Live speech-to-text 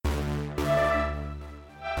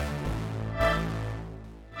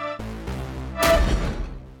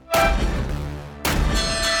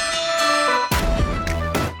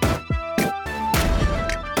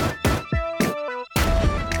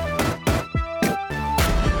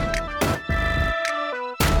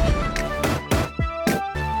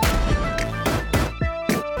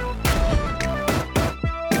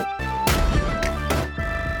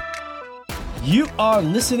are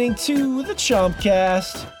listening to the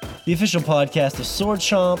Chompcast, the official podcast of Sword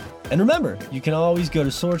Chomp. And remember, you can always go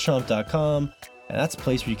to swordchomp.com, and that's a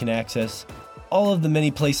place where you can access all of the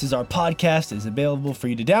many places our podcast is available for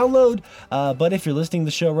you to download. But if you're listening to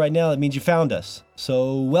the show right now, that means you found us.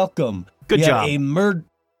 So welcome. Good job.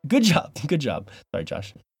 Good job. Good job. Sorry,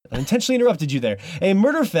 Josh. I intentionally interrupted you there. A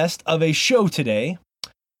murder fest of a show today,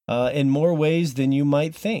 in more ways than you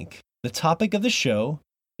might think. The topic of the show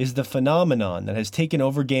is the phenomenon that has taken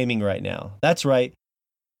over gaming right now. That's right.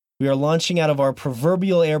 We are launching out of our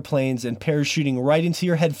proverbial airplanes and parachuting right into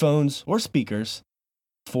your headphones or speakers.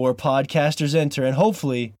 4 podcasters enter, and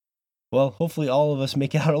hopefully all of us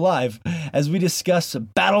make it out alive as we discuss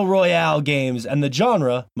battle royale games and the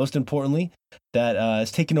genre, most importantly, that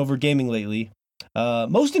has taken over gaming lately.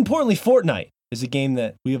 Most importantly, Fortnite is a game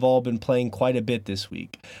that we have all been playing quite a bit this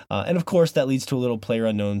week. And of course, that leads to a little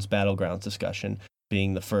PlayerUnknown's Battlegrounds discussion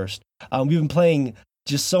being the first. We've been playing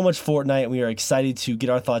just so much Fortnite, and we are excited to get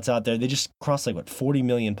our thoughts out there. They just crossed 40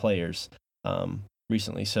 million players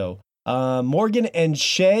recently. So Morgan and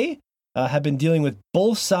Shea have been dealing with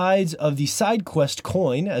both sides of the side quest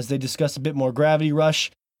coin as they discuss a bit more Gravity Rush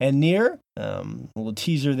and Nier. A little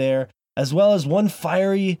teaser there, as well as one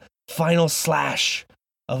fiery final slash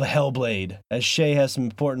of a Hellblade, as Shea has some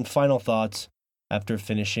important final thoughts after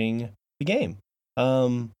finishing the game.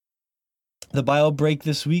 The bio break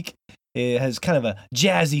this week, it has kind of a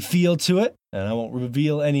jazzy feel to it, and I won't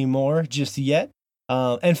reveal any more just yet.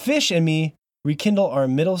 And Fish and me rekindle our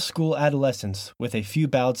middle school adolescence with a few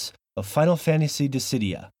bouts of Final Fantasy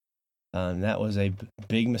Dissidia. That was a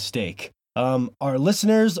big mistake. Our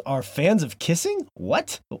listeners are fans of kissing?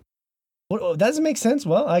 What? That doesn't make sense.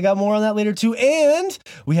 Well, I got more on that later too. And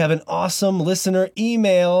we have an awesome listener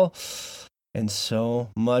email and so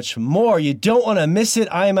much more. You don't want to miss it.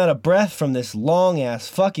 I am out of breath from this long ass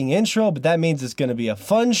fucking intro, but that means it's going to be a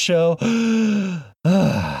fun show.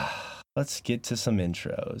 Let's get to some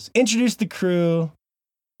intros. Introduce the crew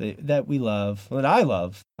that we love, that I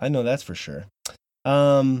love. I know that's for sure.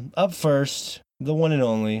 Up first, the one and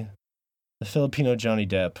only, the Filipino Johnny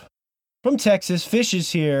Depp. From Texas, Fish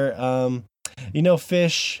is here.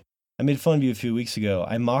 Fish, I made fun of you a few weeks ago.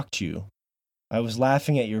 I mocked you. I was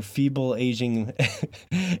laughing at your feeble aging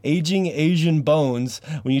Asian bones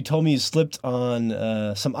when you told me you slipped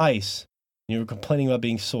on some ice. You were complaining about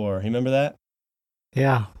being sore. You remember that?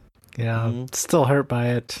 Yeah. Still hurt by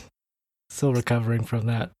it. Still recovering from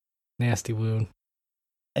that nasty wound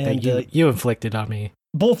And that you inflicted on me.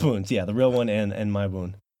 Both wounds, yeah, the real one and my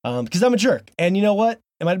wound. Because I'm a jerk. And you know what?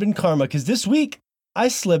 It might have been karma, because this week I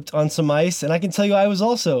slipped on some ice, and I can tell you I was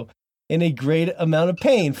also in a great amount of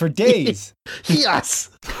pain for days.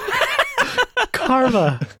 Yes!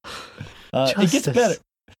 Karma! It gets better.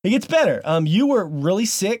 It gets better. You were really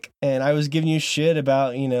sick, and I was giving you shit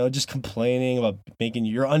about, just complaining about making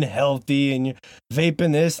you're unhealthy, and you're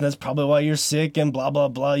vaping this, and that's probably why you're sick, and blah, blah,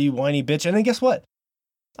 blah, you whiny bitch. And then guess what?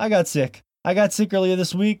 I got sick. I got sick earlier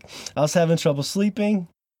this week. I was having trouble sleeping.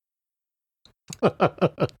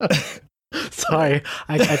 Sorry,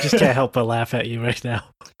 I just can't help but laugh at you right now.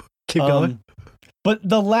 Keep going. But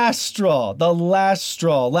the last straw,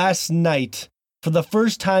 last night, for the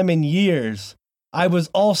first time in years, I was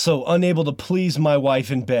also unable to please my wife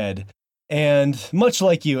in bed. And much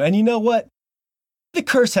like you, and you know what? The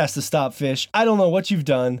curse has to stop, Fish. I don't know what you've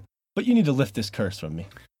done, but you need to lift this curse from me.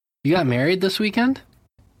 You got married this weekend?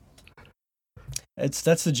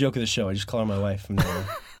 That's the joke of the show. I just call her my wife from now on.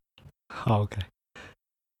 Oh, okay.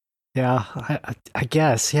 Yeah, I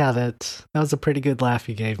guess. Yeah, that was a pretty good laugh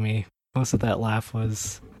you gave me. Most of that laugh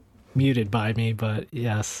was muted by me, but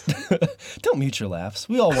yes. Don't mute your laughs.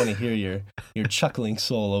 We all want to hear your chuckling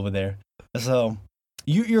soul over there. So,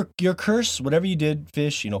 your curse, whatever you did,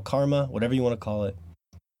 Fish, karma, whatever you want to call it,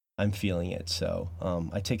 I'm feeling it. So,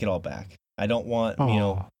 I take it all back. I don't want,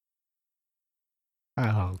 Oh,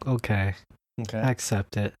 okay. Okay. I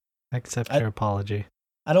accept it. I accept your apology.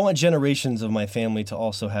 I don't want generations of my family to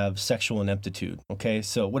also have sexual ineptitude, okay?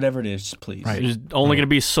 So whatever it is, just please. Right. There's only going to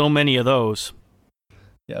be so many of those.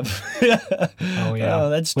 Yeah. Oh, yeah.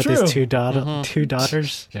 Oh, that's with true. With his two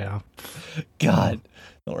daughters? Yeah. God,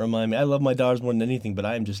 don't remind me. I love my daughters more than anything, but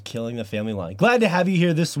I am just killing the family line. Glad to have you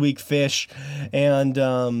here this week, Fish. And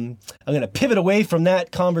I'm going to pivot away from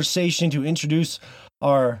that conversation to introduce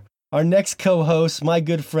our next co-host, my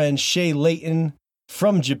good friend Shea Layton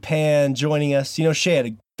from Japan, joining us. Shea had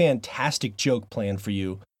a fantastic joke planned for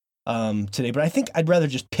you today, but I think I'd rather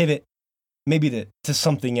just pivot maybe to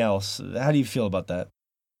something else. How do you feel about that?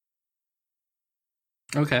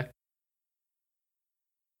 Okay.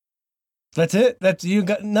 That's it? You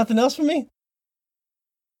got nothing else for me?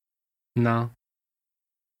 No.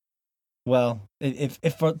 Well,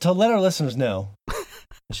 to let our listeners know,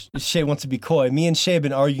 Shea wants to be coy. Me and Shea have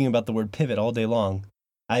been arguing about the word pivot all day long.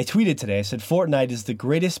 I tweeted today. I said Fortnite is the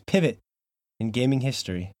greatest pivot in gaming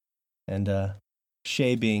history, and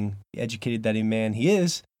Shea, being the educated that man he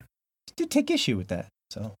is, did take issue with that.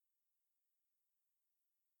 So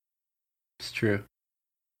It's true.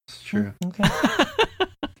 It's true. Okay.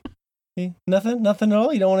 Okay. Nothing at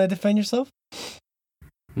all. You don't want to defend yourself?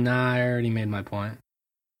 Nah, I already made my point.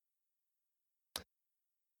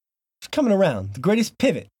 It's coming around. The greatest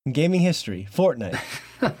pivot in gaming history, Fortnite.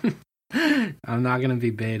 I'm not gonna be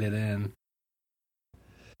baited in.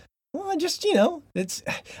 Well, just,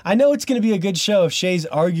 I know it's going to be a good show if Shay's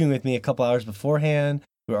arguing with me a couple hours beforehand.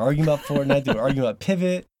 We were arguing about Fortnite. We were arguing about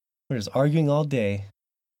pivot. We're just arguing all day.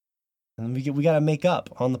 And we got to make up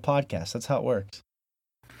on the podcast. That's how it works.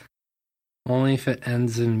 Only if it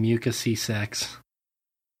ends in mucusy sex.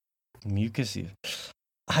 Mucusy.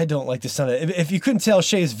 I don't like the sound of it. If you couldn't tell,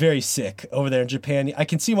 Shay is very sick over there in Japan. I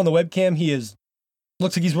can see him on the webcam.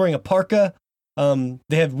 Looks like he's wearing a parka.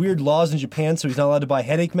 They have weird laws in Japan, so he's not allowed to buy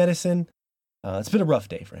headache medicine. It's been a rough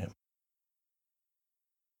day for him.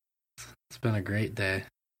 It's been a great day.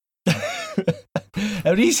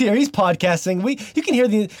 And he's here. He's podcasting. You can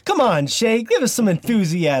hear come on, Shay. Give us some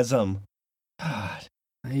enthusiasm. God.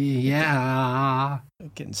 Yeah.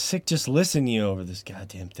 I'm getting sick just listening to you over this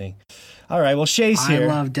goddamn thing. All right, well, Shay's here.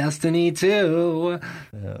 I love Destiny too.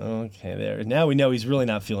 Okay, there. Now we know he's really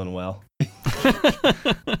not feeling well.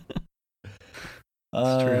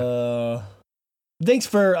 True. Thanks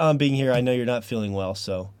for being here. I know you're not feeling well,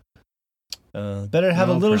 so better have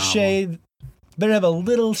No a little problem. Shay. Better have a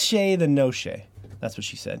little Shay than no Shay. That's what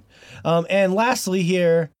she said. And lastly,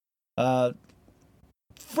 here,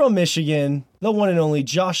 from Michigan, the one and only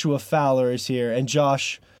Joshua Fowler is here. And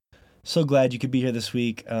Josh, so glad you could be here this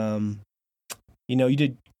week. You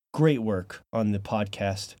did great work on the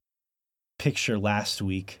podcast picture last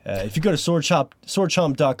week. If you go to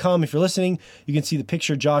swordchomp.com, if you're listening, you can see the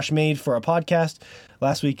picture Josh made for our podcast.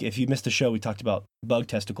 Last week, if you missed the show, we talked about bug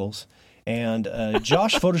testicles. And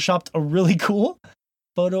Josh photoshopped a really cool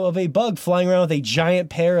photo of a bug flying around with a giant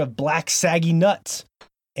pair of black saggy nuts.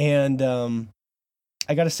 And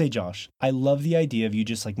I gotta say, Josh, I love the idea of you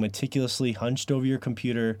just like meticulously hunched over your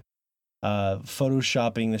computer,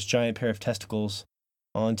 photoshopping this giant pair of testicles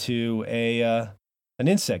onto an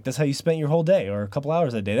insect. That's how you spent your whole day or a couple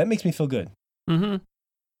hours a day. That makes me feel good. Mm-hmm.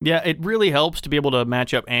 Yeah, it really helps to be able to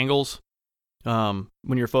match up angles when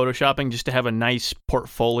you're photoshopping, just to have a nice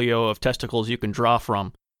portfolio of testicles you can draw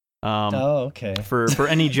from. Okay. For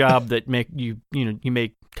any job that you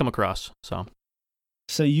may come across.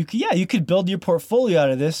 So you could build your portfolio out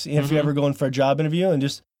of this if you're ever going for a job interview, and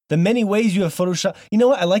just the many ways you have Photoshop. You know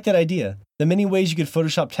what? I like that idea. The many ways you could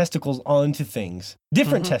Photoshop testicles onto things.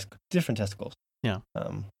 Different testicles. Yeah.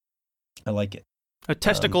 I like it. A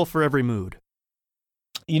testicle for every mood.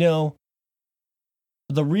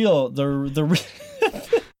 The real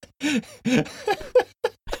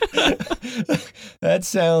that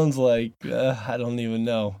sounds like I don't even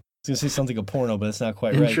know. I was gonna say something a porno, but it's not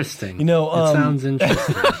quite right. Interesting. It sounds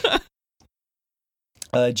interesting.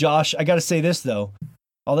 Josh, I gotta say this though.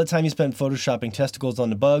 All that time you spent photoshopping testicles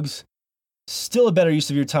onto bugs, still a better use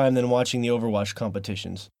of your time than watching the Overwatch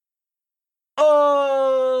competitions.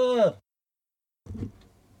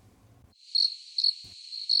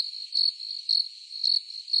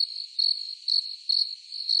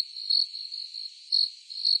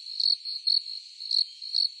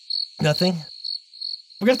 Nothing?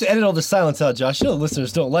 We're going to have to edit all the silence out, Josh. The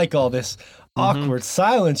listeners don't like all this awkward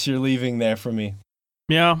silence you're leaving there for me.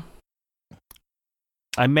 Yeah.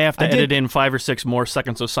 I may have to edit in 5 or 6 more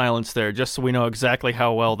seconds of silence there, just so we know exactly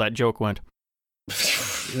how well that joke went.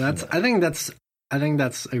 I think that's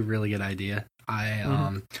a really good idea.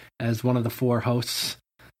 As one of the 4 hosts,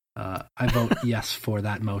 I vote yes for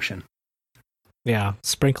that motion. Yeah,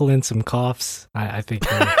 sprinkle in some coughs. I think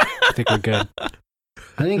we're good.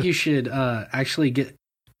 I think you should actually get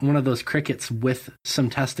one of those crickets with some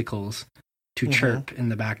testicles to chirp in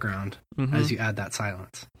the background as you add that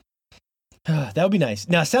silence. That would be nice.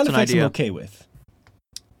 Now, sound effects I'm okay with.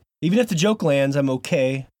 Even if the joke lands, I'm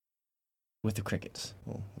okay with the crickets.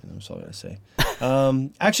 Well, that's all I'm going to say.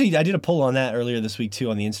 Actually, I did a poll on that earlier this week, too,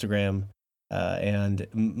 on the Instagram. And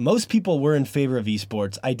most people were in favor of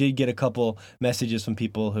esports. I did get a couple messages from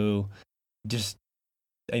people who just,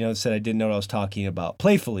 said I didn't know what I was talking about.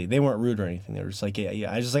 Playfully. They weren't rude or anything. They were just like, yeah.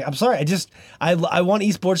 I was just like, I'm sorry. I want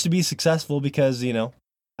esports to be successful because,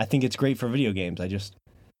 I think it's great for video games. I just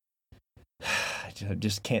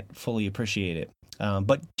can't fully appreciate it.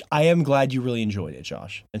 But I am glad you really enjoyed it,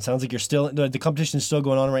 Josh. It sounds like you're still the competition is still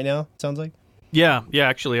going on right now. It sounds like. Yeah.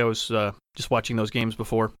 Actually, I was just watching those games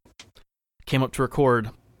before. Came up to record,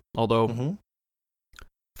 although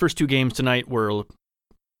first 2 games tonight were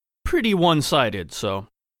pretty one-sided. So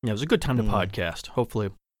yeah, it was a good time to podcast. Hopefully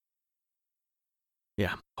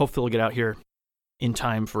we'll get out here in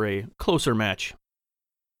time for a closer match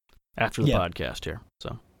after the podcast here.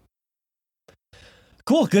 So.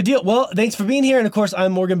 Cool, good deal. Well, thanks for being here. And of course,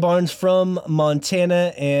 I'm Morgan Barnes from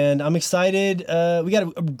Montana, and I'm excited. We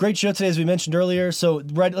got a great show today, as we mentioned earlier. So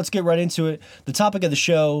let's get right into it. The topic of the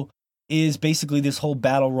show is basically this whole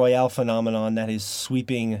battle royale phenomenon that is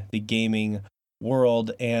sweeping the gaming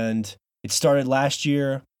world. And it started last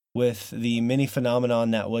year with the mini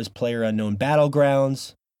phenomenon that was PlayerUnknown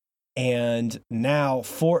Battlegrounds. And now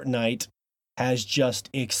Fortnite has just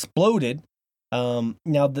exploded.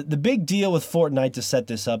 Now, the big deal with Fortnite, to set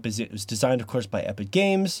this up, is it was designed, of course, by Epic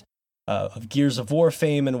Games, of Gears of War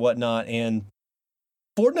fame and whatnot, and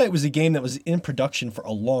Fortnite was a game that was in production for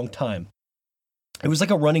a long time. It was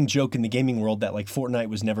like a running joke in the gaming world that, like, Fortnite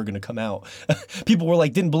was never going to come out. People were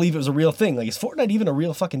like, didn't believe it was a real thing. Like, is Fortnite even a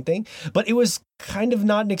real fucking thing? But it was kind of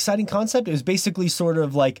not an exciting concept. It was basically sort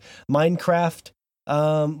of like Minecraft,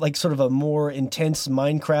 like sort of a more intense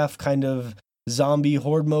Minecraft kind of zombie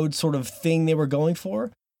horde mode sort of thing they were going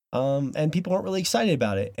for, and people weren't really excited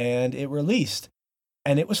about it, and it released,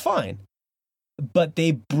 and it was fine, but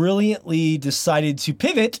they brilliantly decided to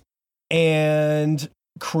pivot and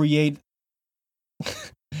create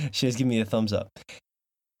Shea's giving me a thumbs up,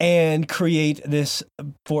 and create this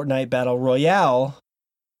Fortnite Battle Royale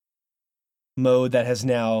mode that has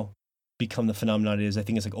now become the phenomenon it is. I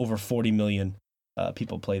think it's like over 40 million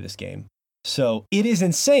people play this game. So it is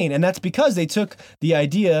insane, and that's because they took the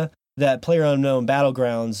idea that PlayerUnknown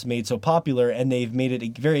Battlegrounds made so popular, and they've made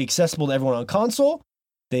it very accessible to everyone on console.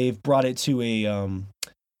 They've brought it to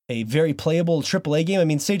a very playable AAA game. I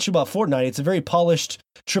mean, say true about Fortnite, it's a very polished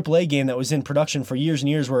AAA game that was in production for years and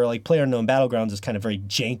years, where like PlayerUnknown Battlegrounds is kind of very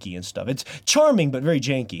janky and stuff. It's charming but very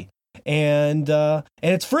janky, and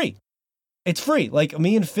it's free. It's free. Like,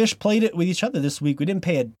 me and Fish played it with each other this week. We didn't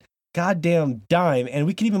pay a goddamn dime, and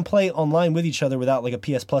we could even play online with each other without like a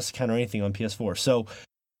PS Plus account or anything on PS4. So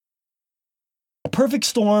a perfect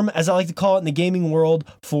storm, as I like to call it in the gaming world,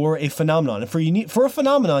 for a phenomenon. And for a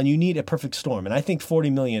phenomenon, you need a perfect storm. And I think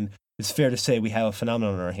 40 million, it's fair to say we have a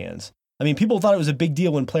phenomenon in our hands. I mean, people thought it was a big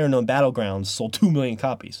deal when PlayerUnknown Battlegrounds sold 2 million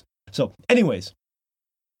copies. So anyways,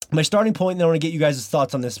 my starting point, and then I want to get you guys'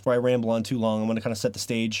 thoughts on this before I ramble on too long. I'm going to kind of set the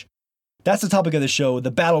stage. That's the topic of the show, the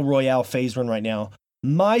Battle Royale phase run right now.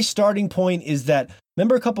 My starting point is that,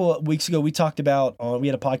 remember a couple of weeks ago we talked about, we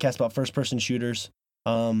had a podcast about first-person shooters.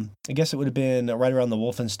 I guess it would have been right around the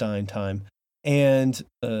Wolfenstein time, and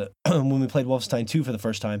when we played Wolfenstein 2 for the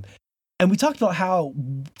first time. And we talked about how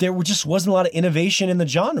there just wasn't a lot of innovation in the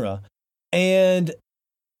genre. And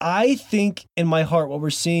I think in my heart what we're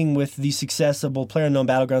seeing with the success of both PlayerUnknown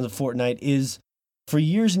Battlegrounds and Fortnite is, for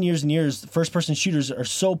years and years and years, first-person shooters are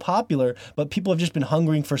so popular, but people have just been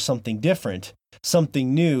hungering for something different,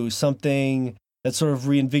 something new, something that sort of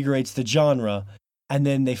reinvigorates the genre, and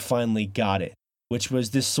then they finally got it, which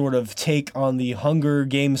was this sort of take on the Hunger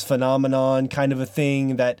Games phenomenon kind of a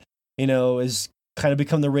thing that, you know, has kind of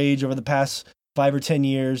become the rage over the past 5 or 10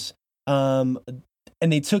 years. And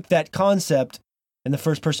they took that concept and the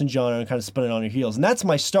first-person genre and kind of spun it on your heels. And that's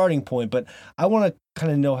my starting point, but I want to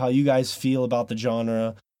kind of know how you guys feel about the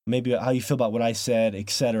genre, maybe how you feel about what I said,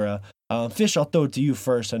 etc. Fish, I'll throw it to you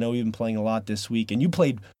first. I know you've been playing a lot this week, and you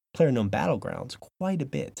played PlayerUnknown Battlegrounds quite a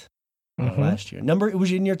bit last year. It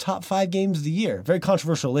was in your top 5 games of the year. Very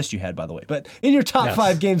controversial list you had, by the way, but in your top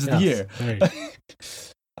 5 games of the year.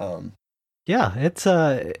 Yeah, it's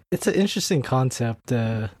an interesting concept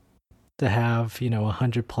to have,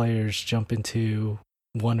 100 players jump into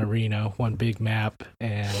one arena, one big map,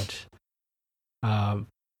 and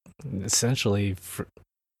essentially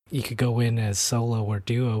you could go in as solo or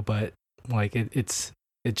duo, but like it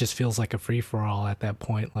just feels like a free for all at that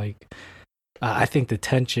point. Like I think the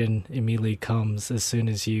tension immediately comes as soon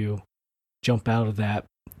as you jump out of that.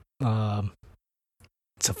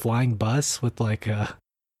 It's a flying bus with like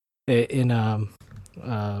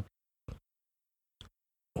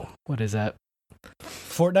what is that?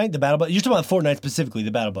 Fortnite, the battle bus. You're talking about Fortnite specifically,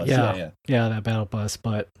 the battle bus. Yeah, that battle bus.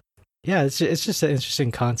 But yeah, it's just an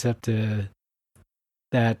interesting concept.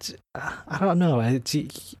 That I don't know.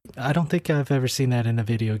 I don't think I've ever seen that in a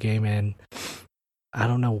video game, and I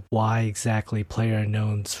don't know why exactly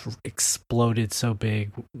PlayerUnknown's exploded so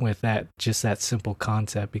big with that simple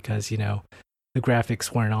concept. Because the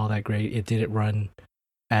graphics weren't all that great. It didn't run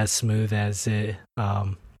as smooth as it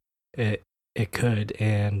could.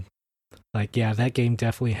 And like, yeah, that game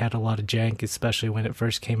definitely had a lot of jank, especially when it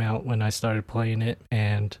first came out, when I started playing it.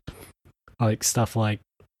 And like stuff like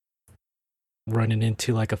running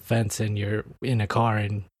into like a fence and you're in a car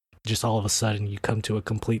and just all of a sudden you come to a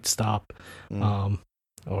complete stop,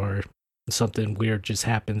 or something weird just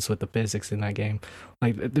happens with the physics in that game.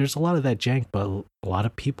 Like, there's a lot of that jank, but a lot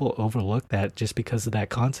of people overlook that just because of that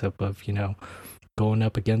concept of, you know, going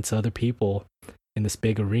up against other people in this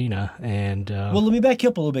big arena. And well, let me back you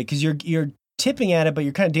up a little bit, because you're tipping at it, but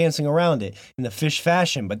you're kind of dancing around it in the fish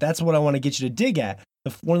fashion. But that's what I want to get you to dig at.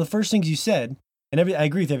 One of the first things you said, and I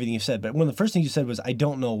agree with everything you said, but one of the first things you said was, I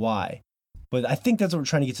don't know why. But I think that's what we're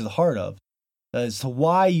trying to get to the heart of, as to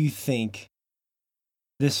why you think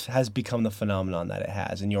this has become the phenomenon that it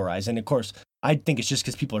has in your eyes. And of course, I think it's just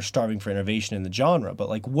because people are starving for innovation in the genre. But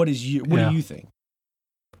like, what do you think?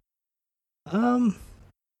 I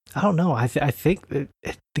don't know. I think that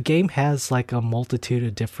the game has like a multitude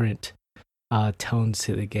of different tones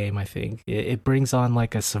to the game. I think it brings on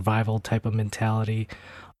like a survival type of mentality,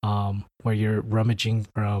 where you're rummaging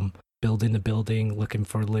from building to building, looking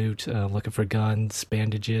for loot, looking for guns,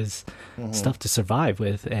 bandages, stuff to survive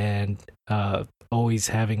with, and always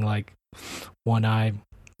having like one eye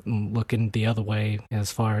looking the other way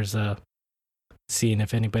as far as seeing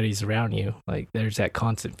if anybody's around you. Like, there's that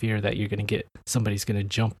constant fear that you're gonna get somebody's gonna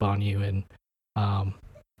jump on you and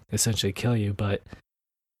essentially kill you. But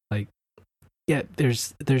like, yeah,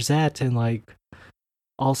 there's that, and like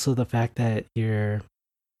also the fact that you're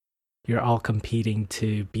all competing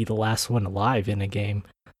to be the last one alive in a game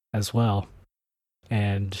as well.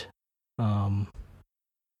 And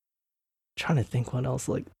trying to think what else.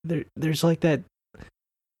 Like, there's like that,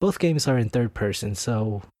 both games are in third person,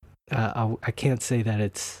 so I can't say that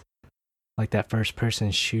it's like that first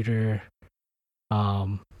person shooter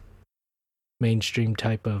mainstream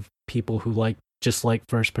type of people who like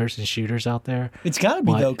first person shooters out there. It's gotta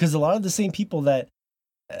be, though, because a lot of the same people that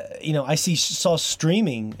I saw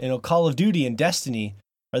streaming, Call of Duty and Destiny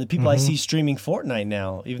are the people I see streaming Fortnite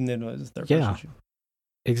now, even though it was third person shooter.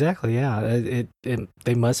 Exactly, yeah.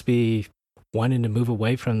 They must be wanting to move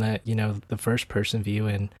away from that, the first person view,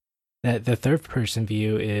 and that the third person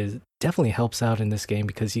view definitely helps out in this game,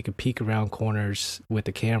 because you could peek around corners with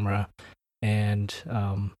the camera, and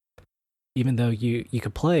even though you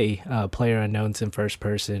could play player unknowns in first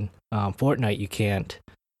person, Fortnite you can't,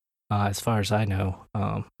 as far as I know.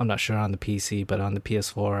 I'm not sure on the PC, but on the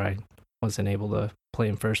PS4 I wasn't able to play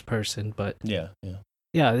in first person. But yeah,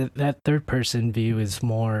 that third person view is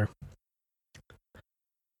more.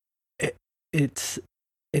 It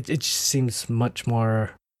just seems much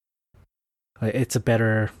more. It's a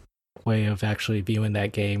better way of actually viewing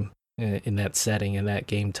that game in that setting, in that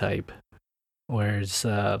game type. Whereas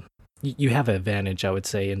you have an advantage, I would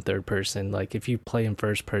say, in third person. Like, if you play in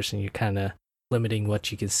first person, you're kind of limiting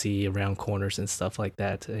what you can see around corners and stuff like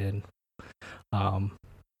that. And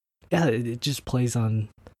it just plays on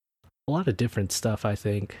a lot of different stuff, I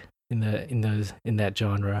think, in that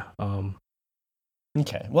genre.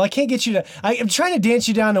 Okay. Well, I can't get you to. I'm trying to dance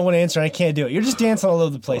you down to one answer, and I can't do it. You're just dancing all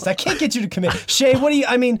over the place. I can't get you to commit. Shea, what do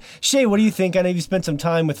you think? I know you've spent some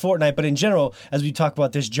time with Fortnite, but in general, as we talk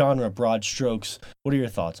about this genre, broad strokes, what are your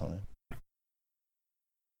thoughts on it?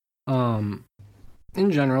 In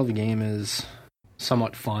general, the game is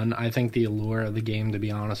somewhat fun. I think the allure of the game, to be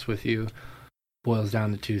honest with you, boils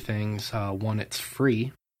down to two things. One, it's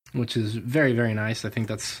free, which is very, very nice. I think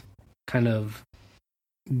that's kind of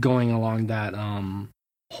going along that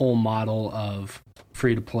whole model of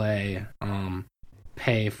free to play,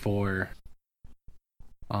 pay for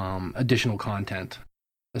additional content,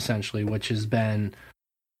 essentially, which has been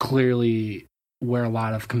clearly where a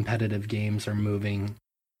lot of competitive games are moving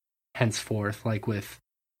henceforth, like with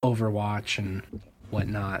Overwatch and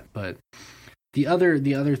whatnot. But the other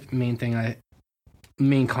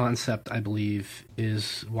main concept, I believe,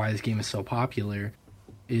 is why this game is so popular,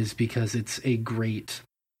 is because it's a great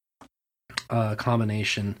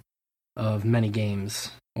combination of many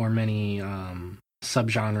games, or many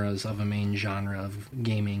subgenres of a main genre of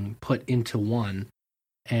gaming put into one,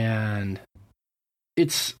 and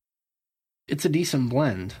it's a decent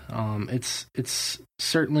blend. It's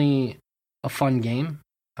certainly a fun game.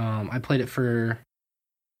 I played it for,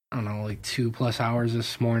 I don't know, like 2+ hours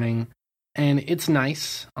this morning, and it's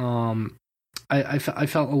nice. I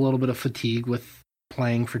felt a little bit of fatigue with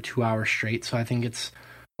playing for 2 hours straight, so I think it's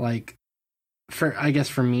like,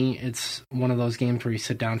 for me, it's one of those games where you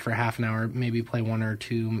sit down for half an hour, maybe play 1 or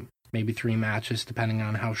 2, maybe 3 matches, depending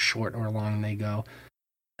on how short or long they go,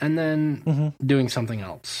 and then doing something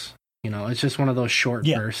else. It's just one of those short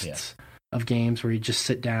bursts of games where you just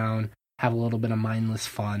sit down, have a little bit of mindless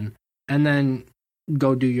fun, and then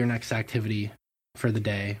go do your next activity for the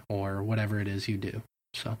day or whatever it is you do.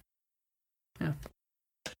 So, yeah.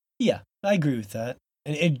 Yeah, I agree with that.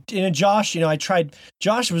 And Josh, I tried.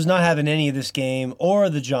 Josh was not having any of this game or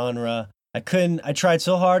the genre. I tried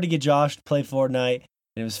so hard to get Josh to play Fortnite.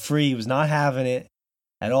 And it was free. He was not having it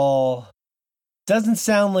at all. Doesn't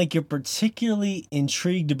sound like you're particularly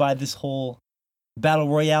intrigued by this whole battle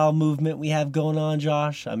royale movement we have going on,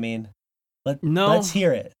 Josh. I mean, let's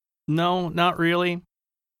hear it. No, not really.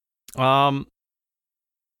 No,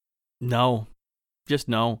 just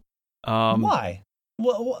no. Why?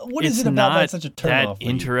 What is it about that's such a turnoff? That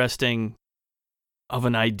interesting of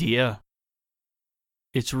an idea.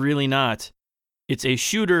 It's really not. It's a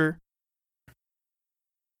shooter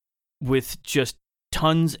with just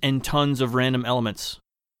tons and tons of random elements.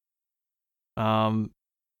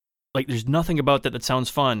 There's nothing about that sounds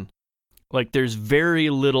fun. There's very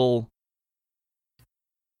little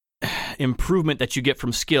improvement that you get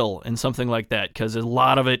from skill in something like that, because a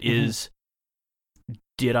lot of it is,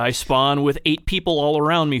 did I spawn with 8 people all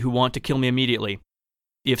around me who want to kill me immediately?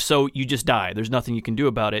 If so, you just die. There's nothing you can do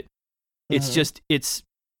about it. It's just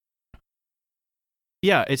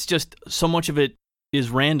so much of it is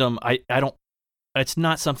random. It's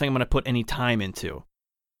not something I'm going to put any time into.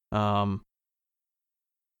 If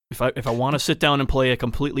I want to sit down and play a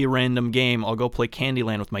completely random game, I'll go play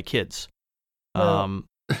Candyland with my kids.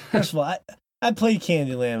 First of all, I played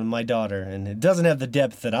Candyland with my daughter, and it doesn't have the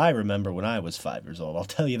depth that I remember when I was 5 years old. I'll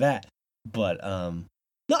tell you that. But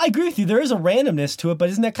no, I agree with you. There is a randomness to it, but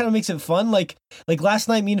isn't that kind of makes it fun? Like last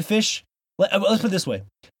night, me and Fish. Let's put it this way: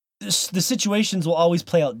 the situations will always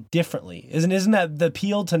play out differently. Isn't that the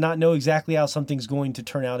appeal, to not know exactly how something's going to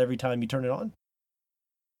turn out every time you turn it on?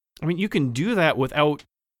 I mean, you can do that without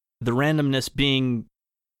the randomness being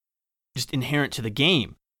just inherent to the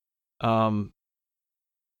game.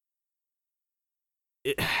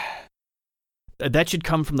 That should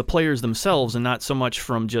come from the players themselves and not so much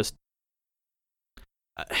from just...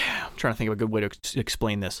 I'm trying to think of a good way to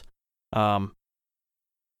explain this. I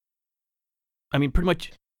mean, pretty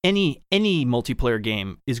much any multiplayer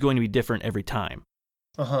game is going to be different every time.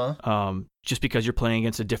 Just because you're playing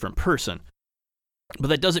against a different person. But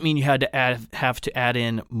that doesn't mean you have to add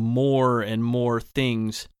in more and more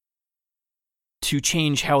things to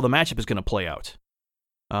change how the matchup is going to play out.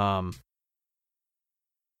 I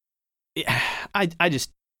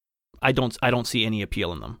don't see any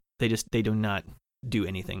appeal in them. They do not do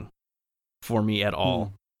anything for me at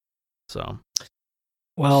all. So,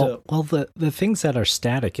 well, the things that are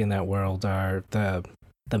static in that world are the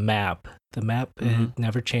map. The map it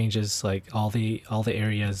never changes. All the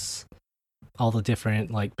areas, all the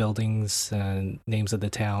different buildings and names of the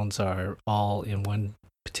towns are all in one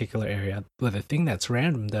particular area. But the thing that's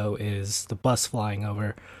random though is the bus flying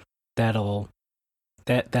over.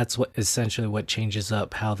 That's what essentially what changes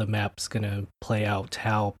up how the map's gonna play out,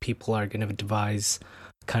 how people are gonna devise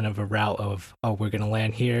kind of a route of, we're gonna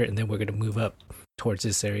land here and then we're gonna move up towards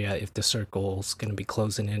this area if the circle's gonna be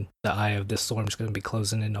closing in, the eye of the storm's gonna be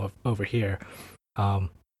closing in over here.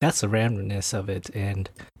 That's the randomness of it, and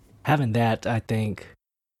having that, I think,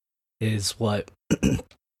 is what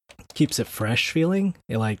keeps it fresh feeling.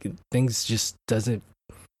 Things just doesn't,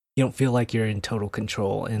 you don't feel like you're in total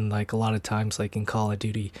control. And a lot of times, in Call of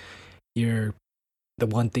Duty, the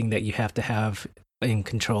one thing that you have to have in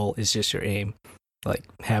control is just your aim.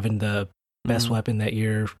 Having the best weapon that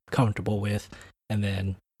you're comfortable with, and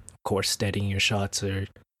then, of course, steadying your shots or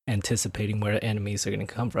anticipating where enemies are going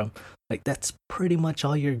to come from. That's pretty much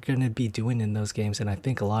all you're going to be doing in those games. And I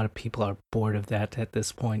think a lot of people are bored of that at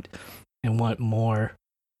this point and want more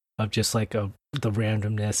of just the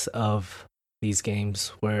randomness of these games,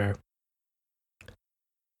 where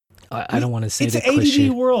I don't want to say it's an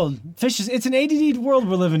ADD world. It's an ADD world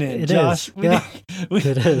we're living in, Josh.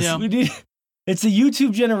 It is. Yeah. It's a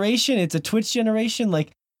YouTube generation. It's a Twitch generation.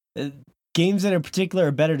 Games that in particular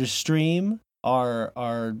are better to stream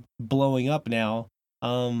are blowing up now.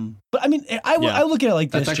 But I mean, I look at it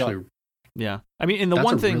like that's this. Actually, yeah. I mean, and the that's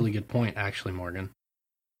one a thing, really good point, actually, Morgan.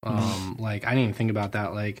 I didn't even think about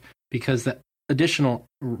that. Because the additional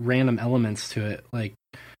random elements to it,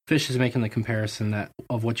 Fish is making the comparison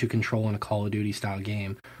of what you control in a Call of Duty style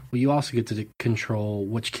game. Well, you also get to control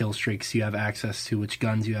which kill streaks you have access to, which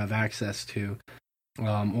guns you have access to,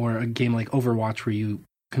 or a game like Overwatch where you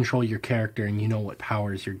control your character and you know what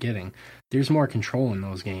powers you're getting. There's more control in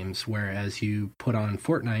those games, whereas you put on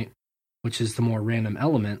Fortnite, which is the more random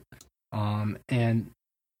element, and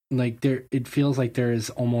like it feels like there is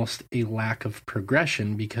almost a lack of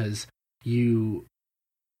progression because you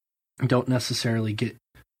don't necessarily get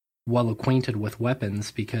well acquainted with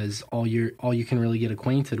weapons, because all you can really get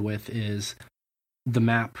acquainted with is the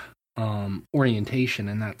map orientation,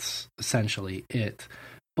 and that's essentially it.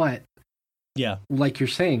 But yeah, like you're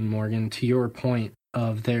saying, Morgan, to your point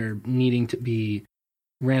of there needing to be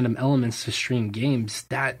random elements to stream games,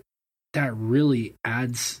 that really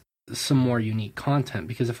adds some more unique content,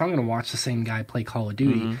 because if I'm going to watch the same guy play Call of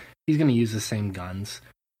Duty, he's going to use the same guns,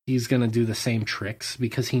 he's going to do the same tricks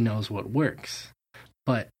because he knows what works.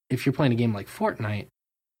 But if you're playing a game like Fortnite,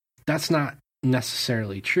 that's not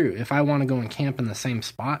necessarily true. If I want to go and camp in the same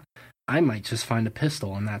spot, I might just find a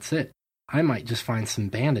pistol and that's it. I might just find some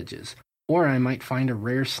bandages, or I might find a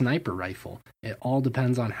rare sniper rifle. It all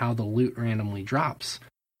depends on how the loot randomly drops,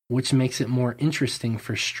 which makes it more interesting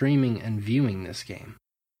for streaming and viewing this game.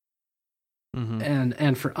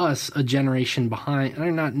 And for us, a generation behind,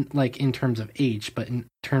 or not like in terms of age, but in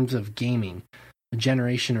terms of gaming, a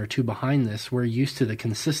generation or two behind this, we're used to the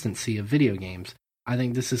consistency of video games. I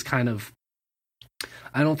think this is kind of,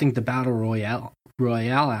 I don't think the battle royale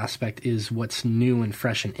aspect is what's new and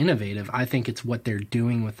fresh and innovative. I think it's what they're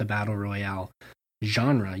doing with the battle royale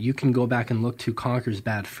genre. You can go back and look to Conker's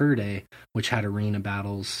Bad Fur Day, which had arena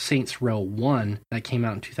battles. Saints Row 1, that came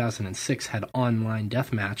out in 2006, had online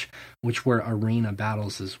deathmatch, which were arena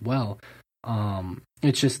battles as well.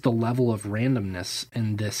 It's just the level of randomness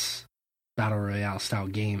in this battle royale style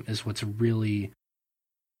game is what's really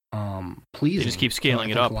pleasing. They just keep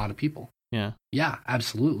scaling it up. A lot of people. Yeah,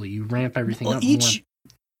 absolutely. You ramp everything up.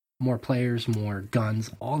 More players, more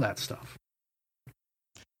guns, all that stuff.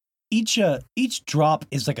 Each drop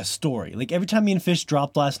is like a story. Like every time me and Fish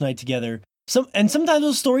dropped last night together, sometimes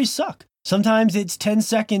those stories suck. Sometimes it's 10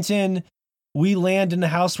 seconds in, we land in a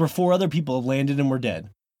house where 4 other people have landed and we're dead.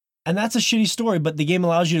 And that's a shitty story, but the game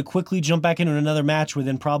allows you to quickly jump back into another match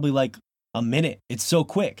within probably like a minute. It's so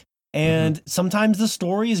quick. And sometimes the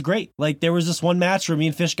story is great. Like there was this one match where me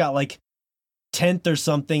and Fish got like 10th or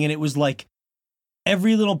something, and it was like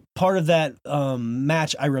every little part of that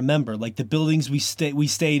match I remember, like the buildings we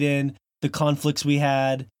stayed in, the conflicts we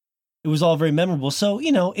had. It was all very memorable. So,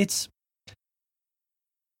 it's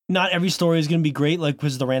not every story is going to be great, like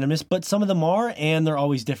because of the randomness, but some of them are, and they're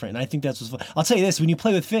always different. And I think that's what's fun. I'll tell you this, when you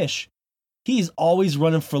play with Fish, he's always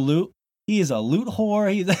running for loot. He is a loot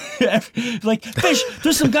whore. He's like, Fish,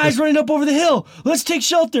 there's some guys running up over the hill. Let's take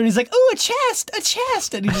shelter. And he's like, oh, a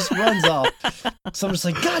chest. And he just runs off. So I'm just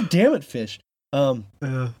like, God damn it, Fish. And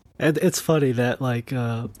it's funny that like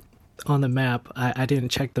on the map, I didn't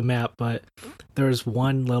check the map, but there was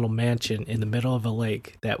one little mansion in the middle of a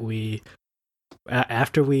lake that we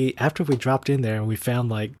after we dropped in there and we found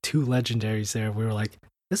like 2 legendaries there, we were like,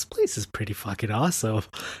 this place is pretty fucking awesome.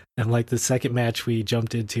 And like the second match we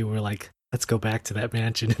jumped into, we're like, let's go back to that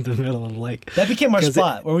mansion in the middle of the lake. That became our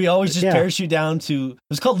spot where we always just parachute down to, it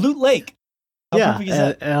was called Loot Lake. How perfect is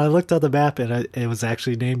that? And I looked on the map and it was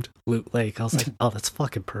actually named Loot Lake. I was like, oh, that's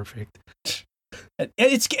fucking perfect. And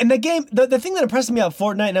the game, the thing that impressed me about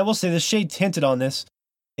Fortnite, and I will say this, Shea hinted on this,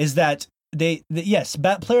 is that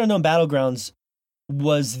PlayerUnknown Battlegrounds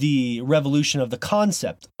was the revolution of the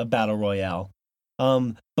concept of Battle Royale.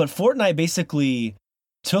 But Fortnite basically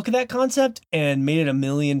took that concept and made it a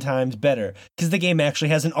million times better, because the game actually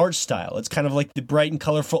has an art style. It's kind of like the bright and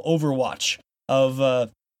colorful Overwatch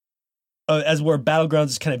of as where Battlegrounds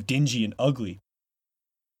is kind of dingy and ugly.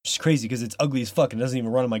 Which is crazy because it's ugly as fuck and doesn't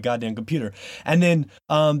even run on my goddamn computer. And then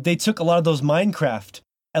they took a lot of those Minecraft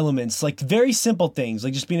elements, like very simple things,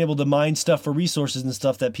 like just being able to mine stuff for resources and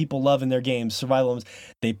stuff that people love in their games, survival games.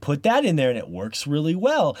 They put that in there and it works really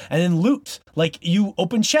well. And then loot, like you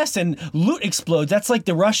open chests and loot explodes. That's like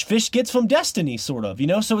the rush Fish gets from Destiny, sort of,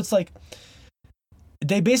 So it's like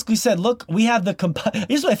they basically said, look, we have the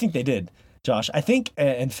here's what I think they did, Josh. I think,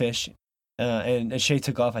 and Fish, and Shea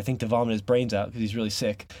took off, I think, to vomit his brains out because he's really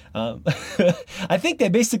sick. I think they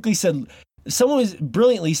basically said, someone was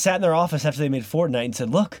brilliantly sat in their office after they made Fortnite and said,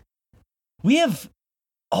 look, we have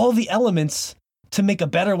all the elements to make a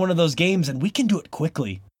better one of those games, and we can do it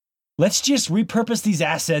quickly. Let's just repurpose these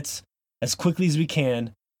assets as quickly as we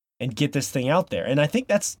can and get this thing out there. And I think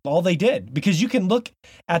that's all they did, because you can look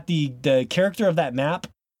at the character of that map,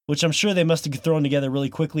 which I'm sure they must have thrown together really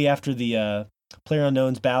quickly after the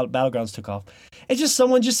PlayerUnknown's Battlegrounds took off. It's just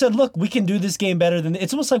someone just said, look, we can do this game better than...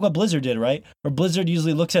 It's almost like what Blizzard did, right? Where Blizzard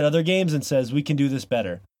usually looks at other games and says, we can do this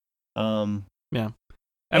better. Yeah.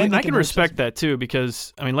 I mean, I can respect that too,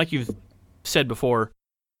 because, I mean, like you've said before,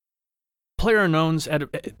 PlayerUnknown's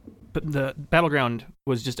the Battleground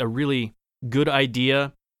was just a really good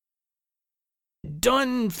idea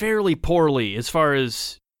done fairly poorly as far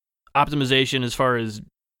as optimization, as far as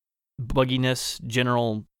bugginess,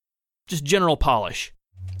 general polish.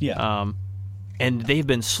 Yeah. And they've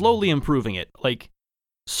been slowly improving it.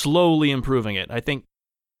 I think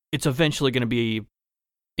it's eventually going to be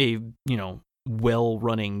a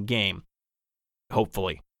well-running game,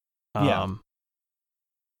 hopefully. Yeah.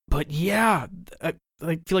 But yeah, I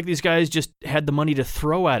feel like these guys just had the money to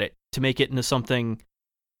throw at it to make it into something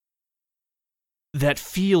that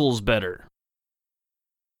feels better.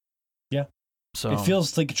 Yeah. So it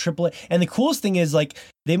feels like a AAA. And the coolest thing is, like,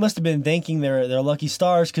 they must have been thanking their lucky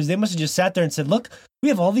stars, because they must have just sat there and said, look, we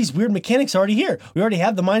have all these weird mechanics already here. We already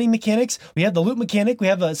have the mining mechanics. We have the loot mechanic. We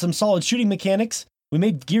have some solid shooting mechanics. We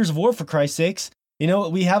made Gears of War, for Christ's sakes.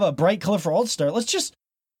 We have a bright, colorful All-Star. Let's just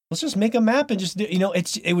make a map and just do,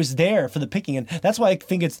 it was there for the picking. And that's why I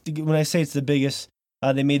think when I say it's the biggest,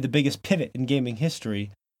 they made the biggest pivot in gaming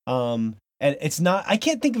history. And it's not, I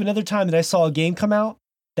can't think of another time that I saw a game come out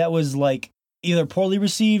that was like either poorly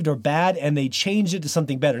received or bad, and they changed it to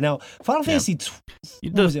something better. Now, Final Fantasy,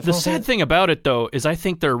 the sad thing about it, though, is I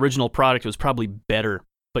think their original product was probably better,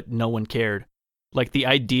 but no one cared. Like the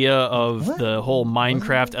idea of the whole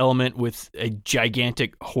Minecraft element with a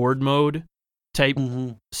gigantic horde mode type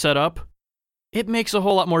setup, it makes a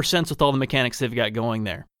whole lot more sense with all the mechanics they've got going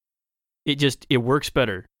there. It works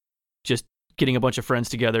better. Just getting a bunch of friends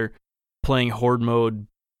together, playing horde mode,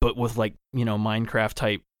 but with Minecraft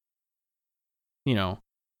type,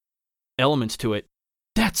 elements to it.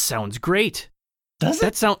 That sounds great. Does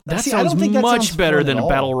it? That sounds much better than a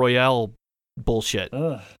battle royale bullshit.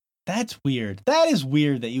 Ugh, that's weird. That is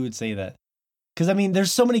weird that you would say that. Because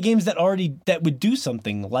there's so many games that would do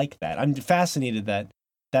something like that. I'm fascinated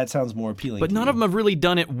that sounds more appealing. But none of them have really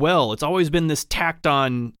done it well. It's always been this tacked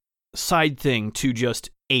on side thing to just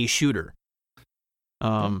a shooter.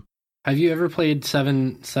 Have you ever played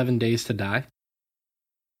 7 Days to Die?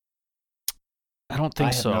 I don't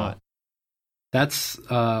think so. Not. That's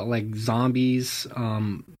like zombies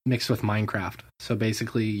mixed with Minecraft. So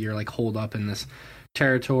basically you're like holed up in this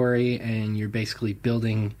territory and you're basically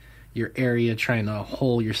building your area, trying to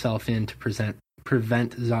hole yourself in to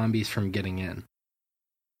prevent zombies from getting in.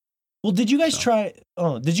 Well, did you guys try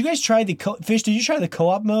the Fish? Did you try the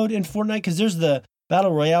co-op mode in Fortnite? Because there's the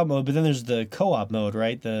Battle Royale mode, but then there's the co-op mode,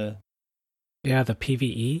 right? The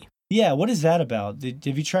PvE. Yeah, what is that about?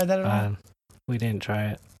 Have you tried that at all? We didn't try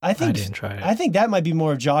it. I didn't try it. I think that might be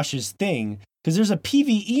more of Josh's thing, because there's a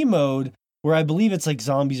PvE mode where I believe it's like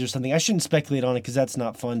zombies or something. I shouldn't speculate on it because that's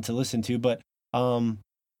not fun to listen to, but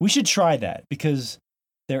we should try that because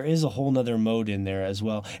there is a whole nother mode in there as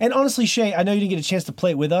well. And honestly, Shea, I know you didn't get a chance to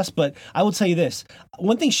play it with us, but I will tell you this.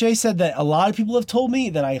 One thing Shea said that a lot of people have told me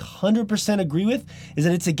that I 100% agree with is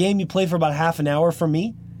that it's a game you play for about half an hour for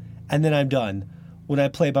me, and then I'm done when I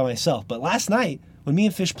play by myself. But last night, when me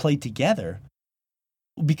and Fish played together,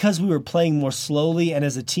 because we were playing more slowly and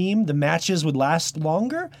as a team, the matches would last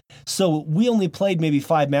longer. So we only played maybe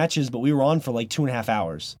 5 matches, but we were on for like 2.5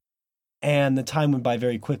 hours. And the time went by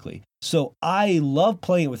very quickly. So I love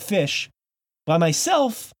playing it with Fish. By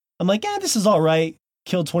myself, I'm like, this is all right.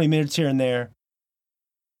 Killed 20 minutes here and there.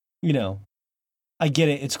 I get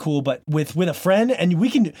it. It's cool. But with a friend, and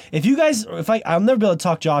we can, I'll never be able to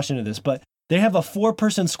talk Josh into this, but they have a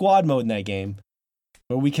 4-person squad mode in that game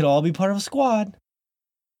where we could all be part of a squad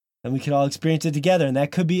and we could all experience it together. And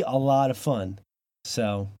that could be a lot of fun.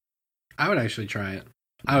 So I would actually try it.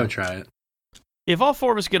 I would try it. If all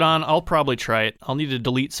 4 of us get on, I'll probably try it. I'll need to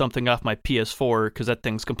delete something off my PS4 because that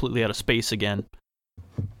thing's completely out of space again.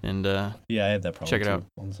 And yeah, I had that problem. Check it out.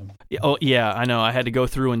 Oh yeah, I know. I had to go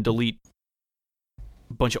through and delete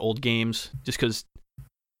a bunch of old games just because.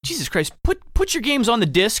 Jesus Christ! Put your games on the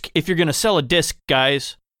disc if you're gonna sell a disc,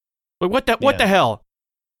 guys. Like what the hell?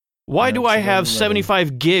 Why do I have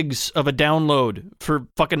 75 gigs of a download for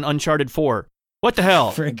fucking Uncharted 4? What the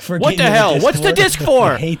hell? What the hell? What's the disc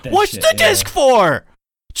for? What's the disc for?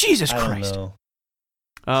 Jesus Christ.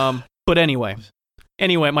 But anyway,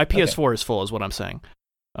 my PS4 is full, is what I'm saying.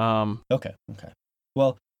 Okay.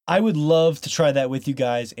 Well, I would love to try that with you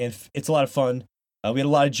guys, and it's a lot of fun. We had a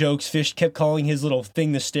lot of jokes. Fish kept calling his little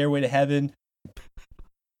thing the Stairway to Heaven.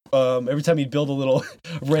 Every time he'd build a little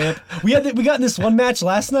ramp. We got in this one match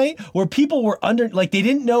last night where people were under, like they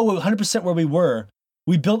didn't know 100% where we were.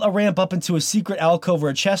 We built a ramp up into a secret alcove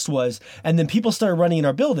where a chest was, and then people started running in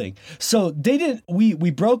our building. So we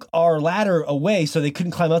broke our ladder away so they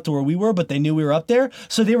couldn't climb up to where we were, but they knew we were up there.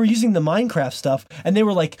 So they were using the Minecraft stuff, and they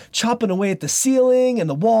were like chopping away at the ceiling and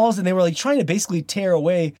the walls, and they were like trying to basically tear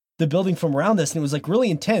away the building from around us, and it was like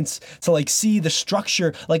really intense to like see the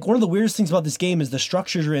structure. Like one of the weirdest things about this game is the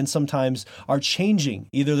structures you're in sometimes are changing.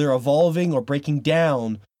 Either they're evolving or breaking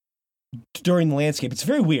down during the landscape. It's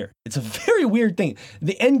very weird. It's a very weird thing.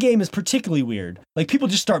 The end game is particularly weird. Like people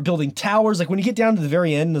just start building towers. Like when you get down to the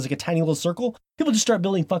very end, there's like a tiny little circle. People just start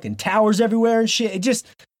building fucking towers everywhere and shit. It just,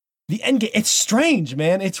 the end game, it's strange,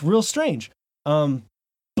 man. It's real strange.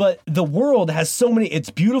 But the world has so many, it's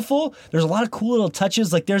beautiful. There's a lot of cool little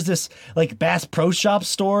touches. Like there's this like Bass Pro Shop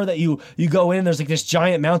store that you go in, there's like this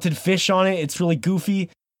giant mounted fish on it. It's really goofy.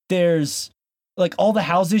 There's like all the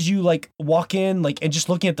houses you like walk in, like, and just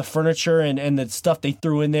looking at the furniture and the stuff they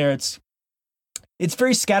threw in there. It's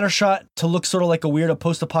very scattershot to look sort of like a weird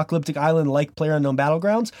post-apocalyptic island like PlayerUnknown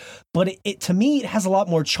Battlegrounds. But it to me, it has a lot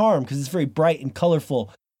more charm because it's very bright and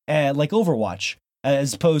colorful, like Overwatch.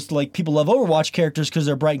 As opposed to like people love Overwatch characters because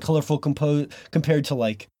they're bright and colorful compared to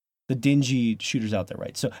like the dingy shooters out there,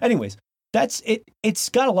 right? So anyways, that's it. It's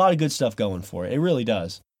got a lot of good stuff going for it. It really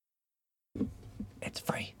does. It's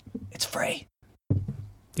free. It's free.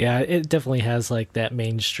 Yeah, it definitely has like that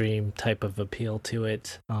mainstream type of appeal to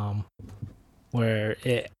it, where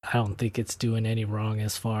I don't think it's doing any wrong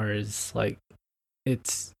as far as like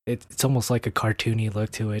it's almost like a cartoony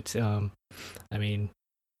look to it. I mean,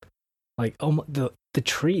 like the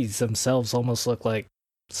trees themselves almost look like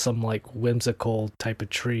some like whimsical type of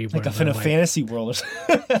tree, like a fantasy world or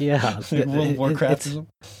something. Yeah, like World of Warcraft.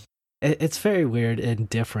 It's very weird and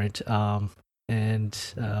different,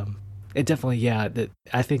 it definitely, yeah.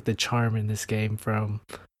 I think the charm in this game from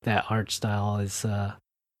that art style is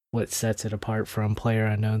what sets it apart from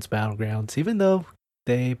PlayerUnknown's Battlegrounds, even though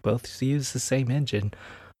they both use the same engine.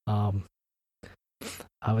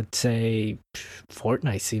 I would say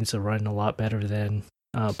Fortnite seems to run a lot better than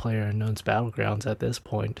PlayerUnknown's Battlegrounds at this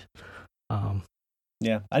point.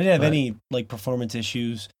 Yeah, I didn't have any like performance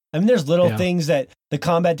issues. I mean, there's little things that the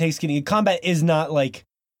combat takes getting. Combat is not like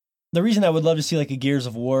the reason I would love to see like a Gears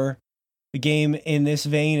of War game in this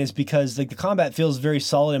vein is because like the combat feels very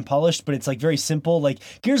solid and polished, but it's like very simple. Like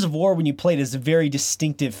Gears of War, when you play it, is a very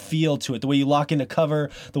distinctive feel to it. The way you lock into cover,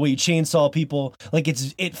 the way you chainsaw people, like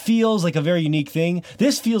it feels like a very unique thing.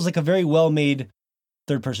 This feels like a very well-made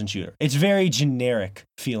third-person shooter. It's very generic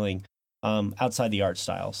feeling outside the art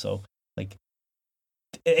style. So like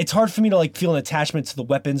it's hard for me to like feel an attachment to the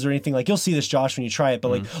weapons or anything. Like you'll see this, Josh, when you try it,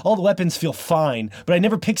 but like all the weapons feel fine, but I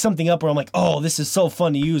never pick something up where I'm like, oh, this is so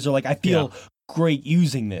fun to use, or like I feel great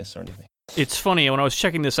using this or anything. It's funny, when I was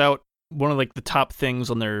checking this out, one of like the top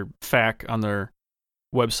things on their on their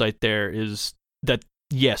website there is that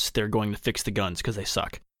yes, they're going to fix the guns because they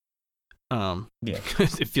suck.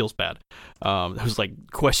 It feels bad. It was like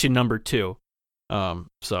question number 2.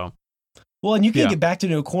 So well, and you can get backed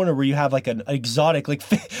into a corner where you have like an exotic, like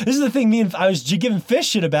this is the thing I was giving Fish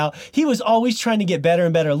shit about. He was always trying to get better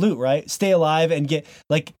and better loot, right? Stay alive and get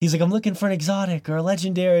like, he's like, I'm looking for an exotic or a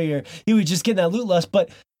legendary, or he was just getting that loot lust. But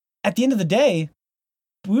at the end of the day,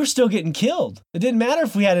 we were still getting killed. It didn't matter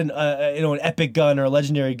if we had an epic gun or a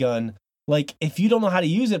legendary gun. Like if you don't know how to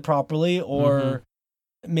use it properly, or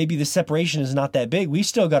maybe the separation is not that big, we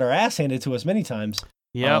still got our ass handed to us many times.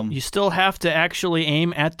 Yeah, you still have to actually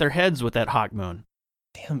aim at their heads with that Hawk Moon.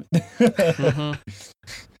 Damn it.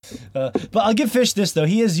 But I'll give Fish this, though.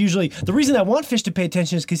 He is usually... The reason I want Fish to pay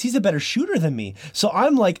attention is because he's a better shooter than me. So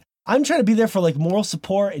I'm trying to be there for like moral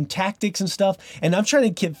support and tactics and stuff, and I'm trying to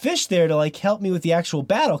get Fish there to like help me with the actual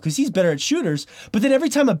battle because he's better at shooters. But then every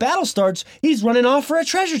time a battle starts, he's running off for a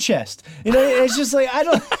treasure chest. You know, it's just like, I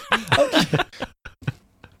don't...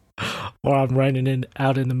 Or I'm running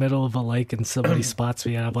out in the middle of a lake and somebody spots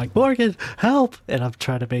me and I'm like, Morgan, help! And I'm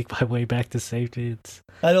trying to make my way back to safety.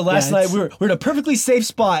 I know last night we're in a perfectly safe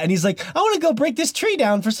spot and he's like, I want to go break this tree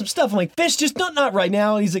down for some stuff. I'm like, Fish, just not right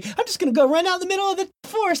now. And he's like, I'm just going to go run out in the middle of the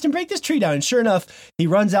forest and break this tree down. And sure enough, he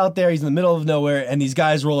runs out there, he's in the middle of nowhere, and these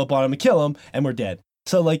guys roll up on him and kill him, and we're dead.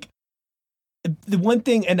 So like, the one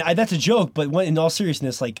thing, and that's a joke, but in all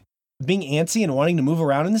seriousness, like, being antsy and wanting to move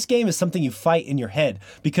around in this game is something you fight in your head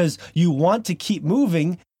because you want to keep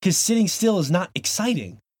moving because sitting still is not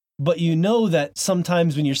exciting. But you know that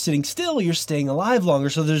sometimes when you're sitting still, you're staying alive longer.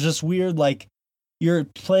 So there's this weird, like, you're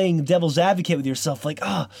playing devil's advocate with yourself, like,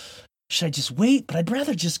 should I just wait? But I'd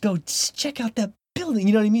rather just go check out that building.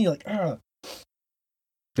 You know what I mean? You're like,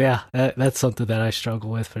 Yeah, that's something that I struggle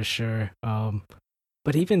with for sure.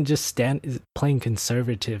 But even just playing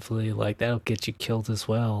conservatively, like, that'll get you killed as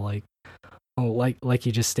well. Like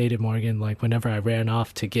you just stated, Morgan, like whenever I ran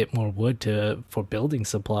off to get more wood for building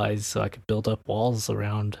supplies so I could build up walls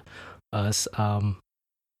around us,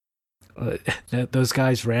 those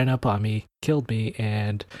guys ran up on me, killed me,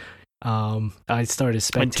 and I started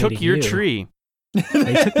spectating and took your tree.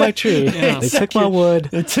 They took my tree. Yeah. They took my wood.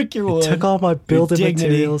 They took your wood. They took all my building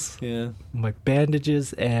materials. Yeah. My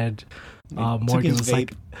bandages, and Morgan was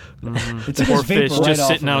like, "Poor fish just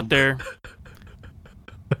sitting out there."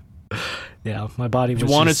 Yeah, my body was. He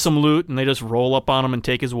wanted some loot, and they just roll up on him and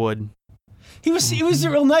take his wood. He was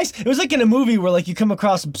real nice. It was like in a movie where like you come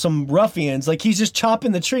across some ruffians, like he's just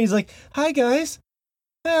chopping the tree. He's like, "Hi guys,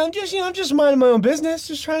 I'm just minding my own business,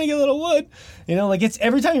 just trying to get a little wood." Like it's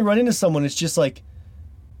every time you run into someone, it's just like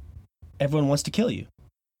everyone wants to kill you.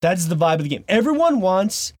 That's the vibe of the game. Everyone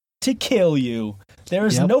wants to kill you. There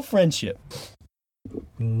is no friendship.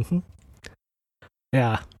 Mm-hmm.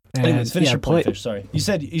 Yeah. Anyways, finish your point, Fish. Sorry, you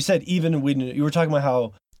said even when you were talking about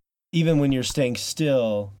how even when you're staying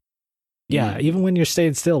still. Yeah, even when you're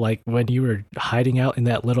staying still, like when you were hiding out in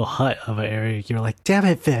that little hut of an area, you were like, "Damn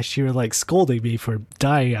it, Fish!" You were like scolding me for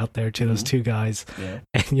dying out there to those two guys,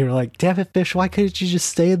 and you were like, "Damn it, Fish! Why couldn't you just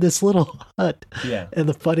stay in this little hut?" Yeah. And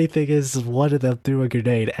the funny thing is, one of them threw a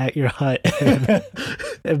grenade at your hut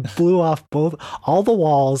and blew off all the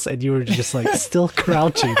walls, and you were just like still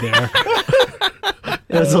crouching there.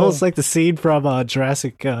 It was almost like the scene from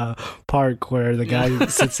Jurassic Park where the guy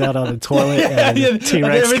sits out on the toilet and the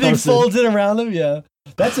T-Rex everything folds in around him. Yeah,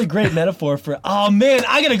 that's a great metaphor for. Oh man,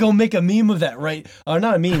 I gotta go make a meme of that, right? Or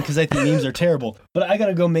not a meme because I think memes are terrible, but I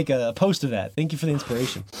gotta go make a post of that. Thank you for the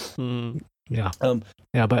inspiration. Yeah.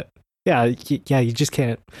 You just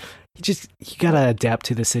can't. You gotta adapt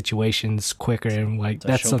to the situations quicker, and like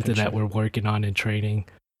that's something that we're working on in training,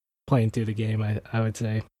 playing through the game. I would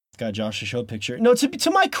say. Got Josh to show a picture. No,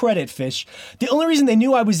 to my credit, Fish, the only reason they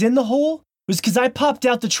knew I was in the hole was because I popped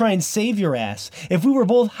out to try and save your ass. If we were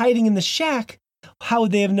both hiding in the shack, how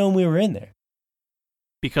would they have known we were in there?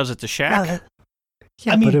 Because it's a shack?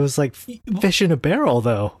 But it was like fish in a barrel,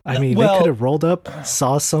 though. I mean, they could have rolled up,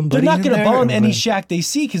 saw somebody. They're not going to bomb any shack they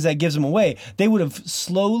see because that gives them away. They would have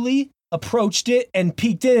slowly approached it and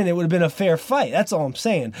peeked in, and it would have been a fair fight. That's all I'm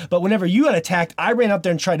saying. But whenever you got attacked, I ran up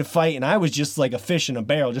there and tried to fight, and I was just like a fish in a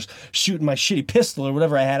barrel, just shooting my shitty pistol or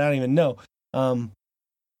whatever I had. I don't even know. I don't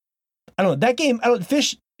know. That game,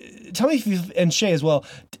 Fish, tell me if you, and Shea as well,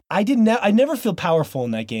 I never feel powerful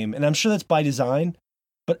in that game, and I'm sure that's by design,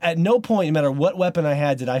 but at no point, no matter what weapon I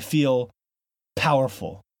had, did I feel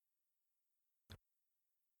powerful.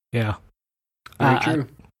 Yeah. Very true.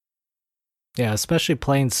 Yeah, especially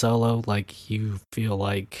playing solo, like you feel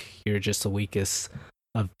like you're just the weakest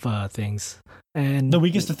of things. And the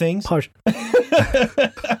weakest of things? Sorry.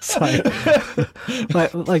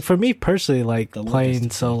 But like for me personally, like playing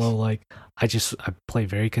solo, like I play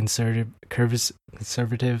very conservative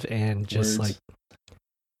and just like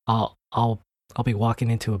I'll be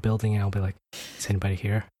walking into a building and I'll be like, is anybody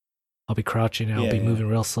here? I'll be crouching and I'll be moving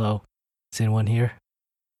real slow. Is anyone here?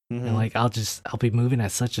 And like I'll be moving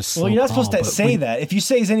at such a slow. Well, you're not supposed to say that. If you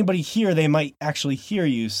say "Is anybody here?" they might actually hear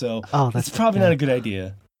you. So that's probably not a good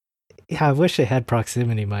idea. Yeah, I wish they had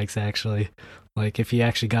proximity mics actually. Like if you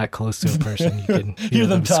actually got close to a person, you can hear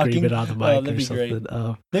them talking. Scream it on the mic that'd be great.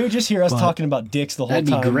 They would just hear us talking about dicks the whole time.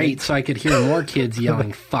 That'd be great, so I could hear more kids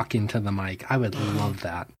yelling "fuck" into the mic. I would love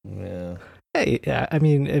that. Yeah. Hey, yeah. I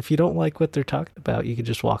mean, if you don't like what they're talking about, you could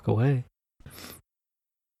just walk away.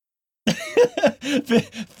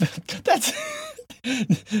 That's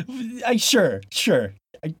sure.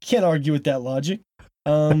 I can't argue with that logic.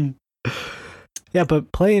 Yeah,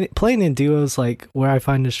 but playing in duos, like where I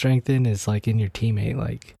find the strength in is like in your teammate.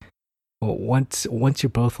 Like, once you're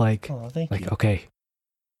both like, okay,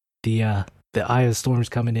 the eye of the storm's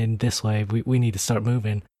coming in this way. We need to start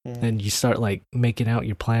moving. Then you start like making out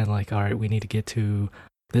your plan. Like, all right, we need to get to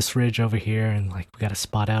this ridge over here, and like we got to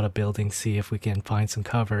spot out a building, see if we can find some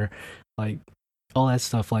cover, like all that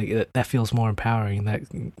stuff. Like that feels more empowering. That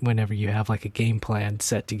whenever you have like a game plan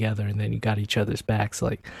set together, and then you got each other's backs,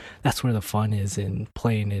 like that's where the fun is in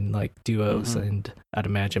playing in like duos, and I'd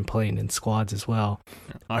imagine playing in squads as well.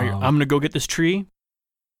 I'm gonna go get this tree.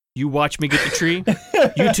 You watch me get the tree.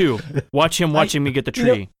 You too. Watch him watching me get the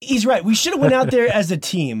tree. He's right. We should have went out there as a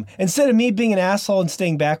team. Instead of me being an asshole and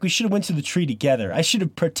staying back, we should have went to the tree together. I should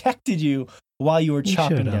have protected you while you were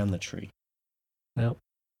chopping down the tree. Yep.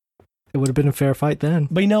 It would have been a fair fight then.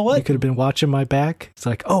 But you know what? You could have been watching my back. It's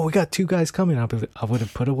like, oh, we got two guys coming. I would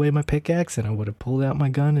have put away my pickaxe and I would have pulled out my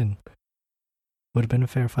gun and would have been a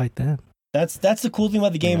fair fight then. That's the cool thing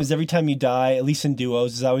about the game is every time you die, at least in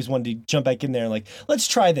duos, is I always wanted to jump back in there and like, let's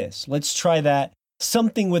try this. Let's try that.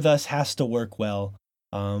 Something with us has to work well.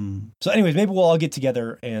 So anyways, maybe we'll all get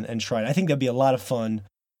together and try it. I think that'd be a lot of fun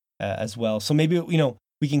as well. So maybe,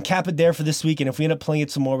 we can cap it there for this week. And if we end up playing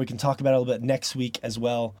it some more, we can talk about it a little bit next week as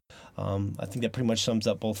well. I think that pretty much sums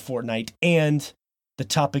up both Fortnite and the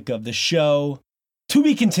topic of the show. To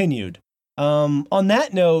be continued. On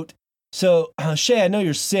that note, so Shea, I know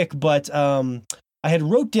you're sick, but I had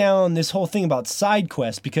wrote down this whole thing about side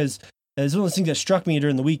quests because it's one of those things that struck me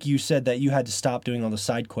during the week. You said that you had to stop doing all the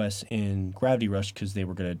side quests in Gravity Rush because they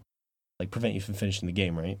were going to like prevent you from finishing the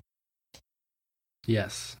game, right?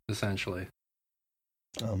 Yes, essentially.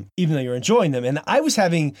 Even though you're enjoying them. And I was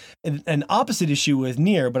having an opposite issue with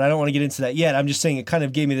Nier, but I don't want to get into that yet. I'm just saying it kind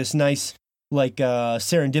of gave me this nice, like,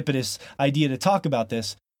 serendipitous idea to talk about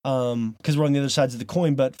this because we're on the other sides of the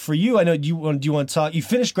coin. But for you, I know do you want to talk? You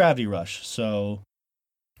finished Gravity Rush, so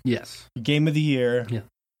yes, game of the year. Yeah.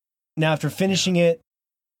 Now, after finishing it,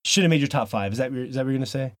 should have made your top 5. Is that what you're going to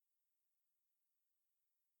say?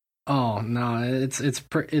 Oh no,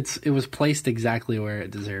 it was placed exactly where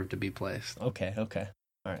it deserved to be placed. Okay, all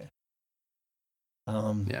right.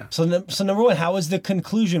 Yeah. So number one, how was the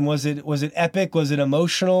conclusion? Was it epic? Was it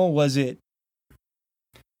emotional? Was it?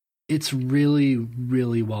 It's really,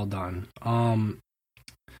 really well done.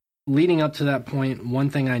 Leading up to that point, one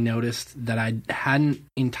thing I noticed that I hadn't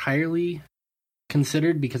entirely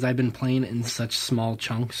considered because I've been playing in such small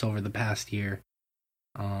chunks over the past year,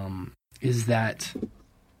 is that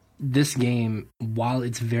this game, while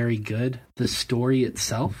it's very good, the story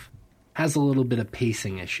itself has a little bit of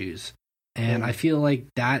pacing issues. And I feel like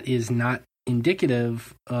that is not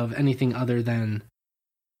indicative of anything other than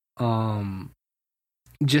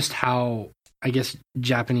just how, I guess,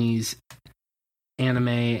 Japanese anime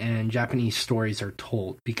and Japanese stories are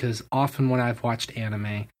told. Because often when I've watched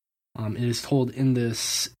anime, it is told in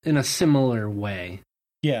a similar way.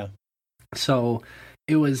 Yeah. So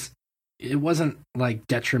it wasn't like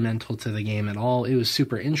detrimental to the game at all. It was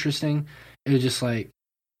super interesting. It was just like,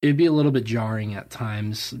 it'd be a little bit jarring at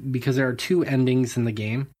times because there are 2 endings in the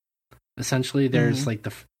game. Essentially, there's like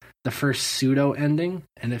the first pseudo ending,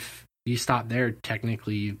 and if you stop there,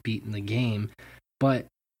 technically you've beaten the game. But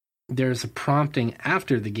there's a prompting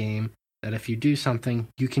after the game that if you do something,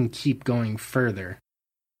 you can keep going further.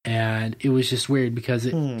 And it was just weird because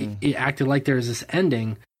it acted like there was this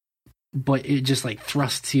ending, but it just like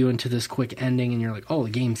thrusts you into this quick ending, and you're like, "Oh, the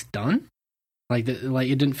game's done." Like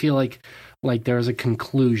it didn't feel like there was a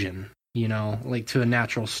conclusion, like to a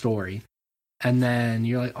natural story. And then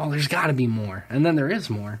you're like, "Oh, there's got to be more," and then there is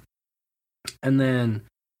more. And then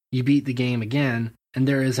you beat the game again, and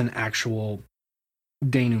there is an actual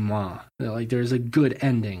denouement. Like there's a good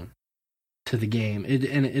ending to the game.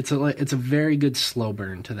 It's a very good slow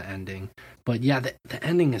burn to the ending. But yeah, the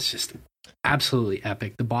ending is just absolutely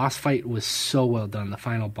epic. The boss fight was so well done. The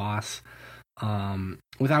final boss.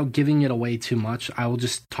 Without giving it away too much, I will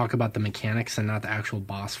just talk about the mechanics and not the actual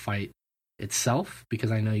boss fight itself,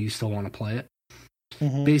 because I know you still want to play it.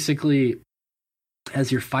 Mm-hmm. Basically,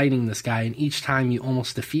 as you're fighting this guy, and each time you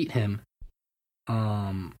almost defeat him,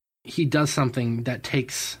 he does something that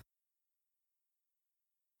takes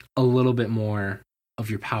a little bit more of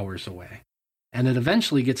your powers away. And it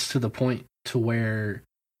eventually gets to the point to where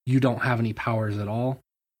you don't have any powers at all.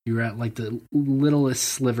 You're at like the littlest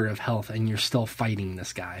sliver of health, and you're still fighting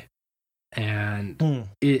this guy. And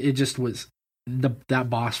it just was, that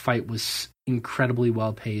boss fight was incredibly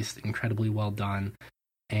well paced, incredibly well done.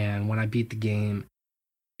 And when I beat the game,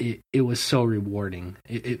 it was so rewarding.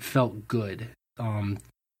 It felt good.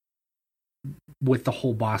 With the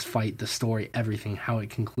whole boss fight, the story, everything, how it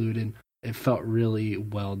concluded, it felt really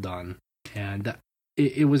well done. And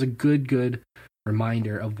it was a good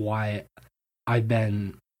reminder of why I've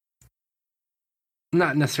been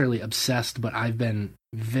not necessarily obsessed, but I've been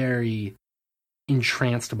very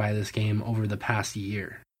entranced by this game over the past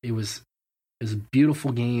year. It was a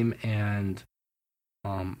beautiful game, and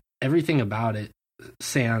everything about it,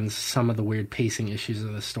 sans some of the weird pacing issues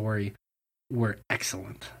of the story, were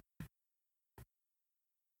excellent.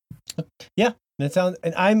 Yeah, that sounds.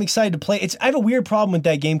 And I'm excited to play. I have a weird problem with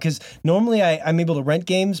that game because normally I'm able to rent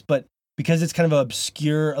games, but because it's kind of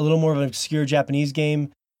a little more of an obscure Japanese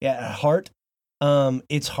game at heart,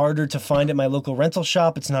 it's harder to find at my local rental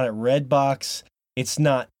shop. It's not at Redbox. It's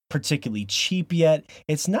not particularly cheap yet.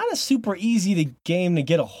 It's not a super easy game to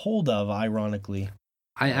get a hold of, ironically.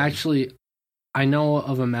 I know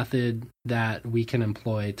of a method that we can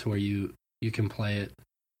employ to where you can play it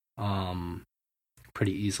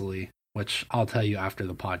pretty easily, which I'll tell you after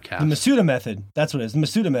the podcast. The Masuda method. That's what it is. The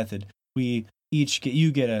Masuda method. We each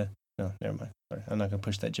get a... No, never mind. Sorry, I'm not going to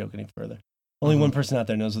push that joke any further. Only one person out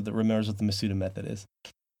there remembers what the Masuda method is.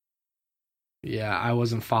 Yeah, I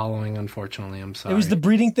wasn't following, unfortunately. I'm sorry. It was the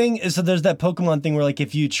breeding thing. So there's that Pokemon thing where, like,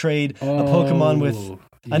 if you trade a Pokemon with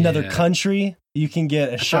another country, you can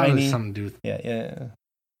get a shiny. Something to do with,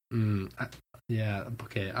 yeah.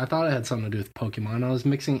 Okay. I thought it had something to do with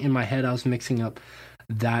Pokemon. In my head, I was mixing up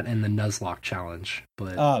that and the Nuzlocke challenge.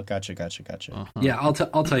 But gotcha. Yeah, I'll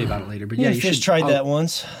tell you about it later. But yeah, you should tried that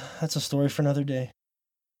once. That's a story for another day.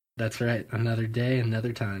 That's right. Another day,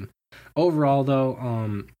 another time. Overall,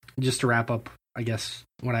 though, just to wrap up, I guess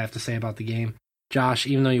what I have to say about the game. Josh,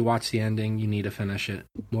 even though you watched the ending, you need to finish it.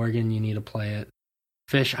 Morgan, you need to play it.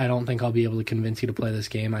 Fish, I don't think I'll be able to convince you to play this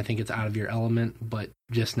game. I think it's out of your element, but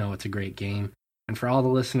just know it's a great game. And for all the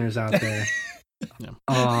listeners out there,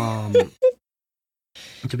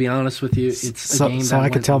 to be honest with you, it's a game that I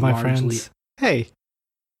could tell my friends, hey,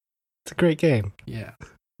 it's a great game. Yeah.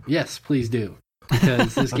 Yes, please do.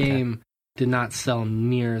 Because this game did not sell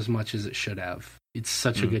near as much as it should have. It's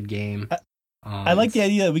such a good game. I like the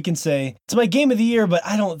idea that we can say it's my game of the year, but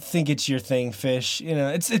I don't think it's your thing, Fish. You know,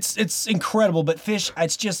 it's incredible, but Fish,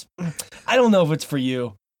 it's just I don't know if it's for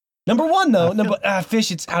you. Number one though,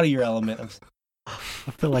 Fish, it's out of your element. I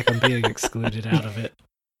feel like I'm being excluded out of it.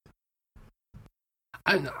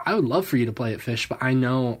 I would love for you to play it, Fish, but I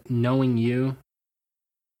know, knowing you,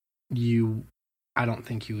 I don't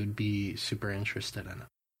think you would be super interested in it.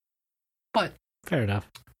 But fair enough.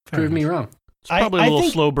 Prove me wrong. It's probably a little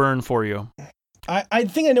slow burn for you. I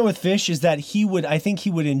think I know with Fish is that I think he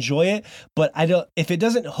would enjoy it, but if it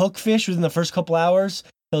doesn't hook Fish within the first couple hours,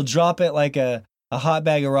 he'll drop it like a hot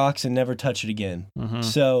bag of rocks and never touch it again. Mm-hmm.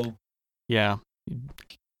 So yeah.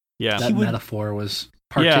 That metaphor was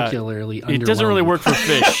particularly underwhelming. It doesn't really work for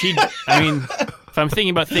Fish. If I'm thinking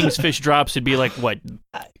about things Fish drops, it'd be like what?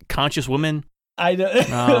 Conscious women? I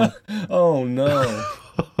don't. Oh no.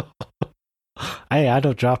 Hey, I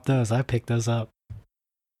don't drop those. I pick those up.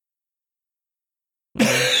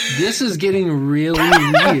 This is getting really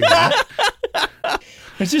weird.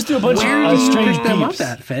 Let's just do a bunch of strange pick them up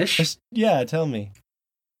at, Fish. Yeah, tell me.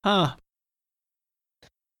 Huh.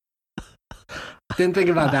 Didn't think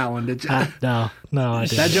about that one, did you? No, I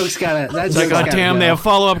didn't. That joke's got to. It's like, God damn, they have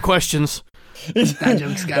follow-up questions. That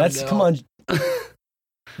joke's got to go. Come on.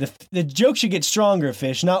 The joke should get stronger,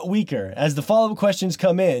 Fish, not weaker. As the follow-up questions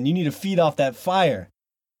come in, you need to feed off that fire.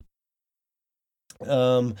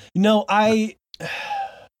 I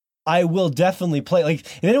will definitely play. Like,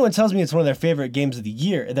 if anyone tells me it's one of their favorite games of the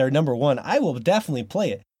year, their number one, I will definitely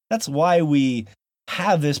play it. That's why we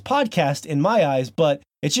have this podcast in my eyes, but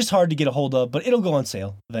it's just hard to get a hold of, but it'll go on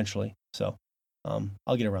sale eventually. So,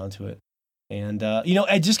 I'll get around to it. And,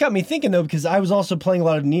 it just got me thinking, though, because I was also playing a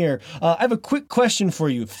lot of Nier. I have a quick question for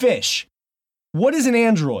you. Fish, what is an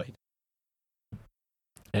android?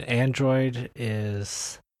 An android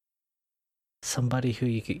is somebody who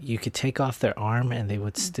you could take off their arm and they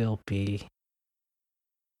would still be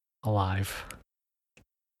alive.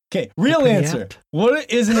 Okay, real answer.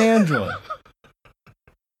 What is an android?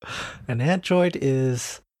 An android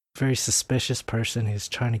is a very suspicious person who's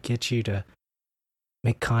trying to get you to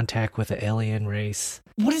make contact with the alien race.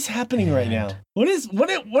 What is happening right now? What is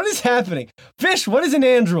happening? Fish, what is an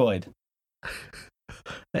android?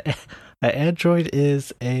 An android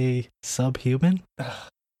is a subhuman.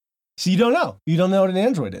 So you don't know. You don't know what an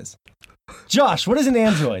android is. Josh, what is an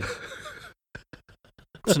android?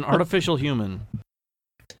 It's an artificial human.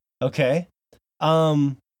 Okay.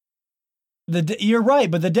 You're right,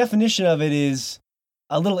 but the definition of it is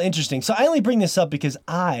a little interesting. So I only bring this up because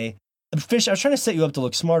Fish, I was trying to set you up to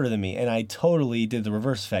look smarter than me, and I totally did the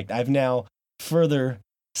reverse effect. I've now further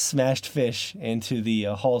smashed Fish into the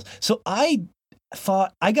halls. So I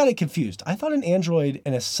thought, I got it confused. I thought an android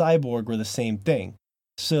and a cyborg were the same thing.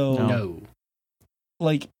 So, no.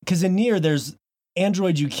 Like, because in Nier, there's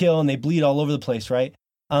androids you kill and they bleed all over the place, right?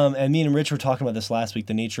 And me and Rich were talking about this last week,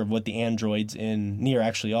 the nature of what the androids in Nier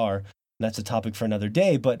actually are. And that's a topic for another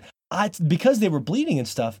day. But because they were bleeding and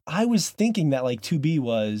stuff, I was thinking that like 2B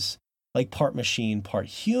was like part machine, part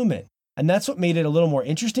human. And that's what made it a little more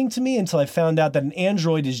interesting to me until I found out that an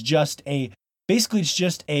android is it's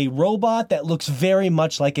just a robot that looks very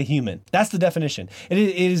much like a human. That's the definition. It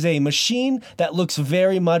is a machine that looks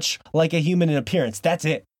very much like a human in appearance. That's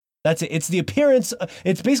it. It's the appearance.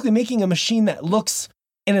 It's basically making a machine that looks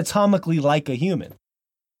anatomically like a human.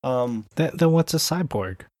 Then what's a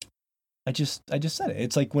cyborg? I just said it.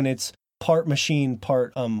 It's like when it's part machine,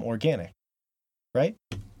 part organic, right?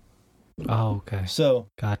 Oh, okay. So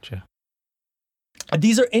gotcha.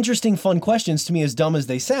 These are interesting, fun questions to me, as dumb as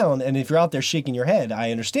they sound. And if you're out there shaking your head,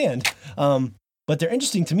 I understand. But they're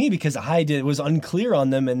interesting to me because I was unclear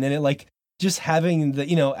on them, and then it like just having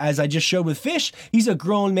the, as I just showed with Fish, he's a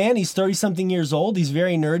grown man. He's 30-something years old. He's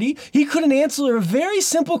very nerdy. He couldn't answer a very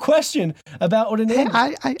simple question about what an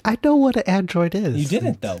android... I know what an android is. You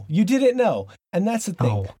didn't, though. You didn't know. And that's the thing.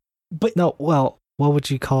 Oh. But no, well, what would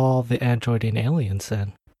you call the android in Aliens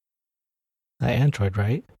then? An android,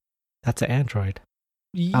 right? That's an android.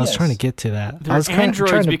 Yes. I was trying to get to that. They're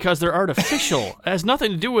androids because they're artificial. It has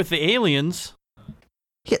nothing to do with the aliens.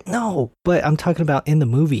 Yeah, no, but I'm talking about in the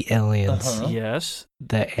movie Aliens. Uh-huh. Yes.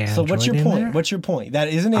 The android. So what's your point? There? What's your point? That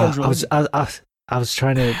is an android. I was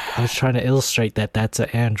trying to illustrate that that's an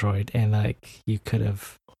android, and like you could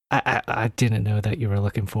have. I didn't know that you were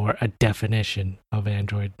looking for a definition of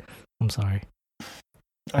android. I'm sorry.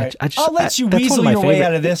 All right. I'll let you weasel your way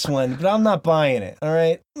out of this one, but I'm not buying it. All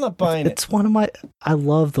right, I'm not buying it. It's one of my. I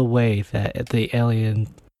love the way that the Alien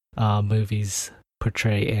movies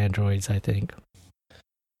portray androids. I think.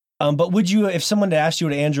 But would you, if someone had asked you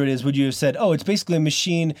what an android is, would you have said, "Oh, it's basically a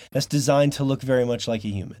machine that's designed to look very much like a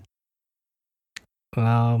human"?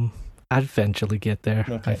 I'd eventually get there.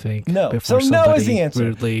 Okay. I think. No. So no is the answer.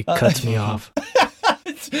 Rudely cuts me off.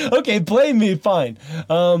 Okay, blame me. Fine.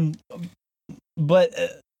 But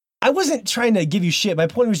I wasn't trying to give you shit. My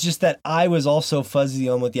point was just that I was also fuzzy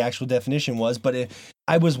on what the actual definition was, but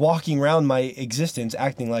I was walking around my existence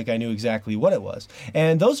acting like I knew exactly what it was.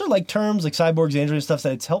 And those are like terms like cyborgs, androids, stuff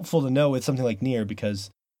that it's helpful to know with something like Nier, because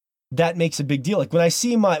that makes a big deal. Like when I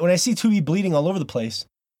see 2B bleeding all over the place,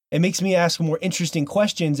 it makes me ask more interesting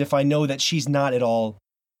questions if I know that she's not at all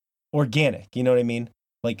organic. You know what I mean?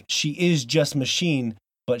 Like she is just machine,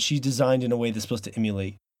 but she's designed in a way that's supposed to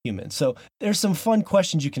emulate humans. So there's some fun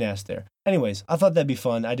questions you can ask there. Anyways, I thought that'd be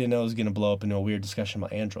fun. I didn't know it was going to blow up into a weird discussion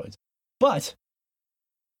about androids. But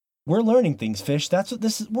we're learning things, Fish. That's what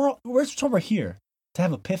this is. We're here to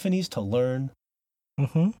have epiphanies, to learn.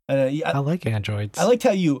 Mm-hmm. I like androids. I liked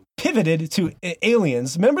how you pivoted to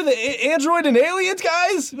aliens. Remember the android and aliens,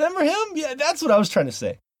 guys? Remember him? Yeah, that's what I was trying to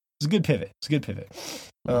say. It's a good pivot.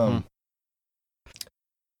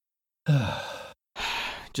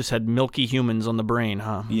 Just had milky humans on the brain,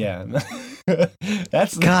 huh? Yeah.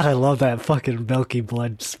 God, I love that fucking milky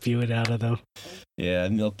blood spewing out of them. Yeah,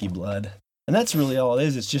 milky blood. And that's really all it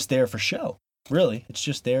is. It's just there for show. Really. It's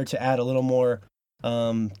just there to add a little more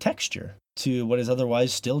texture to what is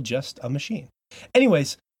otherwise still just a machine.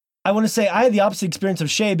 Anyways, I want to say I had the opposite experience of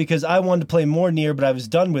Shea because I wanted to play more Nier, but I was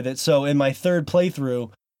done with it. So in my third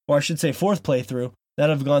playthrough, or I should say fourth playthrough, that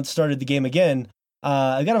I've started the game again,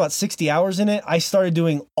 I got about 60 hours in it. I started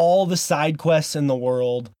doing all the side quests in the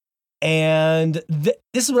world. And this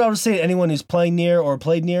is what I would say to anyone who's playing Nier or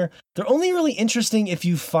played Nier. They're only really interesting if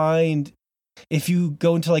you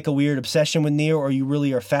go into like a weird obsession with Nier, or you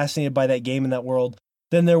really are fascinated by that game and that world,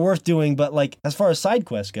 then they're worth doing. But like, as far as side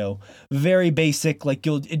quests go, very basic, like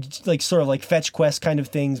sort of like fetch quest kind of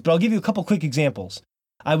things. But I'll give you a couple quick examples.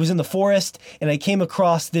 I was in the forest and I came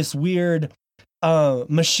across this weird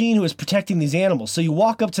machine who was protecting these animals. So you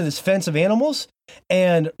walk up to this fence of animals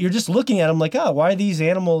and you're just looking at them like, oh, why are these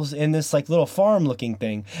animals in this like little farm looking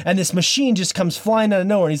thing? And this machine just comes flying out of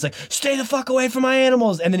nowhere and he's like, stay the fuck away from my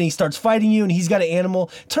animals. And then he starts fighting you and he's got an animal.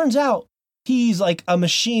 Turns out he's like a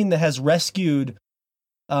machine that has rescued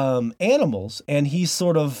animals, and he's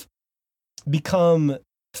sort of become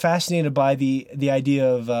fascinated by the idea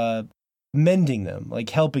of mending them, like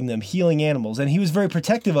helping them, healing animals. And he was very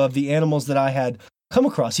protective of the animals that I had come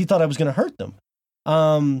across. He thought I was going to hurt them.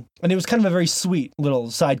 And it was kind of a very sweet little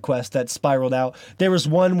side quest that spiraled out. There was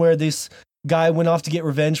one where this guy went off to get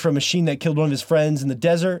revenge for a machine that killed one of his friends in the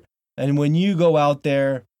desert. And when you go out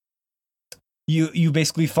there, you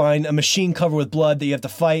basically find a machine covered with blood that you have to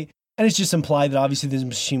fight. And it's just implied that obviously this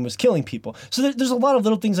machine was killing people. So there's a lot of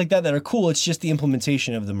little things like that are cool. It's just the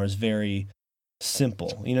implementation of them is very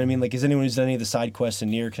simple. You know what I mean? Like, as anyone who's done any of the side quests in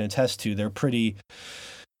Nier can attest to, they're pretty,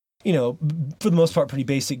 for the most part, pretty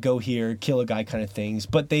basic, go here, kill a guy kind of things.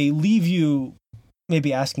 But they leave you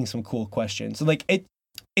maybe asking some cool questions. So, like,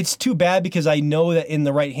 it's too bad because I know that in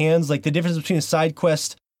the right hands, like, the difference between a side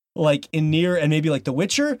quest, like, in Nier and maybe, like, The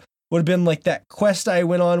Witcher would have been, like, that quest I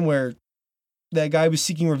went on where that guy was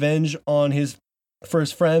seeking revenge on his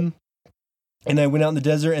first friend. And I went out in the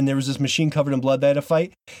desert and there was this machine covered in blood that I had to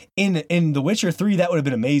fight. In The Witcher 3, that would have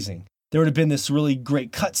been amazing. There would have been this really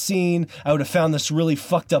great cutscene. I would have found this really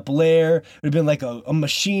fucked up lair. It would have been like a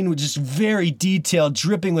machine with just very detailed,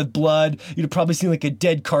 dripping with blood. You'd have probably seen like a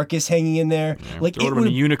dead carcass hanging in there. Yeah, like it would have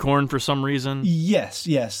been a unicorn for some reason. Yes,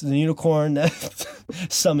 the unicorn.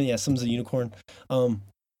 Some's a unicorn.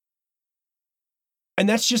 And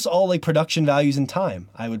that's just all like production values and time,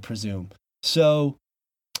 I would presume. So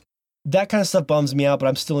that kind of stuff bums me out, but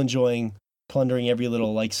I'm still enjoying plundering every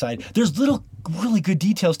little like side. There's little really good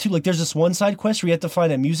details too. Like there's this one side quest where you have to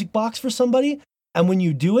find a music box for somebody, and when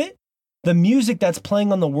you do it, the music that's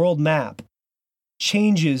playing on the world map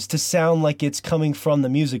changes to sound like it's coming from the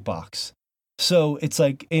music box. So it's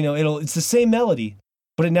like, it's the same melody,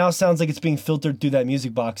 but it now sounds like it's being filtered through that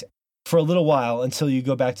music box for a little while until you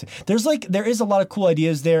go back to. There is a lot of cool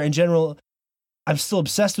ideas there. In general, I'm still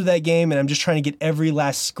obsessed with that game, and I'm just trying to get every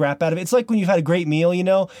last scrap out of it. It's like when you've had a great meal,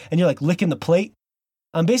 and you're like licking the plate.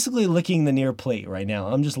 I'm basically licking the Nier plate right now.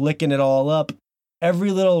 I'm just licking it all up.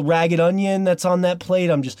 Every little ragged onion that's on that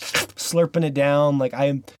plate, I'm just slurping it down. Like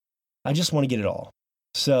I just want to get it all.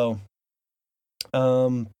 So,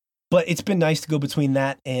 but it's been nice to go between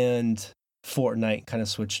that and Fortnite, kind of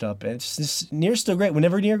switched up. And Nier's still great.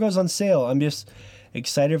 Whenever Nier goes on sale, I'm just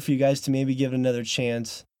excited for you guys to maybe give it another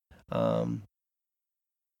chance.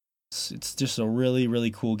 It's just a really,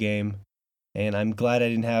 really cool game. And I'm glad I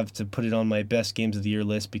didn't have to put it on my best games of the year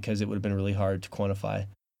list, because it would have been really hard to quantify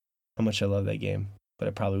how much I love that game. But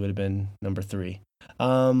it probably would have been number 3.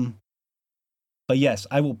 But yes,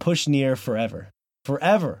 I will push Nier forever.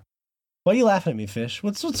 Forever. Why are you laughing at me, Fish?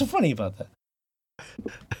 What's so funny about that?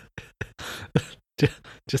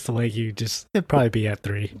 Just the way it'd probably be at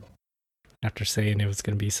 3 after saying it was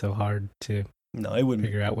going to be so hard to it wouldn't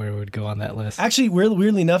figure out where it would go on that list. Actually,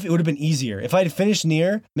 weirdly enough, it would have been easier. If I had finished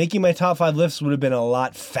Nier, making my top 5 lists would have been a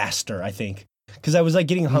lot faster, I think. Because I was like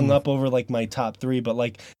getting hung up over like my top 3, but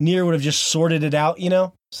like Nier would have just sorted it out,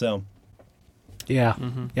 So. Yeah,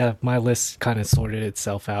 yeah. My list kind of sorted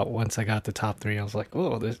itself out once I got the top 3. I was like,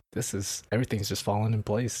 "Oh, this is everything's just falling in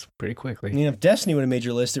place pretty quickly." If Destiny would have made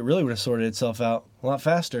your list, it really would have sorted itself out a lot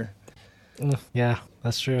faster. Yeah,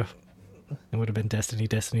 that's true. It would have been Destiny.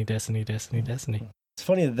 It's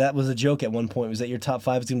funny that was a joke at one point. Was that your top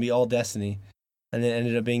 5 is going to be all Destiny, and then it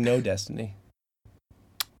ended up being no Destiny.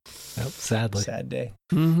 Nope, sadly. Sad day.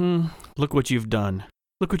 Mm-hmm. Look what you've done.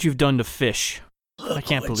 Look what you've done to Fish. Look I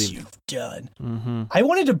can't what believe you've done. Mm-hmm. I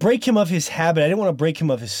wanted to break him of his habit. I didn't want to break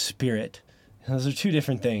him of his spirit. Those are two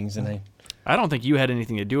different things, and I don't think you had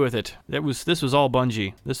anything to do with it. This was all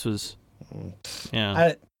Bungie. This was,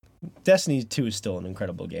 yeah. Destiny 2 is still an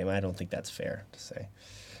incredible game. I don't think that's fair to say.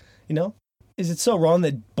 Is it so wrong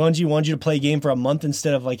that Bungie wanted you to play a game for a month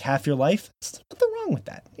instead of like half your life? There's nothing wrong with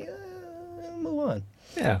that. Yeah, move on.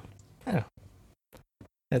 Yeah.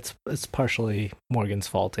 It's partially Morgan's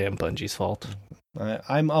fault and Bungie's fault.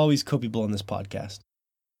 I'm always culpable on this podcast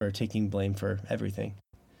for taking blame for everything.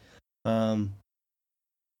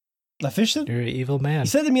 Fish said, "You're an evil man." He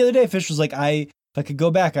said to me the other day, Fish was like, if I could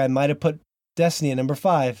go back, I might have put Destiny at number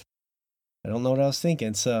 5. I don't know what I was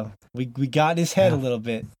thinking, so we got in his head a little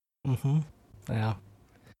bit. Mm-hmm. Yeah.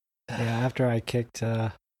 After I kicked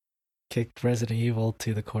Resident Evil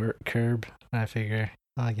to the curb, I figure,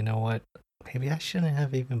 you know what? Maybe I shouldn't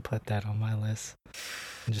have even put that on my list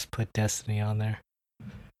and just put Destiny on there.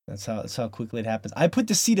 That's how quickly it happens. I put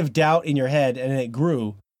the seed of doubt in your head, and it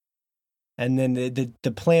grew. And then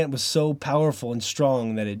the plant was so powerful and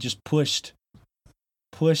strong that it just pushed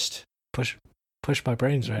my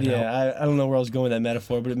brains right now. Yeah, I don't know where I was going with that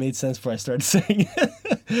metaphor, but it made sense before I started saying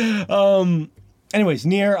it. Anyways,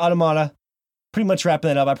 Nier Automata, pretty much wrapping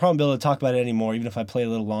that up. I probably won't be able to talk about it anymore, even if I play a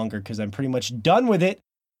little longer, because I'm pretty much done with it.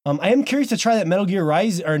 I am curious to try that Metal Gear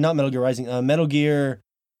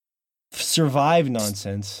Survive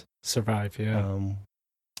nonsense. Survive, yeah.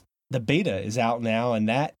 The beta is out now, and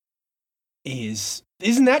that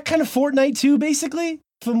isn't that kind of Fortnite too, basically?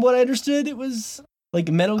 From what I understood, it was like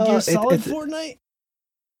Metal Gear Solid Fortnite?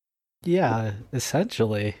 Yeah,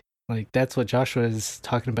 essentially. Like, that's what Joshua is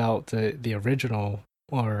talking about. The original,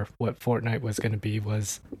 or what Fortnite was going to be,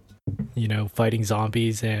 was, fighting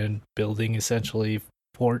zombies and building essentially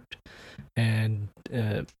fort and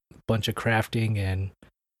a bunch of crafting and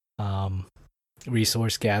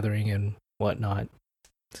resource gathering and whatnot.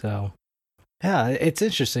 So, yeah, it's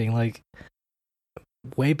interesting. Like,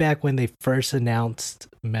 way back when they first announced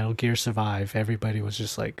Metal Gear Survive, everybody was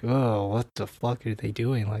just like, "Oh, what the fuck are they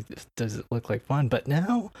doing? Like, this does it look like fun?" But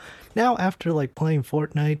now after like playing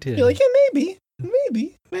Fortnite, you're like, yeah,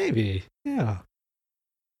 maybe, yeah.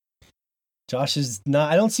 Josh is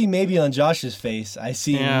not. I don't see maybe on Josh's face. I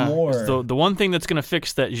see more. The one thing that's going to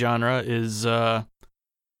fix that genre is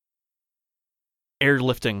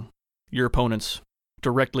airlifting your opponents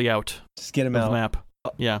directly out. Just get them of out. The map.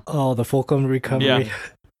 Yeah. Oh, the Fulcrum recovery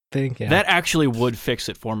thing. Yeah. That actually would fix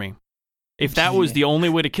it for me. If that was the only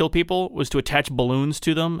way to kill people, was to attach balloons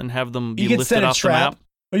to them and have them be lifted off the map.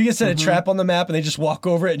 Or you can set a trap on the map and they just walk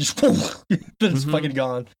over it and just it's fucking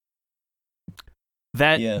gone.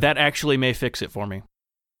 That actually may fix it for me.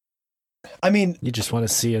 I mean, you just want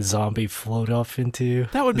to see a zombie float off into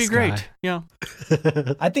that would be sky. great. Yeah.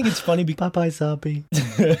 I think it's funny because bye-bye zombie.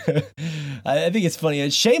 I think it's funny.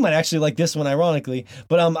 Shea might actually like this one, ironically,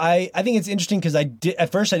 but I think it's interesting because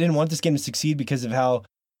at first I didn't want this game to succeed because of how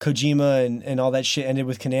Kojima and all that shit ended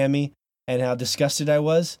with Konami and how disgusted I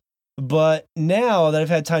was. But now that I've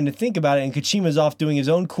had time to think about it and Kojima's off doing his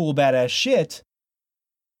own cool badass shit,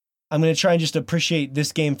 I'm going to try and just appreciate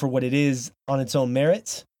this game for what it is on its own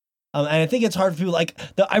merits. And I think it's hard for people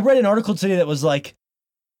I read an article today that was like,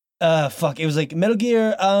 it was like Metal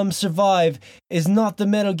Gear Survive is not the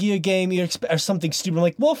Metal Gear game you expect, or something stupid. I'm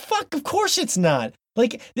like, well, fuck, of course it's not.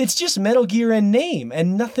 Like, it's just Metal Gear in name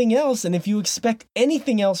and nothing else. And if you expect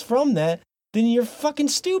anything else from that, then you're fucking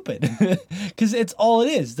stupid. Because it's all it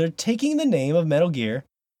is. They're taking the name of Metal Gear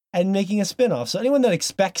and making a spin-off. So anyone that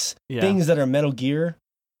expects things that are Metal Gear,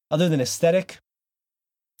 other than aesthetic,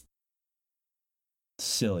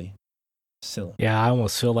 silly. Yeah, I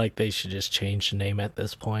almost feel like they should just change the name at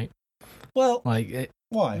this point. Well,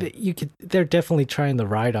 why? They're definitely trying to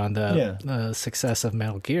ride on the success of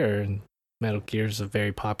Metal Gear, and Metal Gear is a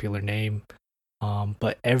very popular name.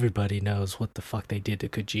 But everybody knows what the fuck they did to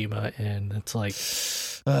Kojima, and it's like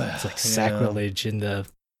sacrilege in the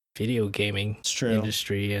video gaming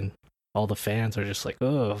industry, and all the fans are just like,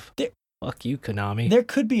 oh, fuck you, Konami. There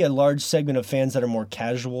could be a large segment of fans that are more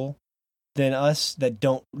casual than us that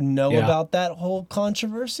don't know about that whole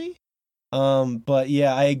controversy. But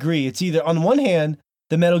yeah, I agree. It's either, on the one hand,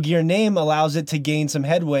 the Metal Gear name allows it to gain some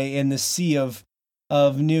headway in the sea of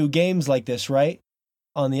new games like this, right?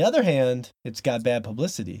 On the other hand, it's got bad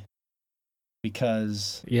publicity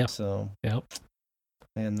because I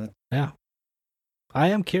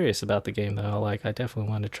am curious about the game though. Like, I definitely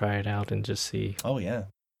want to try it out and just see. Oh yeah,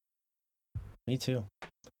 me too.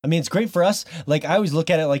 I mean, it's great for us. Like, I always look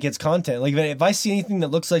at it like it's content. Like, if I see anything that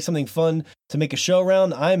looks like something fun to make a show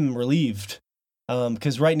around, I'm relieved.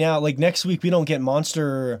 Because right now, like next week, we don't get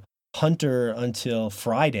Monster Hunter until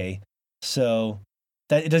Friday, so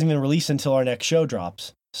that it doesn't even release until our next show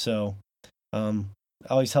drops. So, it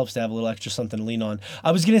always helps to have a little extra something to lean on.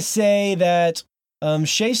 I was gonna say that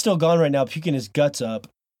Shea's still gone right now, puking his guts up.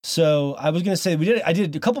 So I was gonna say I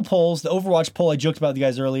did a couple polls. The Overwatch poll I joked about with you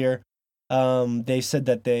guys earlier. They said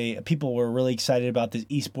that people were really excited about this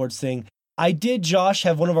esports thing. I did, Josh,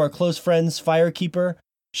 have one of our close friends, Firekeeper.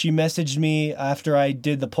 She messaged me after I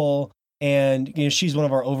did the poll, and she's one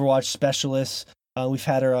of our Overwatch specialists. We've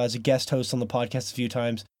had her as a guest host on the podcast a few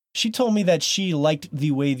times. She told me that she liked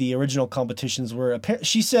the way the original competitions were.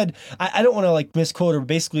 She said, I don't want to like misquote her, but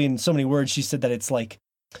basically in so many words, she said that it's like,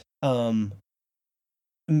 you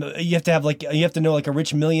have to know like a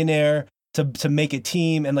rich millionaire to make a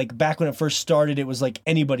team, and like back when it first started, it was like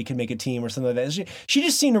anybody could make a team or something like that. She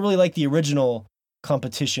just seemed to really like the original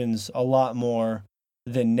competitions a lot more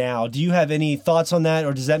than now. Do you have any thoughts on that,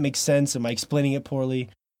 or does that make sense? Am I explaining it poorly?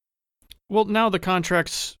 Well, now the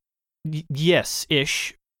contracts,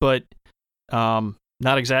 yes-ish, but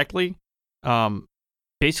not exactly.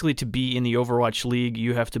 Basically, to be in the Overwatch League,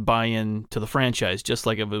 you have to buy in to the franchise, just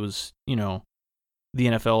like if it was, the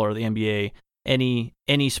NFL or the NBA. Any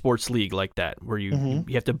sports league like that where you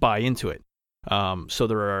have to buy into it. So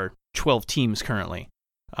there are 12 teams currently.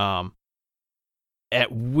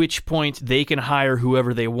 At which point they can hire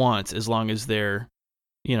whoever they want as long as they're,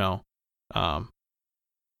 as long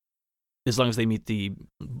as they meet the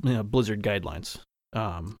Blizzard guidelines.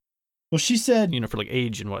 Well, she said, for like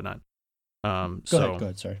age and whatnot. Go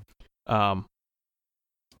ahead, sorry.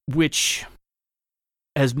 Which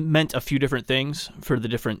has meant a few different things for the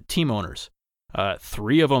different team owners.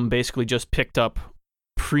 3 of them basically just picked up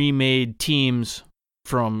pre-made teams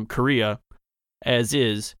from Korea, as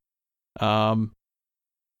is. One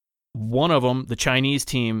of them, the Chinese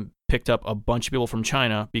team, picked up a bunch of people from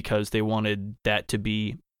China because they wanted that to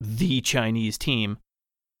be the Chinese team.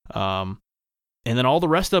 And then all the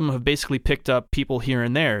rest of them have basically picked up people here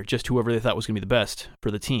and there, just whoever they thought was going to be the best for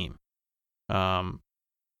the team. There's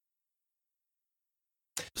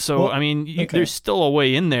still a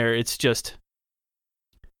way in there. It's just...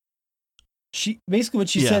 Basically what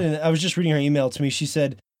she said, and I was just reading her email to me, she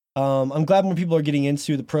said, I'm glad more people are getting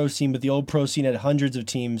into the pro scene, but the old pro scene had hundreds of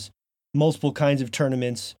teams, multiple kinds of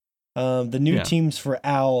tournaments. The new teams for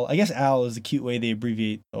OWL, I guess OWL is the cute way they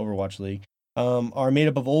abbreviate Overwatch League, are made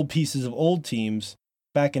up of old pieces of old teams.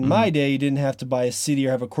 Back in my day, you didn't have to buy a city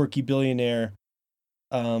or have a quirky billionaire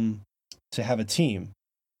to have a team.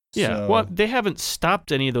 Yeah, well, they haven't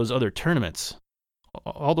stopped any of those other tournaments.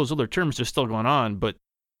 All those other tournaments are still going on, but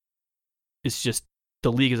it's just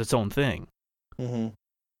the league is its own thing. Mm-hmm.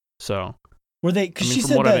 So, were they?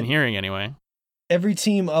 From what I've been hearing, anyway. every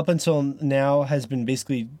team up until now has been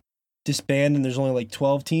basically disbanded, and there's only like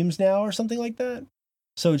 12 teams now or something like that.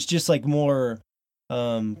 So it's just like more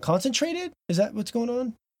concentrated. Is that what's going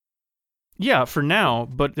on? Yeah, for now.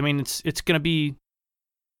 But I mean, it's going to be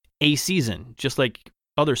a season, just like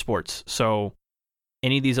other sports. So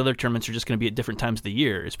any of these other tournaments are just going to be at different times of the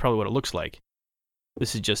year. Is probably what it looks like.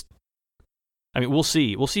 This is just. I mean, we'll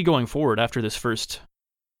see. We'll see going forward after this first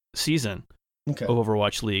season of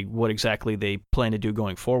Overwatch League what exactly they plan to do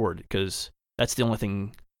going forward, because that's the only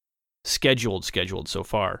thing scheduled so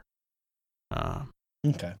far.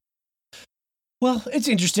 Okay. Well, it's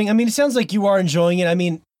interesting. I mean, it sounds like you are enjoying it. I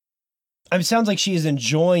mean, it sounds like she is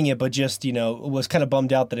enjoying it, but just, was kind of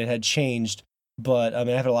bummed out that it had changed. But I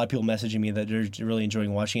mean, I've had a lot of people messaging me that they're really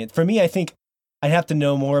enjoying watching it. For me, I think I'd have to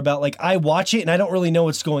know more about, like, I watch it and I don't really know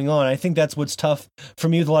what's going on. I think that's what's tough for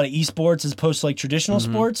me with a lot of esports as opposed to like traditional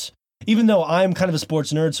sports. Even though I'm kind of a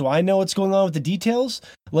sports nerd, so I know what's going on with the details.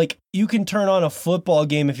 Like, you can turn on a football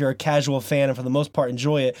game if you're a casual fan and for the most part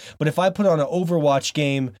enjoy it. But if I put on an Overwatch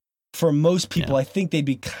game, for most people, I think they'd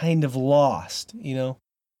be kind of lost, I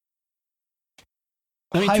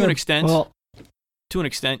mean, to an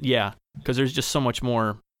extent, yeah. Because there's just so much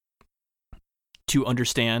more to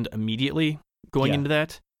understand immediately going into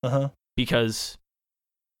that. Because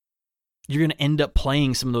you're going to end up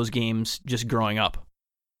playing some of those games just growing up.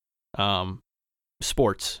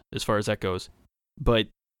 Sports, as far as that goes. But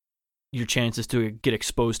your chances to get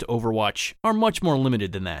exposed to Overwatch are much more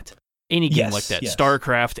limited than that. Any game like that,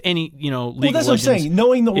 StarCraft, any, League of Legends. That's what I'm saying.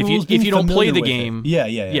 Knowing the rules, if you don't play the game,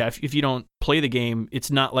 if you don't play the game,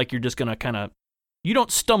 it's not like you're just gonna you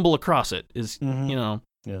don't stumble across it. How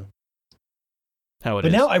it but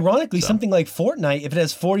is. now, ironically, something like Fortnite, if it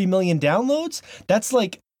has 40 million downloads, that's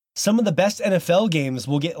like some of the best NFL games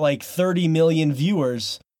will get like 30 million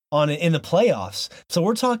viewers on it in the playoffs. So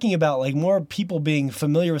we're talking about like more people being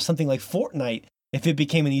familiar with something like Fortnite if it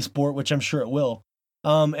became an esport, which I'm sure it will.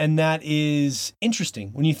 And that is interesting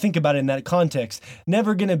when you think about it in that context.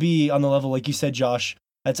 Never going to be on the level, like you said, Josh.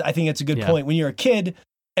 I think that's a good point. When you're a kid,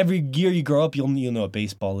 every year you grow up, you'll know what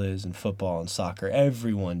baseball is and football and soccer.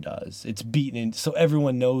 Everyone does. It's beaten in, so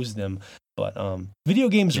everyone knows them. But video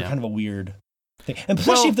games are kind of a weird thing. And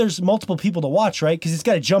especially if there's multiple people to watch, right? Because it's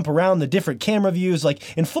got to jump around the different camera views.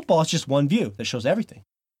 Like in football, it's just one view that shows everything.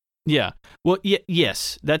 Yeah. Well,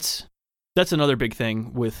 yes. That's another big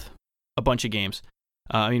thing with a bunch of games.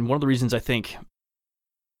 I mean, one of the reasons I think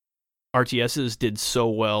RTSs did so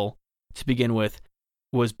well to begin with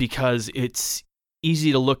was because it's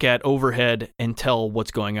easy to look at overhead and tell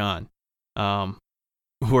what's going on.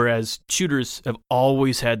 Whereas shooters have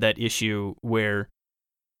always had that issue where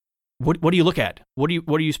what do you look at? What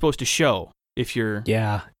are you supposed to show if you're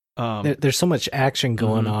there's so much action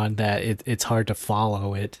going on that it's hard to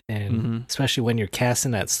follow it, and especially when you're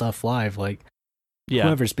casting that stuff live, like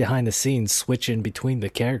whoever's behind the scenes switching between the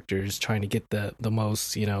characters, trying to get the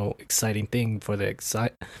most exciting thing for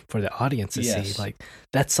the audience to see. Like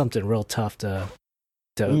that's something real tough to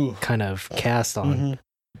kind of cast on.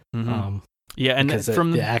 And because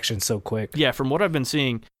the action's so quick. Yeah, from what I've been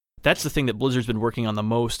seeing, that's the thing that Blizzard's been working on the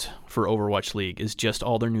most for Overwatch League is just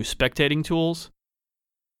all their new spectating tools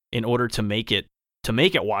in order to make it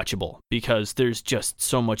watchable, because there's just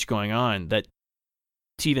so much going on that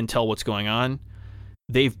to even tell what's going on,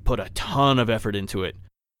 they've put a ton of effort into it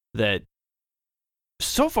that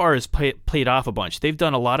so far has played off a bunch. They've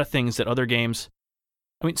done a lot of things that other games,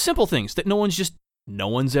 I mean, simple things that no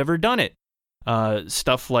one's ever done it.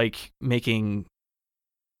 Stuff like making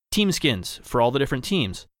team skins for all the different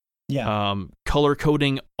teams. Color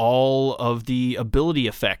coding all of the ability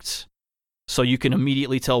effects so you can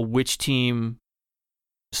immediately tell which team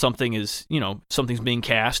something's being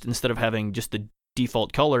cast. Instead of having just the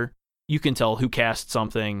default color, you can tell who cast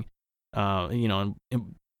something, and it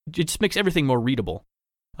just makes everything more readable.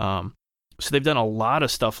 So they've done a lot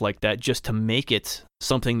of stuff like that just to make it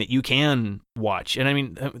something that you can watch. And I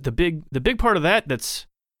mean, the big part of that's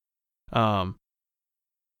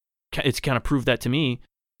it's kind of proved that to me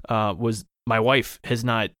was my wife has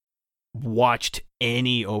not watched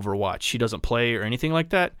any Overwatch. She doesn't play or anything like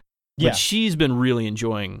that. But she's been really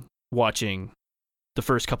enjoying watching the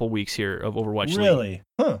first couple weeks here of Overwatch League. Really?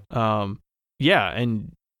 Huh.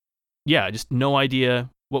 Just no idea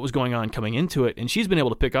what was going on coming into it, and she's been able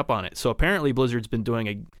to pick up on it. So apparently Blizzard's been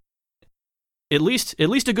doing at least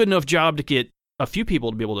a good enough job to get a few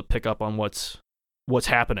people to be able to pick up on what's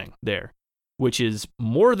happening there, which is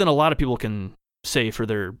more than a lot of people can say for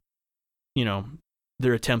their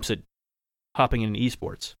attempts at hopping into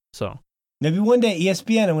esports. So maybe one day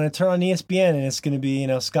ESPN, I'm going to turn on ESPN and it's going to be,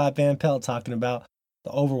 Scott Van Pelt talking about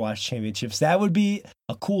the Overwatch Championships. That would be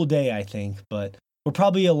a cool day, I think, but we're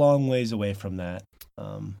probably a long ways away from that.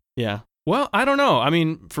 Yeah. Well, I don't know. I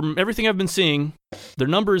mean, from everything I've been seeing, their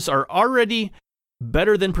numbers are already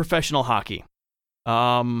better than professional hockey.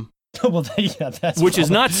 Well, yeah, which is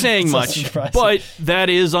not saying much, but that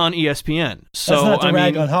is on ESPN. So that's not to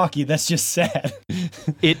rag on hockey. That's just sad.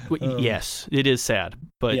 Yes, it is sad,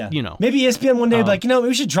 but maybe ESPN one day would be like, maybe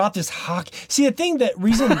we should drop this hockey. See, the thing that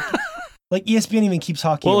reason like ESPN even keeps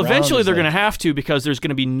hockey. Well, eventually they're going to have to because there's going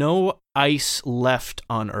to be no ice left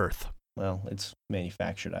on Earth. Well, it's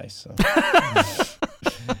manufactured ice.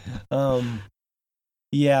 So.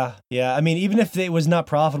 Yeah. I mean, even if it was not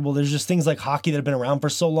profitable, there's just things like hockey that have been around for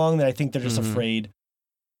so long that I think they're just afraid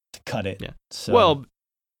to cut it. Yeah. So. Well,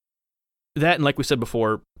 that and like we said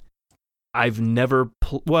before, I've never.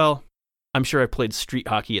 I'm sure I played street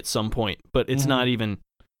hockey at some point, but it's not even.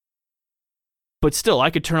 But still, I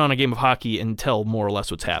could turn on a game of hockey and tell more or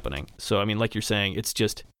less what's happening. So I mean, like you're saying, it's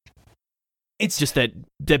just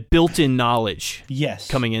that built-in knowledge. Yes.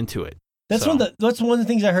 Coming into it. That's one of the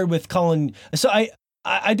things I heard with Colin. So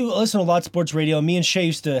I do listen to a lot of sports radio. Me and Shea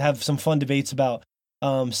used to have some fun debates about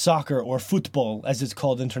soccer or football, as it's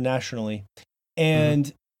called internationally.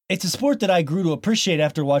 And it's a sport that I grew to appreciate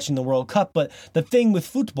after watching the World Cup. But the thing with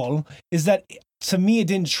football is that, to me, it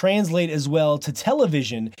didn't translate as well to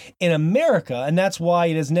television in America. And that's why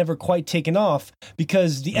it has never quite taken off,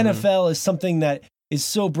 because the NFL is something that is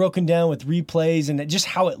so broken down with replays and just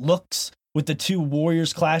how it looks with the two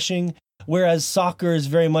warriors clashing. Whereas soccer is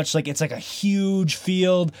very much like, it's like a huge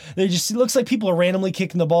field. It looks like people are randomly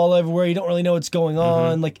kicking the ball everywhere. You don't really know what's going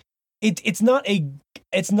on. Like it's not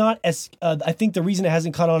as, I think the reason it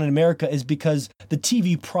hasn't caught on in America is because the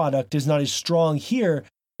TV product is not as strong here.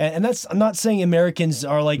 And that's, I'm not saying Americans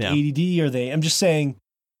are like ADD I'm just saying,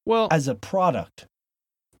 well, as a product.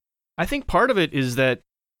 I think part of it is that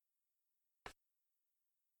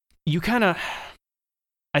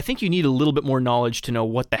I think you need a little bit more knowledge to know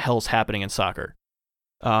what the hell's happening in soccer.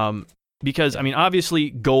 Because, I mean, obviously,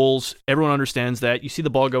 goals, everyone understands that. You see the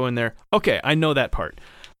ball go in there. Okay, I know that part.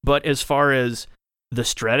 But as far as the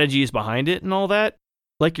strategies behind it and all that,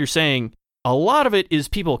 like you're saying, a lot of it is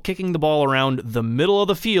people kicking the ball around the middle of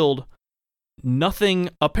the field, nothing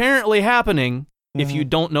apparently happening if you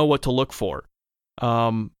don't know what to look for.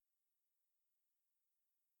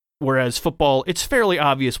 Whereas football, it's fairly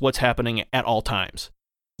obvious what's happening at all times.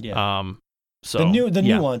 Yeah. So the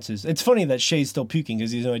nuances. It's funny that Shea's still puking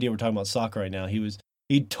because he has no idea we're talking about soccer right now. He's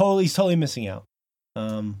totally missing out.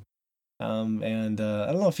 And I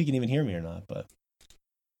don't know if he can even hear me or not, but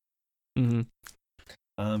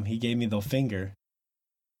he gave me the finger.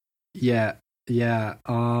 Yeah.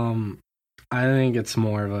 I think it's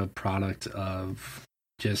more of a product of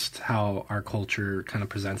just how our culture kind of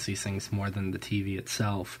presents these things more than the TV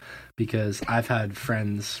itself. Because I've had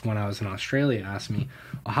friends when I was in Australia ask me,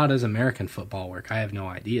 well, how does American football work? I have no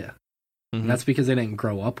idea. And that's because they didn't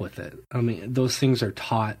grow up with it. I mean, those things are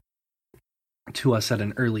taught to us at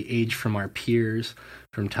an early age from our peers,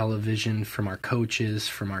 from television, from our coaches,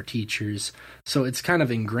 from our teachers. So it's kind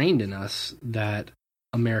of ingrained in us that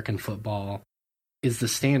American football is the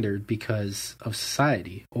standard because of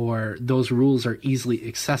society, or those rules are easily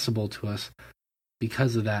accessible to us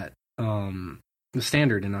because of that, the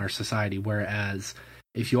standard in our society. Whereas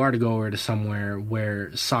if you are to go over to somewhere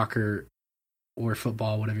where soccer or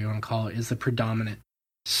football, whatever you want to call it, is the predominant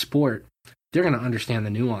sport, they're going to understand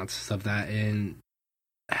the nuances of that, and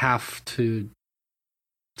half to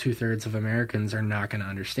 2/3 of Americans are not going to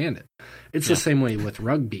understand it. It's the same way with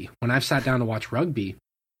rugby. When I've sat down to watch rugby,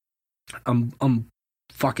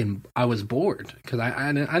 I was bored because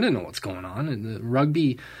I didn't know what's going on, and the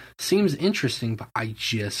rugby seems interesting, but I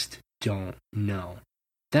just don't know.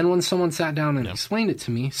 Then when someone sat down and explained it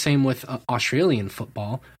to me, same with Australian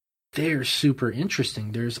football, they're super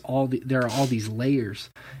interesting. There are all these layers,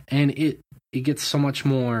 and it gets so much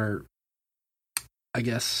more, I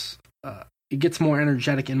guess, it gets more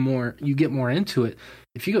energetic and you get more into it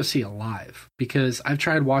if you go see it live. Because I've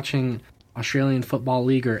tried watching Australian Football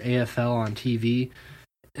League or AFL on TV,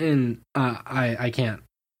 and I can't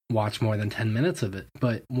watch more than 10 minutes of it.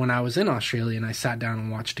 But when I was in Australia and I sat down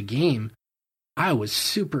and watched a game, I was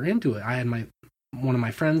super into it. I had one of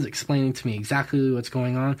my friends explaining to me exactly what's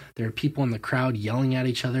going on. There are people in the crowd yelling at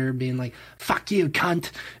each other, being like, "Fuck you,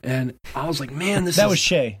 cunt!" And I was like, "Man, that was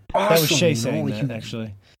Shea. Awesome. That was Shea saying that,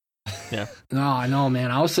 actually. Yeah. No, I know, man.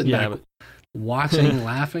 I was sitting back watching,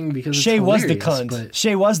 laughing because Shea was the cunt.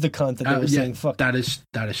 Shea was the cunt that they were saying. Fuck. That is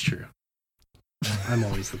true. I'm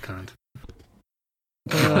always the cunt.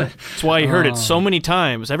 That's why he heard it so many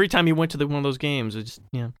times. Every time he went to one of those games, it's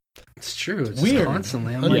just, It's true. It's weird.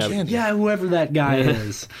 Constantly. I'm like, yeah, whoever that guy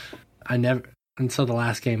is. I never, until the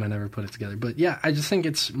last game, I never put it together. But yeah, I just think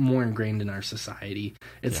it's more ingrained in our society.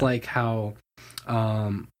 It's like how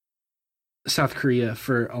South Korea,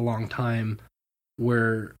 for a long time,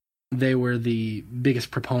 they were the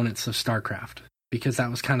biggest proponents of StarCraft, because that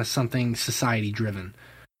was kind of something society driven.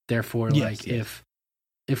 Therefore, if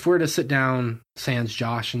we're to sit down, sans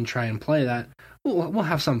Josh, and try and play that, we'll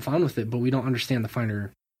have some fun with it, but we don't understand the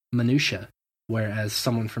finer minutia. Whereas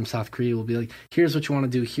someone from South Korea will be like, here's what you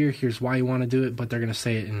want to do here, here's why you want to do it, but they're going to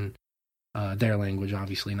say it in their language,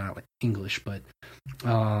 obviously not like English, but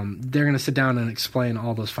they're going to sit down and explain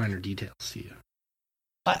all those finer details to you.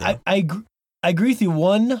 I agree with you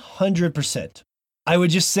 100%. I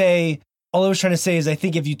would just say, all I was trying to say is, I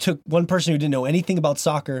think if you took one person who didn't know anything about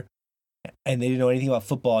soccer and they didn't know anything about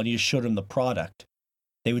football and you just showed them the product,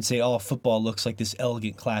 they would say, oh, football looks like this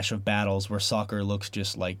elegant clash of battles, where soccer looks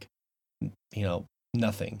just like,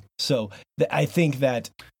 nothing. So I think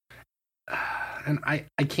that... And I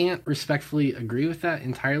can't respectfully agree with that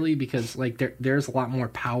entirely, because like there's a lot more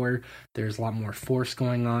power, there's a lot more force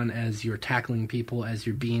going on as you're tackling people, as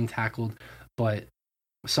you're being tackled, but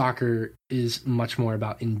soccer is much more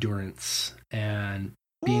about endurance and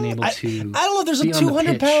being able to I don't know if there's a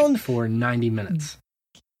 200-pound for 90 minutes.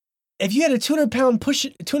 If you had a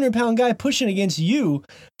 200-pound guy pushing against you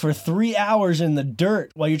for 3 hours in the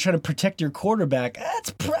dirt while you're trying to protect your quarterback,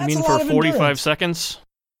 that's I mean, a for lot of 45 endurance. seconds?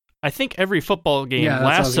 I think every football game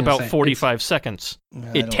lasts about 45 seconds.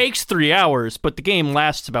 It takes 3 hours, but the game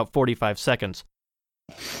lasts about 45 seconds.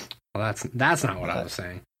 Well, that's not what I was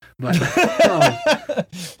saying. But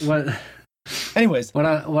anyways, what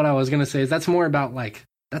I was gonna say is that's more about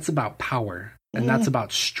that's about power, and that's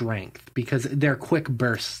about strength, because they're quick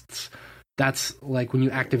bursts. That's like when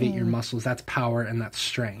you activate your muscles, that's power and that's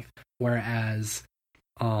strength. Whereas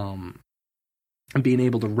being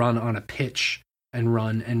able to run on a pitch and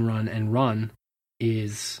run and run and run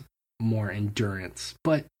is more endurance.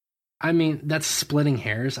 But I mean, that's splitting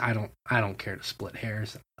hairs. I don't care to split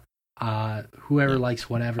hairs. Whoever likes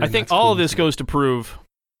whatever. I think all of this goes to prove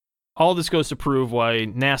why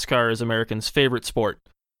NASCAR is Americans' favorite sport.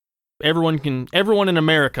 Everyone in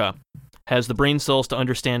America has the brain cells to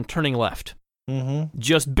understand turning left. Mm-hmm.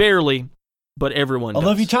 Just barely, but everyone Although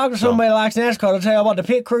does. if you talk to somebody that likes NASCAR, they'll tell you about the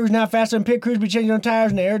pit crews, now faster than pit crews, be changing on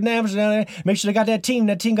tires and the aerodynamics down there. Make sure they got that team.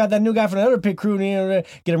 That team got that new guy from the other pit crew, and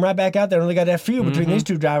get them right back out there. And they got that feud between these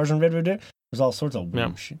two drivers. And there's all sorts of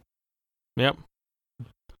weird shit. Yep.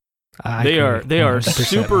 They are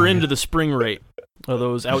super into the spring rate of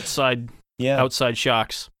those outside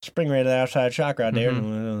shocks. Spring rate of the outside shock right there.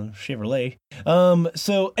 Chevrolet.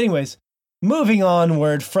 So anyways, moving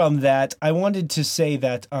onward from that, I wanted to say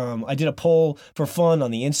that I did a poll for fun on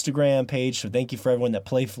the Instagram page, so thank you for everyone that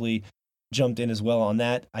playfully jumped in as well on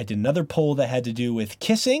that. I did another poll that had to do with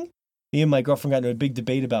kissing. Me and my girlfriend got into a big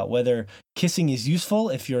debate about whether kissing is useful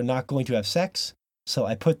if you're not going to have sex. So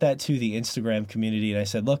I put that to the Instagram community and I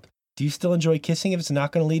said, look, do you still enjoy kissing if it's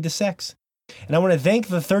not going to lead to sex? And I want to thank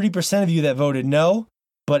the 30% of you that voted no,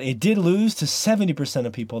 but it did lose to 70%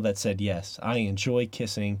 of people that said yes, I enjoy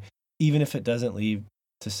kissing even if it doesn't lead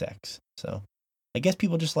to sex. So I guess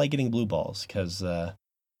people just like getting blue balls because I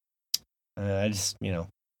just,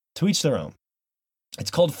 to each their own.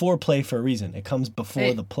 It's called foreplay for a reason. It comes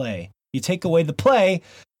before the play. You take away the play,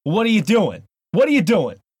 what are you doing? What are you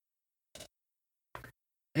doing?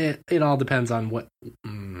 It all depends on what...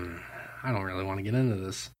 I don't really want to get into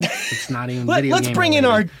this. It's not even video game Let's bring in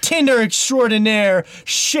our Tinder extraordinaire,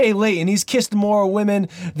 Shea Layton. He's kissed more women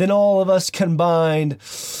than all of us combined.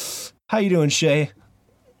 How you doing, Shea?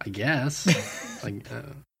 I guess.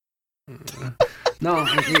 No,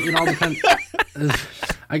 it all depends.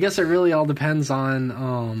 I guess it really all depends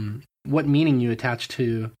on what meaning you attach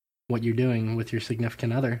to what you're doing with your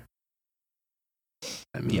significant other.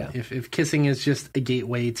 I mean, if kissing is just a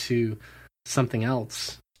gateway to something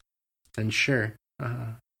else, then sure.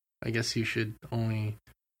 I guess you should only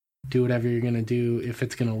do whatever you're going to do if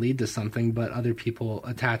it's going to lead to something, but other people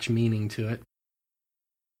attach meaning to it.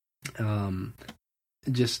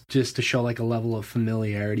 Just to show like a level of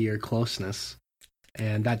familiarity or closeness.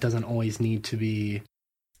 And that doesn't always need to be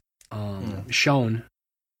shown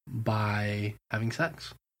by having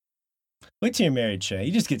sex. Wait till you're married, Shea.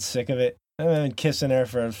 You just get sick of it. I've been kissing her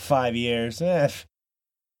for 5 years. If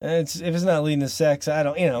it's not leading to sex, I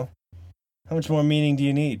don't, how much more meaning do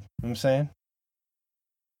you need? You know what I'm saying?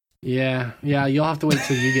 Yeah, you'll have to wait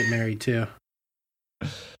till you get married, too.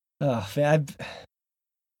 Oh, man, I've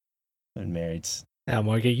been married. Yeah,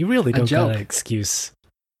 Morgan, you really don't got an excuse.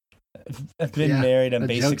 I've been married. I'm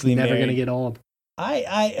basically never married. Gonna get old.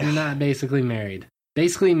 You're not basically married.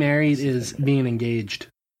 Basically married is being engaged.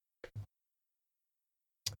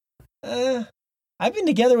 I've been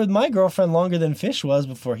together with my girlfriend longer than Fish was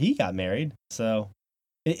before he got married. So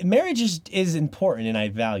marriage is important and I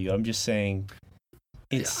value. I'm just saying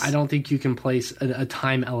I don't think you can place a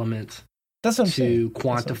time element that's what I'm saying. To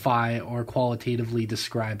quantify or qualitatively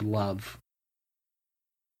describe love.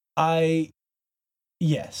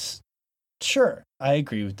 Yes. Sure. I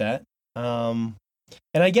agree with that.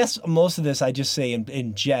 And I guess most of this I just say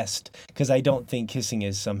in jest because I don't think kissing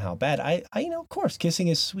is somehow bad. I of course, kissing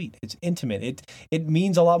is sweet. It's intimate. It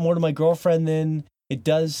means a lot more to my girlfriend than it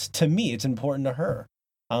does to me. It's important to her.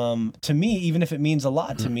 To me, even if it means a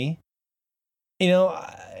lot to me,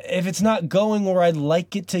 if it's not going where I'd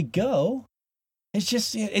like it to go, it's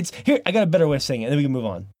just, it's here. I got a better way of saying it, and then we can move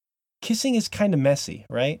on. Kissing is kind of messy,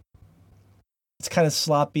 right? It's kind of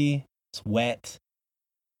sloppy. It's wet.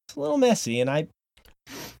 It's a little messy, and I'm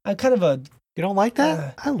kind of a... You don't like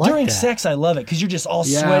that? I like during that. sex, I love it because you're just all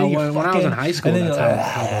sweaty. When I was in high school, that's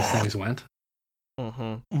how those things went.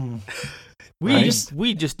 Mm-hmm. We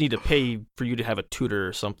just need to pay for you to have a tutor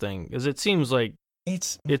or something because it seems like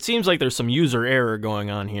there's some user error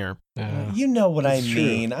going on here. You know what I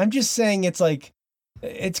mean. True. I'm just saying it's like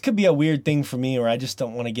it could be a weird thing for me, or I just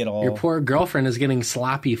don't want to get all. Your poor girlfriend is getting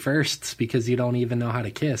sloppy firsts because you don't even know how to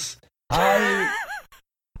kiss. Well,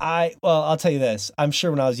 I'll tell you this. I'm sure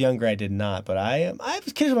when I was younger, I did not, but I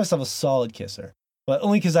consider myself a solid kisser, but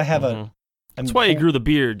only because I have a. That's why he grew the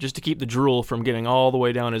beard, just to keep the drool from getting all the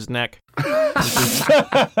way down his neck. That's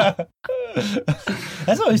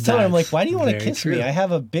what I was telling him. I'm like, why do you want to kiss me? I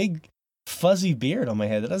have a big fuzzy beard on my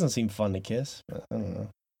head. That doesn't seem fun to kiss. But I don't know.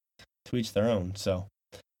 To each their own. So,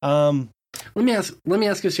 let me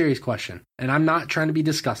ask a serious question, and I'm not trying to be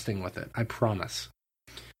disgusting with it. I promise.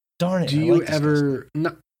 Darn it! Do you ever?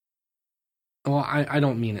 No, well, I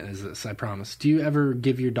don't mean it as this. I promise. Do you ever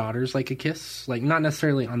give your daughters like a kiss, like not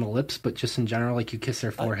necessarily on the lips, but just in general, like you kiss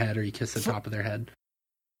their forehead or you kiss the top of their head?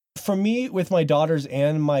 For me, with my daughters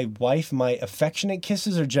and my wife, my affectionate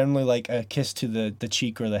kisses are generally like a kiss to the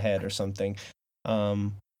cheek or the head or something,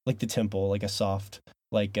 like the temple, like a soft.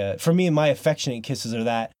 Like for me, my affectionate kisses are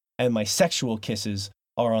that, and my sexual kisses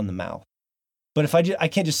are on the mouth. But if I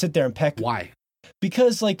can't just sit there and peck. Why?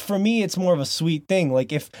 Because like for me, it's more of a sweet thing.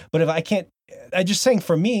 Like if I can't, I just saying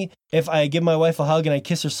for me, if I give my wife a hug and I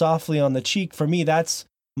kiss her softly on the cheek, for me that's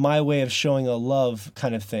my way of showing a love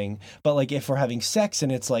kind of thing. But like if we're having sex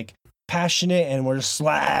and it's like passionate and we're just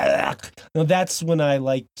that's when I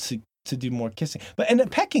like to do more kissing. But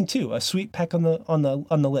and pecking too, a sweet peck on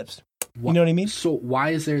the lips. You know what I mean? So why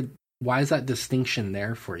is that distinction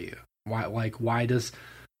there for you? Why does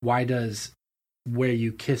where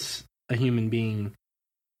you kiss a human being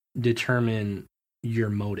determine your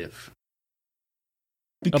motive?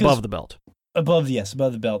 Because above the belt. Above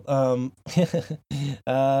the belt.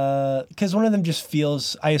 Because one of them just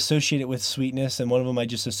feels I associate it with sweetness, and one of them I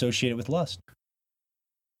just associate it with lust.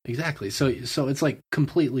 Exactly. So it's like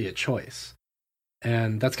completely a choice.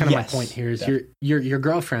 And that's kind of my point here is your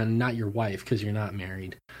girlfriend, not your wife, because you're not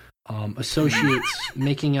married, associates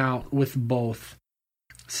making out with both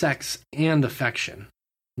sex and affection,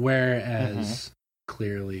 whereas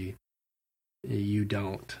clearly you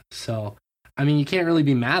don't. So, I mean, you can't really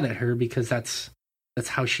be mad at her because that's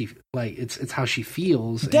how she it's how she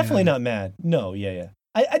feels. Definitely not mad. No, yeah.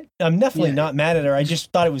 I'm definitely not mad at her. I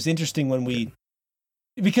just thought it was interesting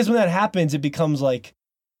because when that happens, it becomes like.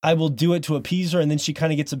 I will do it to appease her, and then she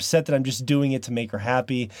kind of gets upset that I'm just doing it to make her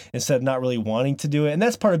happy instead of not really wanting to do it. And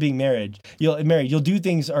that's part of being married. You'll do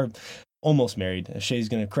things, or almost married. Shea's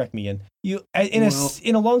going to correct me again.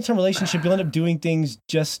 In a long-term relationship, you'll end up doing things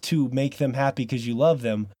just to make them happy because you love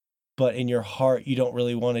them, but in your heart, you don't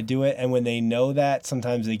really want to do it. And when they know that,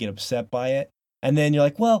 sometimes they get upset by it. And then you're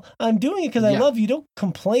like, well, I'm doing it because I love you. Don't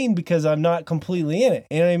complain because I'm not completely in it.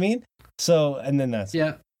 You know what I mean? So, and then that's...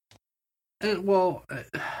 Yeah.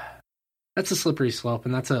 That's a slippery slope,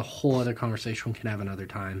 and that's a whole other conversation we can have another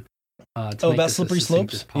time. About slippery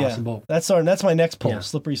slopes? Yeah, that's my next poll. Yeah.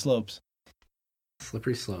 Slippery slopes.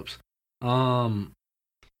 Slippery slopes. But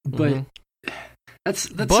that's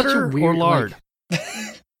butter such a weird, or lard.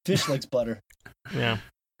 Fish likes butter. Yeah.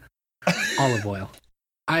 Olive oil.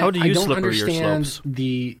 How do you slippery your slopes?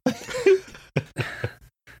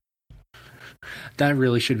 That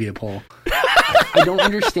really should be a poll. I don't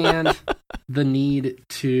understand the need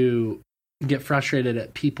to get frustrated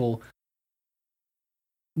at people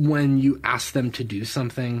when you ask them to do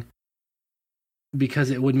something because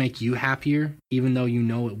it would make you happier, even though you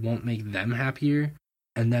know it won't make them happier.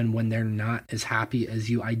 And then when they're not as happy as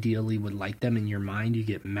you ideally would like them in your mind, you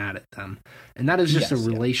get mad at them. And that is just a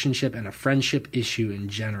relationship and a friendship issue in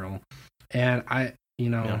general. And I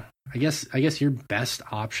guess your best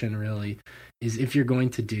option really is, if you're going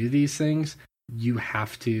to do these things, you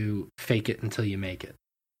have to fake it until you make it.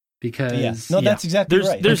 Because that's exactly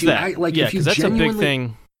right. There's that. Because that's a big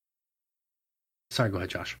thing. Sorry, go ahead,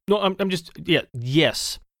 Josh. No, I'm just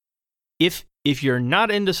yes. If you're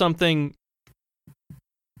not into something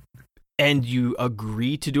and you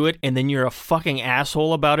agree to do it, and then you're a fucking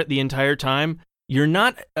asshole about it the entire time, you're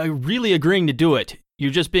not really agreeing to do it.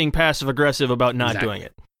 You're just being passive aggressive about not doing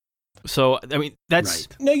it. So, I mean, that's...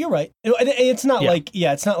 Right. No, you're right. It's not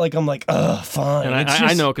it's not like I'm like, fine. And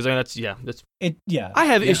I know, because that's... I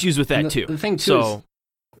have issues with that, too. The thing, too,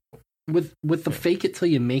 is, with the fake it till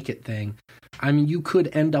you make it thing, I mean, you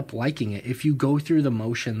could end up liking it. If you go through the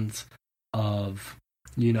motions of,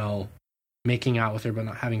 making out with her but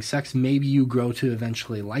not having sex, maybe you grow to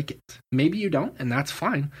eventually like it. Maybe you don't, and that's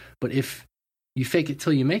fine. But if you fake it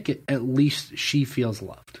till you make it, at least she feels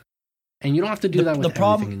loved. And you don't have to do that with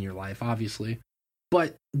everything in your life, obviously.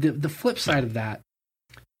 But the flip side of that,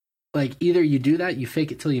 like, either you do that, you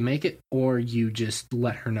fake it till you make it, or you just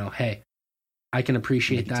let her know, hey, I can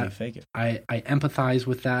appreciate that. Fake it. I empathize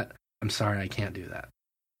with that. I'm sorry, I can't do that.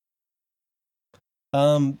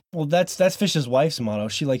 Well, that's Fish's wife's motto.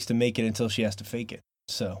 She likes to make it until she has to fake it.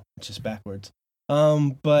 So it's just backwards.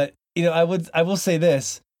 But I will say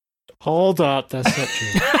this. Hold up, that's not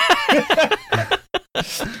true.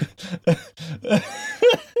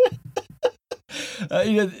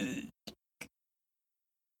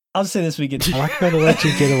 I'll say this: I'm not going to let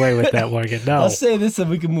you get away with that, Morgan. No, I'll say this, and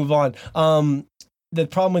we can move on. The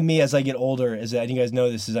problem with me as I get older is that, you guys know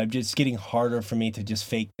this, is I'm just getting harder for me to just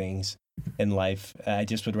fake things in life. I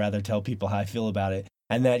just would rather tell people how I feel about it,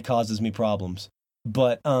 and that causes me problems.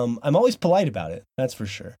 But I'm always polite about it. That's for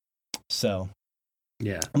sure. So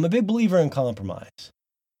yeah, I'm a big believer in compromise,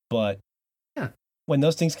 but when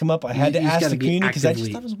those things come up, I had to ask the community because I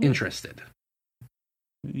just thought it was weird. Interested.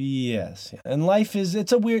 Yes. And life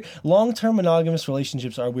it's a weird, long-term monogamous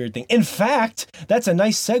relationships are a weird thing. In fact, that's a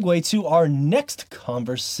nice segue to our next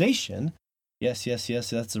conversation. Yes,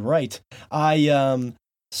 that's right.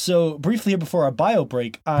 So briefly here before our bio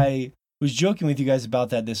break, I was joking with you guys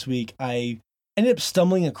about that this week. I ended up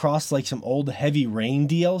stumbling across like some old Heavy Rain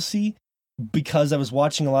DLC because I was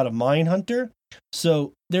watching a lot of Mindhunter.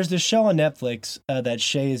 So there's this show on Netflix that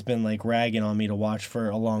Shea has been like ragging on me to watch for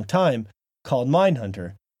a long time called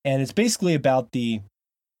Mindhunter. And it's basically about the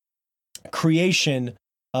creation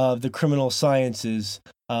of the criminal sciences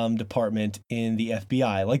department in the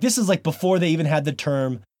FBI. Like, this is like before they even had the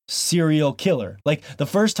term serial killer. Like, the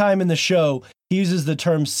first time in the show he uses the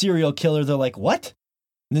term serial killer, they're like, what?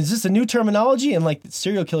 Is this a new terminology? And like,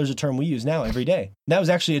 serial killer is a term we use now every day. And that was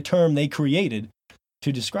actually a term they created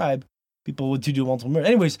to describe people who do multiple murders.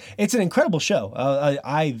 Anyways, it's an incredible show.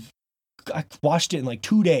 I watched it in like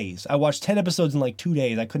 2 days. I watched 10 episodes in like 2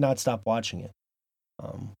 days. I could not stop watching it.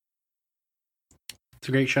 It's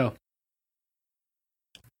a great show.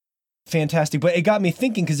 Fantastic. But it got me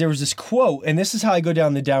thinking, because there was this quote, and this is how I go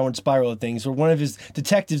down the downward spiral of things, where one of his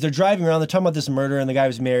detectives, they're driving around, they're talking about this murder, and the guy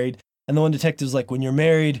was married. And the one detective's like, when you're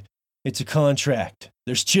married, it's a contract.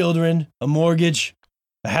 There's children, a mortgage,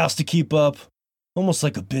 a house to keep up, almost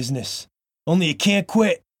like a business. Only you can't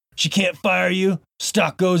quit. She can't fire you.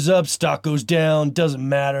 Stock goes up, stock goes down, doesn't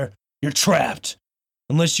matter. You're trapped.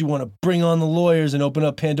 Unless you want to bring on the lawyers and open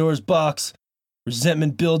up Pandora's box.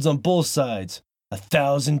 Resentment builds on both sides.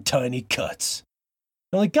 1,000 tiny cuts.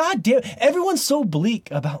 I'm like, God damn, everyone's so bleak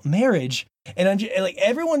about marriage. And I'm just, like,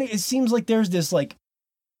 everyone, it seems like there's this, like,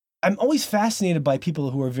 I'm always fascinated by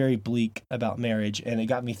people who are very bleak about marriage. And it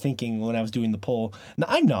got me thinking when I was doing the poll. Now,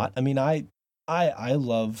 I'm not. I mean, I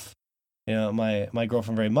love, my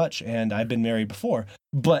girlfriend very much, and I've been married before.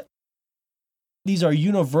 But these are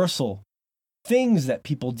universal things that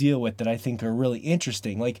people deal with that I think are really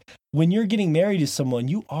interesting. Like, when you're getting married to someone,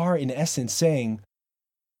 you are in essence saying,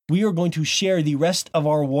 we are going to share the rest of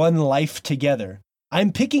our one life together.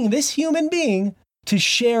 I'm picking this human being to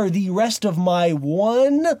share the rest of my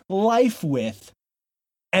one life with,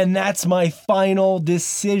 and that's my final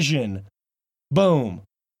decision. Boom.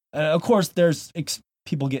 Of course, there's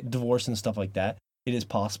people get divorced and stuff like that. It is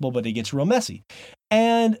possible, but it gets real messy.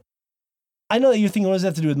 And I know that you're thinking, what does that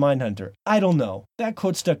have to do with Mindhunter? I don't know. That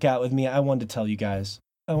quote stuck out with me. I wanted to tell you guys.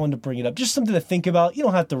 I wanted to bring it up. Just something to think about. You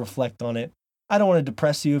don't have to reflect on it. I don't want to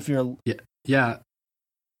depress you if you're... Yeah.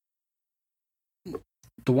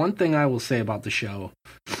 The one thing I will say about the show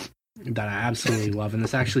that I absolutely love, and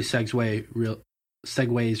this actually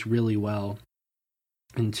segues really well,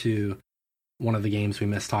 into one of the games we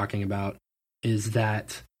missed talking about, is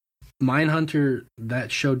that Mindhunter,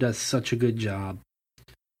 that show does such a good job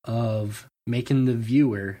of making the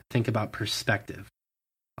viewer think about perspective.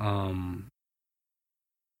 I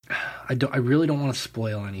really don't want to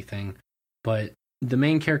spoil anything, but the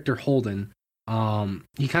main character Holden,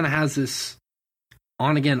 he kind of has this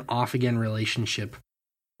on again, off again relationship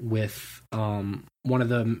with one of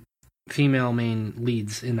the female main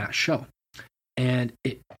leads in that show, and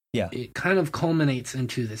it kind of culminates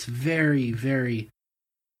into this very, very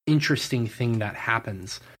interesting thing that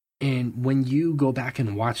happens. And when you go back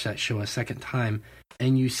and watch that show a second time,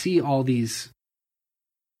 and you see all these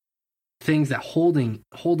things that Holden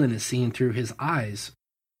is seeing through his eyes,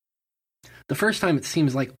 the first time it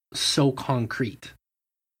seems like so concrete,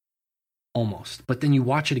 almost. But then you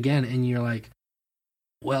watch it again, and you're like,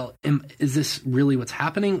 well, is this really what's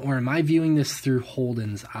happening, or am I viewing this through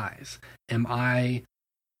Holden's eyes? Am I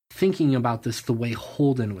thinking about this the way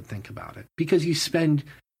Holden would think about it? Because you spend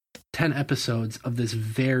 10 episodes of this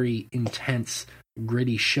very intense,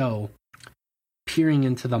 gritty show peering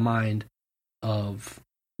into the mind of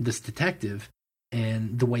this detective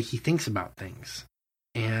and the way he thinks about things.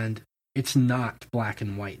 And it's not black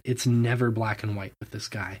and white. It's never black and white with this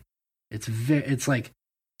guy. It's like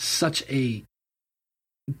such a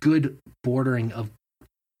good bordering of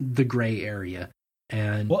the gray area.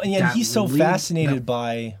 And he's so fascinated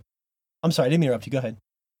by... I'm sorry, I didn't interrupt you. Go ahead.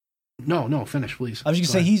 No, finish, please. I was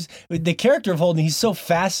just going to say, the character of Holden, he's so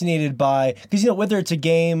fascinated by... Because, whether it's a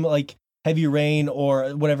game like Heavy Rain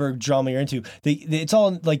or whatever drama you're into, it's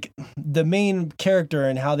all like the main character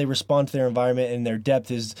and how they respond to their environment and their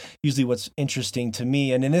depth is usually what's interesting to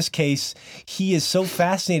me. And in this case, he is so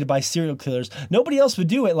fascinated by serial killers. Nobody else would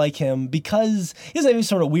do it like him because he doesn't have any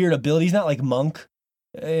sort of weird ability. He's not like Monk.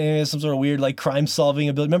 Some sort of weird like crime solving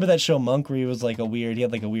ability. Remember that show Monk where he had like a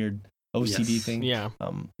weird OCD thing. Yeah.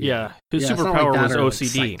 His superpower was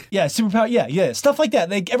OCD. Superpower. Yeah. Stuff like that.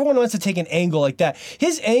 Like everyone wants to take an angle like that.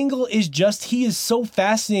 His angle is just he is so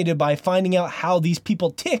fascinated by finding out how these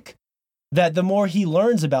people tick that the more he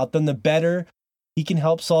learns about them, the better he can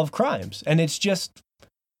help solve crimes. And it's just,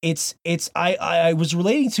 I was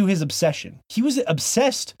relating to his obsession. He was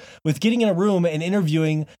obsessed with getting in a room and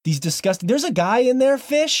interviewing these disgusting. There's a guy in there,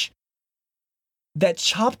 Fish, that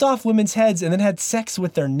chopped off women's heads and then had sex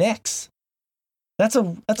with their necks. That's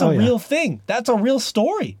a real thing. That's a real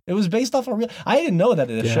story. It was based off a real... I didn't know that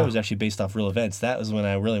the show was actually based off real events. That was when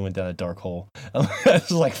I really went down a dark hole. I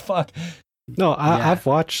was like, fuck. No, I've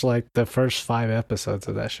watched like the first 5 episodes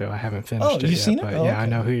of that show. I haven't finished it yet. Seen it? But I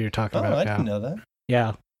know who you're talking about. I didn't know that.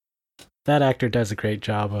 Yeah. That actor does a great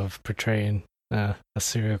job of portraying a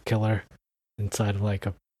serial killer inside of like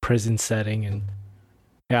a prison setting. And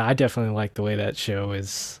yeah, I definitely like the way that show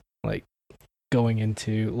is like going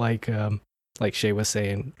into like Shea was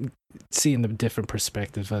saying, seeing the different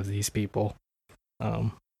perspectives of these people.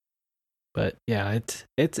 But yeah,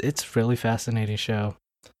 it's really fascinating show.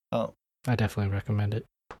 Oh, I definitely recommend it.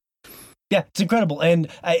 Yeah, it's incredible. And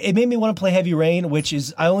it made me want to play Heavy Rain, which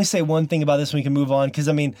is, I only say one thing about this and we can move on, because,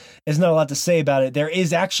 there's not a lot to say about it. There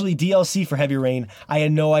is actually DLC for Heavy Rain. I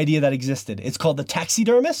had no idea that existed. It's called The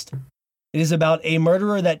Taxidermist. It is about a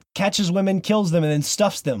murderer that catches women, kills them, and then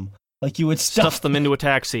stuffs them. Like you would stuff them into a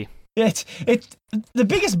taxi. It's the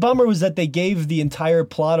biggest bummer was that they gave the entire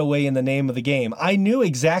plot away in the name of the game. I knew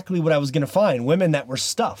exactly what I was going to find. Women that were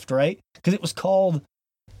stuffed, right? Because it was called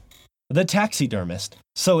The Taxidermist.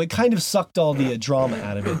 So it kind of sucked all the drama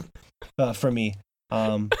out of it for me.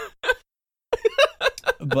 But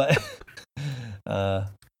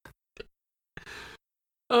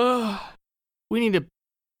we need to...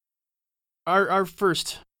 Our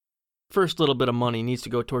first little bit of money needs to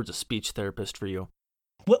go towards a speech therapist for you.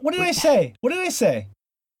 What did I say? What did I say?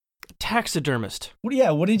 Taxidermist. What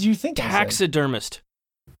did you think? Taxidermist.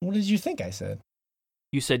 What did you think I said?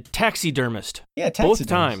 You said taxidermist. Yeah, taxidermist. Both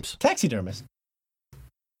times. Taxidermist.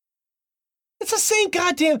 It's the same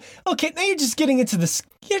goddamn... Okay, now you're just getting into this...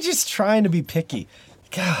 You're just trying to be picky.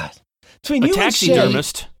 God. Between you and Shea...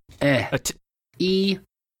 Taxidermist.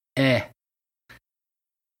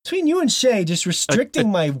 Between you and Shea just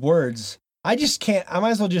restricting my words... I just can't. I might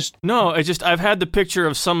as well just... No, I've had the picture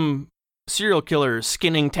of some serial killer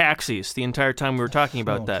skinning taxis the entire time we were talking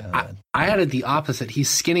about that. I had it the opposite. He's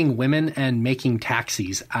skinning women and making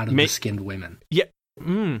taxis out of the skinned women. Yeah.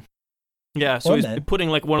 Yeah, so he's putting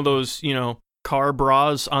like one of those, car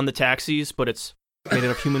bras on the taxis, but it's made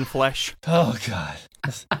out of human flesh. Oh, God.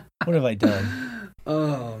 What have I done?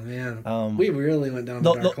 Oh, man. We really went down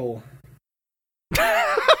the dark hole.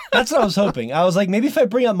 That's what I was hoping. I was like, maybe if I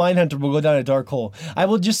bring up Mindhunter, we'll go down a dark hole. I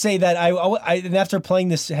will just say that and after playing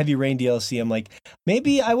this Heavy Rain DLC, I'm like,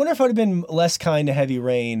 maybe I wonder if I would have been less kind to Heavy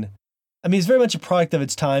Rain. I mean, it's very much a product of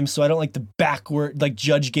its time, so I don't like the backward, like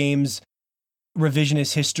Judge Games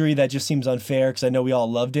revisionist history. That just seems unfair because I know we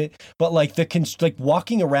all loved it. But like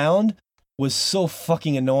walking around was so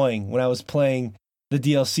fucking annoying when I was playing the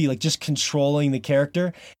DLC, like just controlling the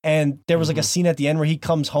character. And there was like a scene at the end where he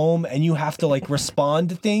comes home and you have to like respond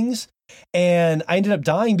to things. And I ended up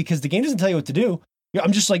dying because the game doesn't tell you what to do.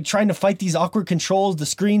 I'm just like trying to fight these awkward controls. The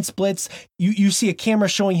screen splits. You see a camera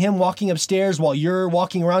showing him walking upstairs while you're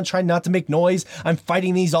walking around trying not to make noise. I'm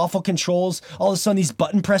fighting these awful controls. All of a sudden these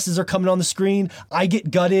button presses are coming on the screen. I get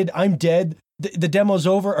gutted. I'm dead. The demo's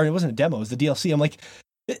over. Or it wasn't a demo, it was the DLC. I'm like,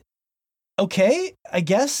 okay, I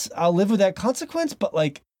guess I'll live with that consequence, but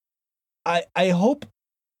like, I hope,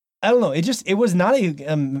 I don't know. It was not a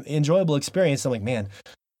enjoyable experience. I'm like, man,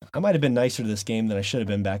 I might have been nicer to this game than I should have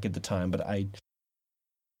been back at the time, but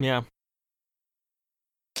yeah,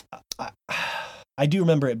 I do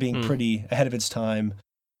remember it being pretty ahead of its time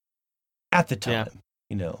at the time,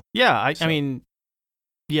 you know? Yeah. I mean,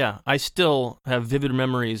 yeah, I still have vivid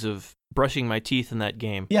memories of brushing my teeth in that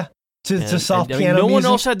game. Yeah. To soft piano no music. one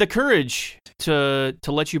else had the courage to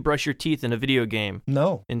let you brush your teeth in a video game.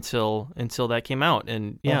 No, until that came out,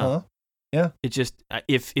 and yeah, it just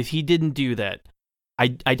if he didn't do that, I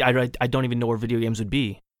don't even know where video games would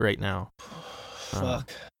be right now. Fuck,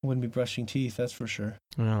 wouldn't be brushing teeth, that's for sure.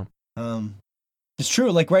 Yeah. It's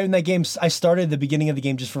true. Like right in that game, I started the beginning of the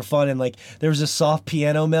game just for fun, and like there was a soft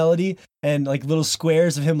piano melody and like little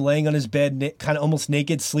squares of him laying on his bed, kind of almost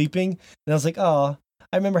naked, sleeping, and I was like, oh.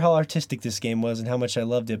 I remember how artistic this game was and how much I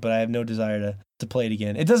loved it, but I have no desire to play it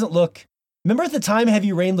again. It doesn't look... Remember at the time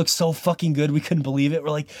Heavy Rain looked so fucking good, we couldn't believe it. We're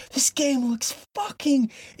like, this game looks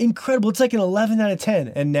fucking incredible. It's like an 11 out of 10.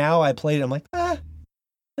 And now I played it, I'm like,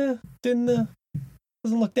 doesn't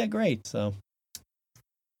look that great. So,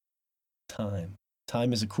 Time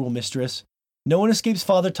is a cruel mistress. No one escapes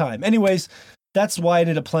Father Time. Anyways, that's why I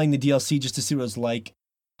ended up playing the DLC, just to see what it was like.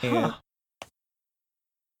 And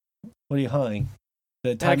what are you hawing?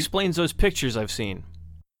 That explains those pictures I've seen.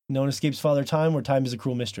 No one escapes Father Time, or Time is a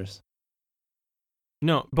cruel mistress?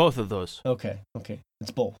 No, both of those. Okay. It's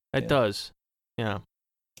both. It does. Yeah.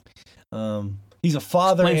 He's a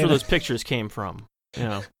father. Explains where those pictures came from.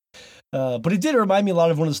 Yeah. But it did remind me a lot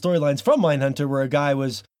of one of the storylines from Mindhunter, where a guy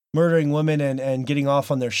was murdering women and getting off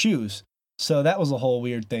on their shoes. So that was a whole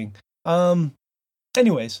weird thing.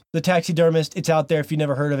 Anyways, The Taxidermist, it's out there. If you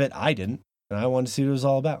never heard of it, I didn't. And I wanted to see what it was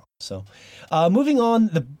all about. So, moving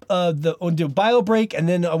on, we'll do a bio break, and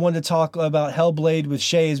then I wanted to talk about Hellblade with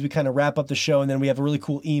Shea as we kind of wrap up the show, and then we have a really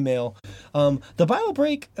cool email. The bio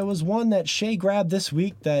break, it was one that Shea grabbed this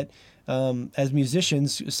week that, as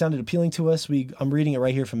musicians, sounded appealing to us. I'm reading it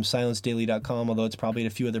right here from silencedaily.com, although it's probably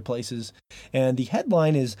at a few other places. And the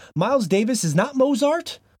headline is, Miles Davis is not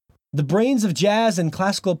Mozart? The brains of jazz and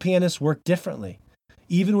classical pianists work differently,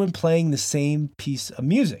 even when playing the same piece of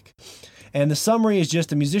music. And the summary is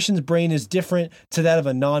just a musician's brain is different to that of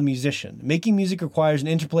a non-musician. Making music requires an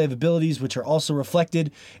interplay of abilities which are also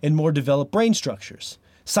reflected in more developed brain structures.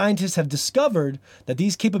 Scientists have discovered that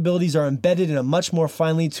these capabilities are embedded in a much more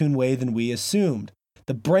finely tuned way than we assumed.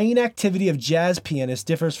 The brain activity of jazz pianists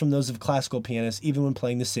differs from those of classical pianists, even when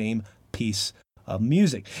playing the same piece of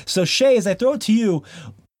music. So Shea, as I throw it to you,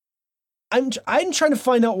 I'm trying to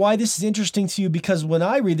find out why this is interesting to you, because when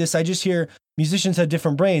I read this, I just hear musicians have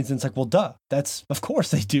different brains, and it's like, well, duh. Of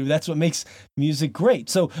course they do. That's what makes music great.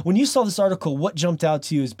 So when you saw this article, what jumped out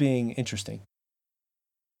to you as being interesting?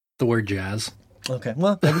 The word jazz. Okay,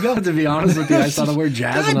 well, there we go. To be honest with you, I saw the word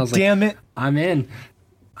jazz and I was like, damn it. I'm in.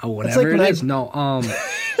 Whatever it is. No,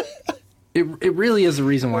 it really is the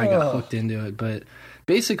reason why I got hooked into it. But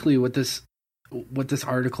basically what this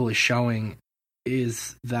article is showing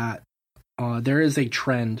is that there is a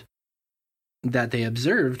trend that they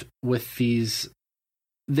observed with these.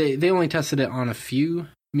 They only tested it on a few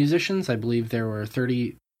musicians. I believe there were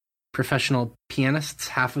 30 professional pianists.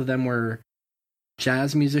 Half of them were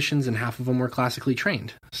jazz musicians and half of them were classically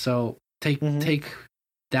trained. So take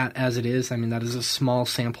that as it is. I mean, that is a small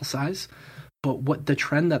sample size. But what the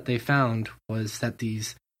trend that they found was that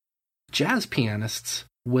these jazz pianists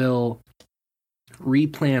will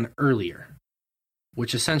replan earlier,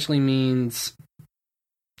 which essentially means,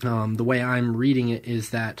 the way I'm reading it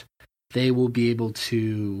is that they will be able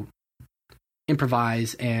to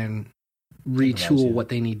improvise and retool what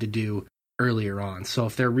they need to do earlier on. So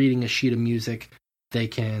if they're reading a sheet of music, they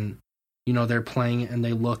can, they're playing it and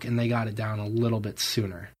they look and they got it down a little bit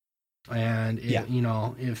sooner. And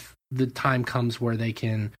if the time comes where they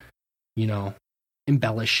can,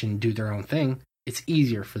 embellish and do their own thing, it's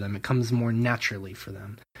easier for them. It comes more naturally for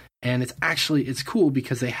them. And it's cool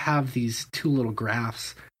because they have these two little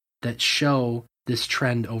graphs that show this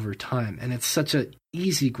trend over time. And it's such an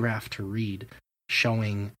easy graph to read,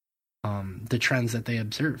 showing the trends that they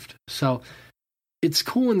observed. So it's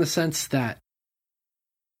cool in the sense that,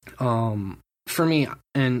 for me,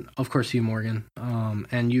 and of course you, Morgan,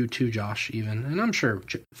 and you too, Josh, even, and I'm sure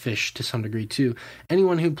Fish to some degree too,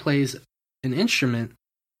 anyone who plays an instrument,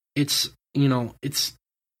 it's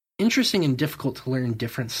interesting and difficult to learn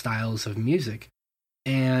different styles of music.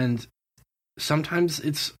 And sometimes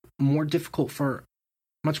it's much more difficult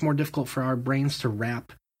for our brains to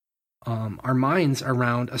wrap our minds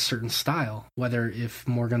around a certain style, whether if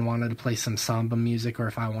Morgan wanted to play some samba music or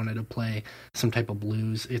if I wanted to play some type of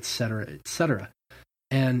blues, etc., etc.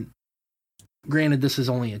 And granted, this is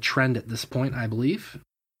only a trend at this point, I believe.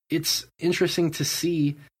 It's interesting to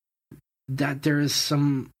see that there's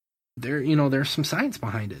some science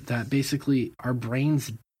behind it, that basically our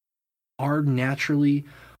brains are naturally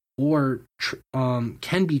or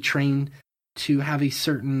can be trained to have a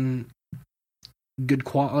certain good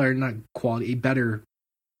quality, or not quality, a better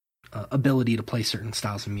ability to play certain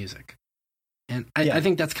styles of music. And I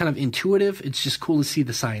think that's kind of intuitive. It's just cool to see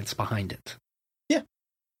the science behind it. Yeah.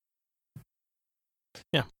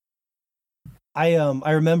 Yeah.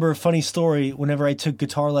 I remember a funny story. Whenever I took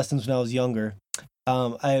guitar lessons when I was younger,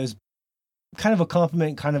 I was kind of a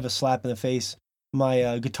compliment, kind of a slap in the face.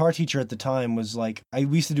 My guitar teacher at the time was like, we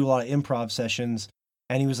used to do a lot of improv sessions,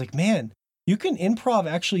 and he was like, "Man, you can improv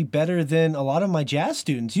actually better than a lot of my jazz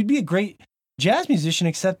students. You'd be a great jazz musician,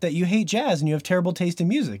 except that you hate jazz and you have terrible taste in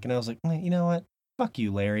music." And I was like, "You know what? Fuck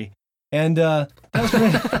you, Larry." And that was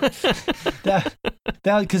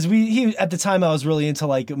that because he at the time I was really into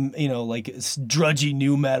like drudgy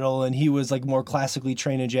new metal, and he was like more classically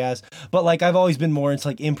trained in jazz. But like I've always been more into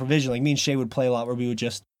like improvisation. Like me and Shea would play a lot where we would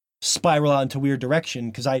just spiral out into weird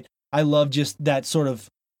direction, because I love just that sort of.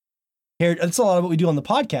 It's a lot of what we do on the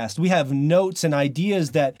podcast. We have notes and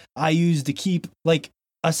ideas that I use to keep like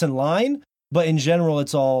us in line, but in general,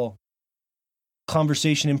 it's all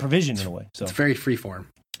conversation improvisation in a way. So it's very freeform.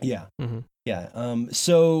 Yeah. Mm-hmm. Yeah.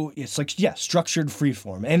 So it's like, structured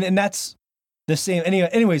freeform. And that's the same.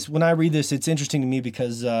 Anyways, when I read this, it's interesting to me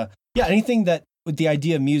because, anything that with the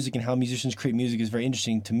idea of music and how musicians create music is very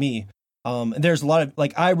interesting to me. And there's a lot of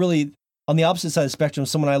like, on the opposite side of the spectrum,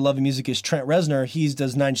 someone I love in music is Trent Reznor. He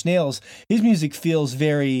does Nine Inch Nails. His music feels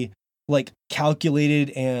very like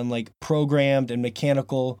calculated and like programmed and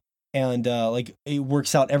mechanical, and like it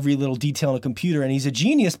works out every little detail on a computer. And he's a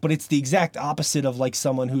genius, but it's the exact opposite of like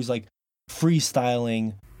someone who's like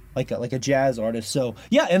freestyling, like a jazz artist. So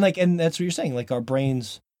yeah, and that's what you're saying. Like our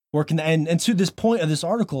brains work, and to this point of this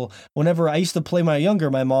article, whenever I used to play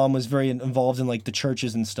my mom was very involved in like the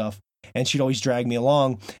churches and stuff. And she'd always drag me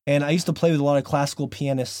along. And I used to play with a lot of classical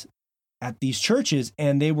pianists at these churches.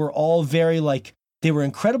 And they were all very like, they were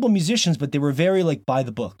incredible musicians, but they were very like by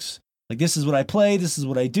the books. Like, this is what I play, this is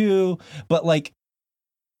what I do. But like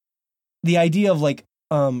the idea of like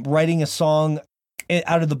writing a song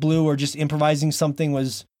out of the blue or just improvising something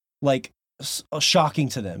was like shocking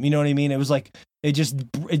to them. You know what I mean? It was like, it just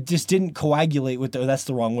didn't coagulate with that's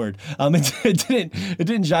the wrong word. It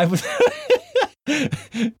didn't jive with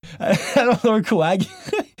I don't know where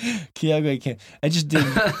coagulate. I just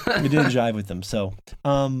didn't. It didn't jive with them. So,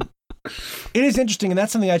 it is interesting, and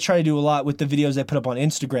that's something I try to do a lot with the videos I put up on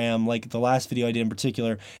Instagram. Like the last video I did in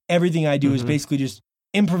particular, everything I do is basically just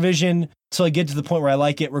improvisation till I get to the point where I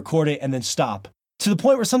like it, record it, and then stop. To the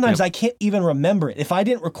point where sometimes I can't even remember it. If I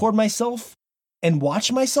didn't record myself and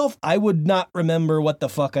watch myself, I would not remember what the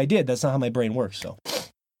fuck I did. That's not how my brain works. So,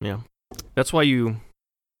 yeah, that's why you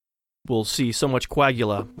will see so much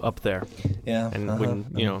coagula up there. Yeah. And when,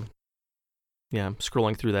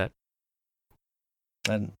 scrolling through that.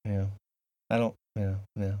 I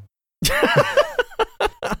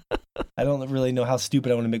don't really know how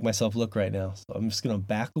stupid I want to make myself look right now. So I'm just going to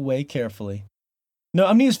back away carefully. No,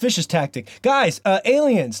 I'm going to use Fish's tactic. Guys,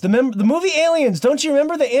 Aliens, the movie Aliens. Don't you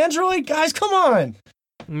remember the android? Guys, come on.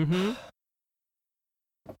 Mm-hmm.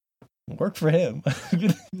 Worked for him.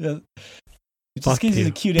 It's just because he's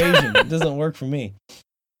a cute Asian. It doesn't work for me.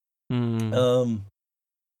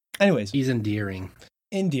 Anyways. He's endearing.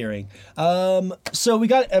 So we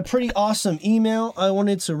got a pretty awesome email I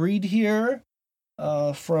wanted to read here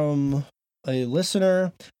from a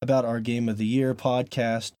listener about our Game of the Year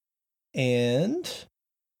podcast. And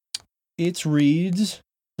it reads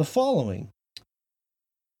the following.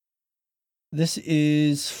 This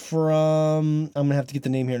is from, I'm going to have to get the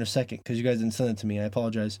name here in a second because you guys didn't send it to me. I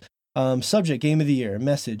apologize. Subject, Game of the Year,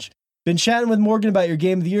 message. Been chatting with Morgan about your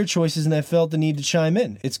Game of the Year choices, and I felt the need to chime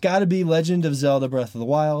in. It's got to be Legend of Zelda Breath of the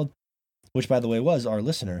Wild, which, by the way, was our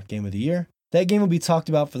listener Game of the Year. That game will be talked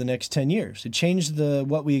about for the next 10 years. It changed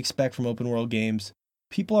what we expect from open world games.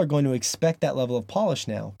 People are going to expect that level of polish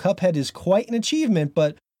now. Cuphead is quite an achievement,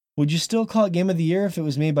 but would you still call it Game of the Year if it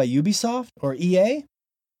was made by Ubisoft or EA?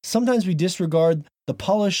 Sometimes we disregard the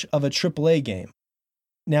polish of a AAA game.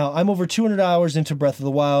 Now, I'm over 200 hours into Breath of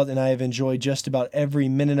the Wild, and I have enjoyed just about every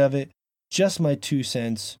minute of it. Just my 2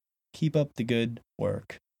 cents. Keep up the good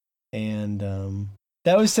work. And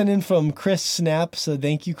that was sent in from Chris Snap, so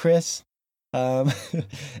thank you, Chris.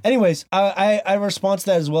 Anyways, I respond to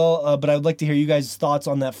that as well, but I would like to hear you guys' thoughts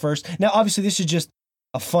on that first. Now, obviously, this is just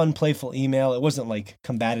a fun, playful email. It wasn't like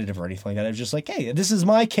combative or anything like that. It was just like, hey, this is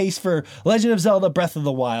my case for Legend of Zelda Breath of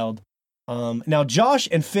the Wild. Now, Josh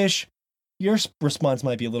and Fish, your response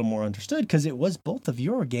might be a little more understood because it was both of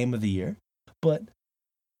your Game of the Year, but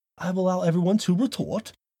I will allow everyone to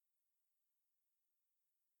retort.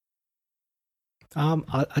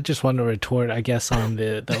 I just want to retort, I guess, on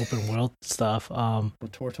the open world stuff.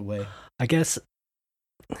 Retort away. I guess.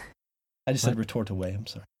 I just said retort away. I'm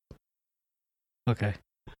sorry. Okay.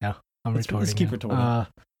 Yeah, I'm retorting. Let's keep retorting.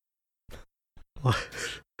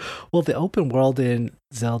 Well, the open world in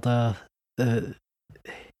Zelda,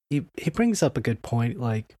 he brings up a good point.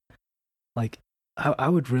 Like I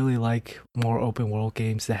would really like more open world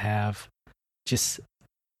games to have just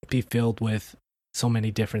be filled with so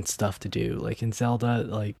many different stuff to do. Like in Zelda,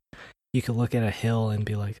 like you could look at a hill and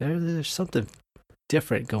be like, there's something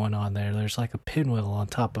different going on there. There's like a pinwheel on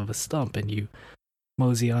top of a stump, and you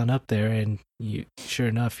mosey on up there, and you, sure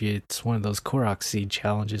enough, it's one of those Korok seed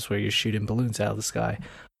challenges where you're shooting balloons out of the sky.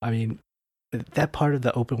 I mean, that part of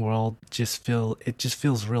the open world just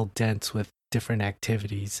feels real dense with different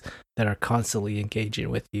activities that are constantly engaging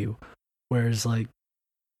with you. Whereas like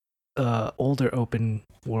older open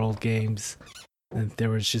world games, there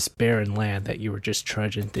was just barren land that you were just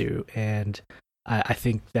trudging through, and I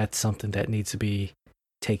think that's something that needs to be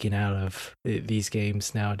taken out of these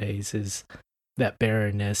games nowadays, is that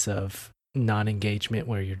barrenness of non-engagement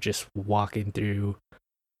where you're just walking through,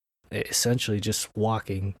 essentially just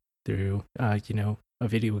walking through, a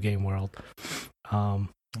video game world.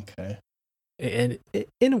 Okay. And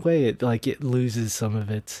in a way, it loses some of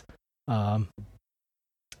its, I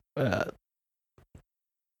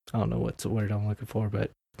don't know what's the word I'm looking for,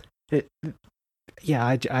 but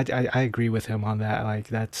I agree with him on that. Like,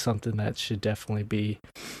 that's something that should definitely be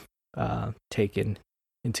taken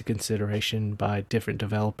into consideration by different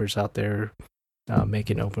developers out there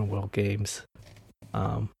making open world games.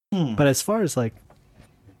 But as far as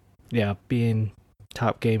being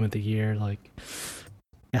top game of the year,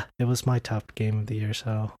 it was my top game of the year.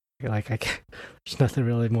 So there's nothing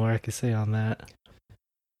really more I can say on that.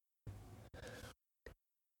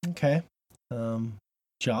 Okay.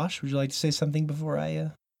 Josh, would you like to say something before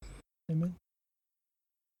I amen?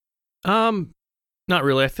 Not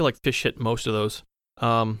really. I feel like Fish hit most of those.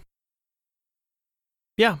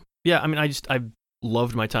 Yeah. I mean, I've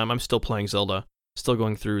loved my time. I'm still playing Zelda. Still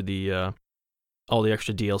going through the all the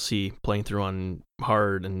extra DLC, playing through on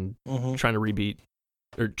hard and trying to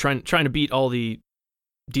trying to beat all the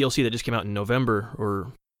DLC that just came out in November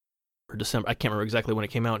or December. I can't remember exactly when it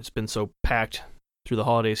came out. It's been so packed through the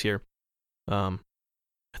holidays here. I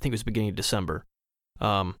think it was beginning of December.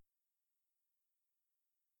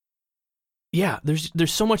 Yeah,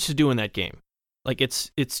 there's so much to do in that game. Like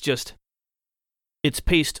it's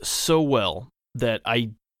paced so well that I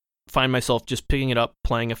find myself just picking it up,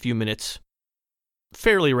 playing a few minutes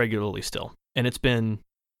fairly regularly still. And it's been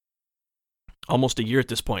almost a year at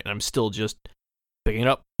this point, and I'm still just picking it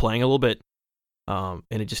up, playing a little bit. And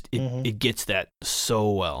it gets that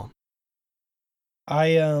so well.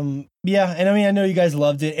 And I mean, I know you guys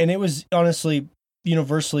loved it, and it was honestly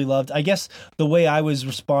universally loved. I guess the way I was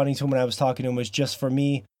responding to him when I was talking to him was just for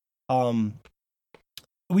me.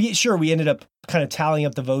 We ended up kind of tallying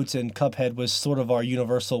up the votes, and Cuphead was sort of our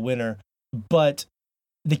universal winner. But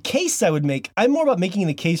the case I would make, I'm more about making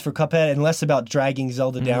the case for Cuphead and less about dragging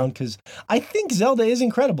Zelda down, because I think Zelda is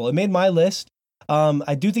incredible. It made my list.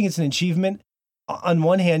 I do think it's an achievement. On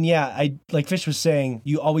one hand, I like Fish was saying,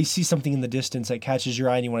 you always see something in the distance that catches your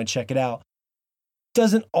eye and you want to check it out.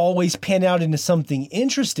 Doesn't always pan out into something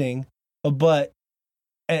interesting, but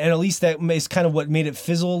and at least that is kind of what made it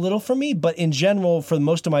fizzle a little for me. But in general, for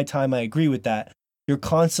most of my time, I agree with that. You're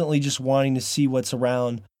constantly just wanting to see what's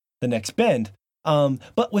around the next bend.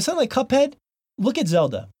 But with something like Cuphead, look at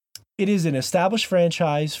Zelda. It is an established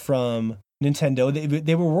franchise from Nintendo.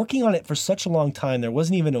 They were working on it for such a long time. There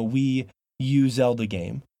wasn't even a Wii U Zelda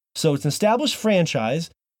game. So it's an established franchise.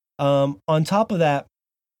 On top of that,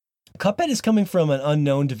 Cuphead is coming from an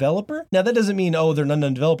unknown developer. Now, that doesn't mean, they're an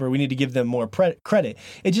unknown developer, we need to give them more credit.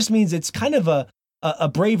 It just means it's kind of a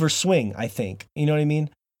braver swing, I think. You know what I mean?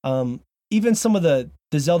 Even some of the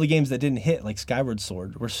Zelda games that didn't hit, like Skyward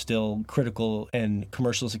Sword, were still critical and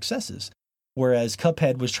commercial successes. Whereas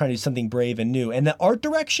Cuphead was trying to do something brave and new. And the art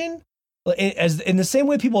direction, as in the same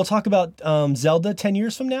way people will talk about Zelda 10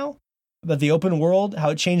 years from now, about the open world, how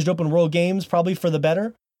it changed open world games, probably for the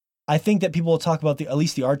better. I think that people will talk about at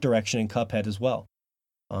least the art direction in Cuphead as well.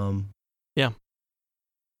 Yeah,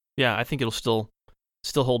 I think it'll still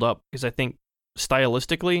hold up, because I think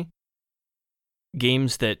stylistically,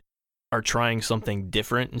 games that are trying something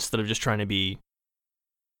different instead of just trying to be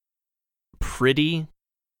pretty,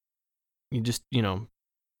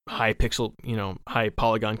 high pixel, high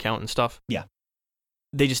polygon count and stuff. Yeah,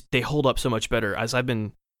 they hold up so much better. As I've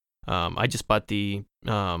been, I just bought the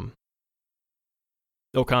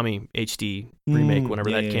Okami HD remake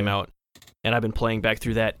whenever that came out, and I've been playing back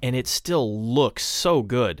through that, and it still looks so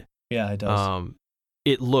good. Yeah, it does.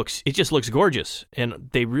 It just looks gorgeous, and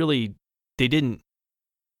they didn't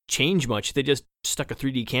change much. They just stuck a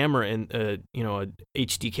 3D camera and a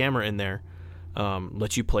HD camera in there,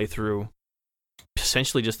 let you play through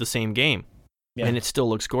essentially just the same game, and it still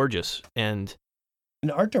looks gorgeous. And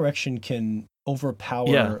art direction can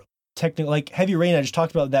overpower. Like Heavy Rain, I just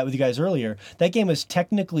talked about that with you guys earlier. That game was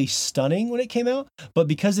technically stunning when it came out, but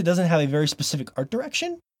because it doesn't have a very specific art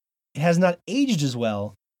direction, it has not aged as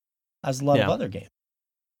well as a lot of other games.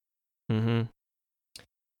 Mm-hmm.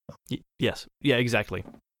 Yes. Yeah, exactly.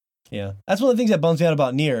 Yeah. That's one of the things that bums me out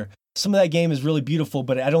about Nier. Some of that game is really beautiful,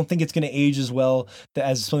 but I don't think it's going to age as well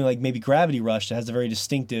as something like maybe Gravity Rush that has a very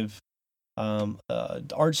distinctive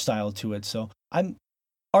art style to it. So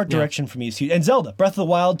art direction for me is huge. And Zelda, Breath of the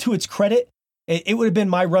Wild, to its credit, it would have been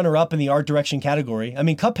my runner-up in the art direction category. I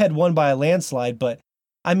mean, Cuphead won by a landslide, but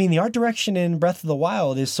I mean, the art direction in Breath of the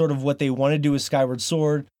Wild is sort of what they want to do with Skyward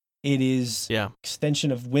Sword. It is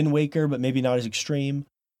extension of Wind Waker, but maybe not as extreme.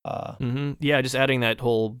 Yeah, just adding that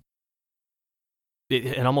whole...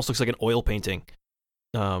 It almost looks like an oil painting.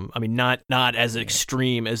 I mean, not as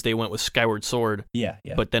extreme as they went with Skyward Sword. Yeah.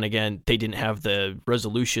 But then again, they didn't have the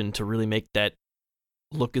resolution to really make that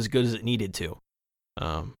look as good as it needed to.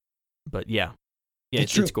 But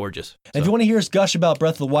it's gorgeous. So. If you want to hear us gush about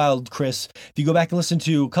Breath of the Wild, Chris, if you go back and listen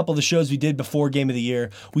to a couple of the shows we did before Game of the Year,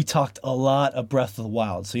 we talked a lot of Breath of the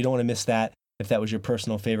Wild. So you don't want to miss that if that was your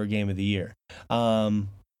personal favorite Game of the Year.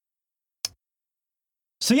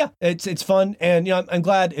 So yeah, it's fun, and I'm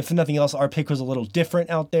glad, if nothing else, our pick was a little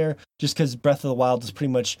different out there, just because Breath of the Wild is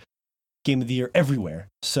pretty much Game of the Year everywhere.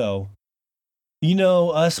 So,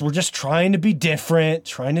 us, we're just trying to be different,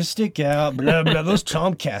 trying to stick out. Blah blah. Those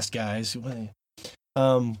Tomcast guys.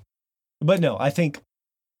 But no,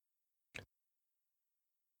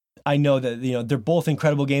 I know that they're both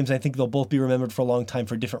incredible games. I think they'll both be remembered for a long time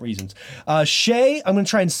for different reasons. Shea, I'm going to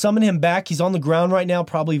try and summon him back. He's on the ground right now,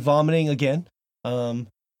 probably vomiting again.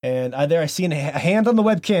 And I see a hand on the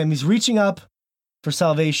webcam. He's reaching up for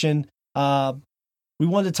salvation. We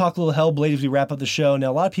wanted to talk a little Hellblade as we wrap up the show.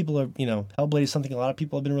 Now, a lot of people are, Hellblade is something a lot of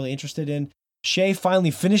people have been really interested in. Shea finally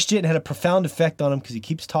finished it and had a profound effect on him because he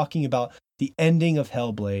keeps talking about the ending of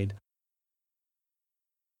Hellblade.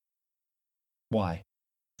 Why?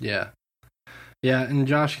 Yeah, and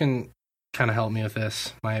Josh can kind of help me with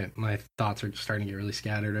this. My thoughts are just starting to get really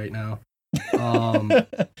scattered right now.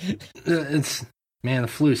 The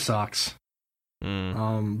flu sucks.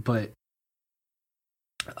 But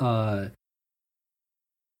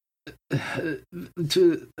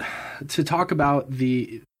to talk about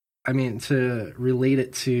to relate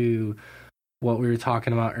it to what we were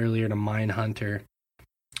talking about earlier to Mindhunter,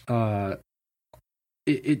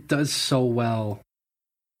 it does so well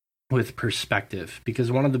with perspective,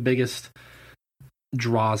 because one of the biggest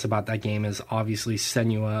draws about that game is obviously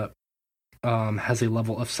Senua has a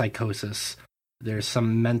level of psychosis. There's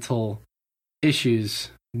some mental issues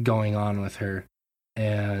going on with her,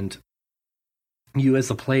 and you as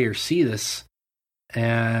the player see this,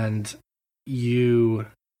 and you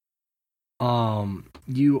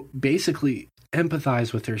basically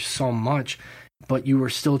empathize with her so much, but you are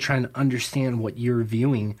still trying to understand what you're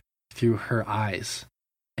viewing through her eyes.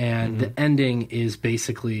 And the ending is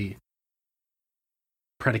basically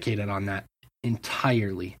predicated on that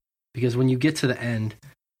entirely. Because when you get to the end,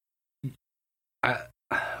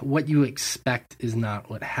 what you expect is not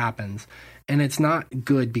what happens. And it's not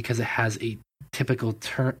good because it has a typical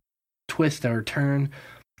twist or turn.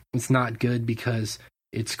 It's not good because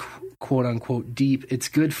It's quote unquote deep. It's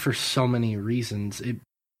good for so many reasons.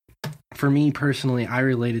 For me personally, I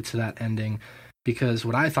related to that ending because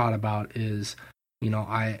what I thought about is,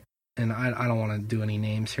 I don't want to do any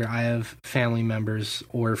names here. I have family members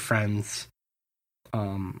or friends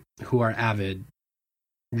who are avid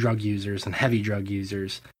drug users and heavy drug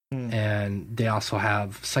users, and they also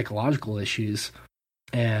have psychological issues.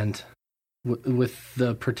 And with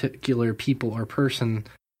the particular people or person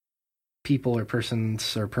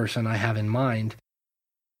I have in mind,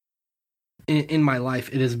 in my life,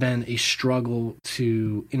 it has been a struggle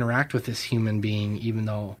to interact with this human being, even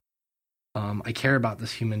though I care about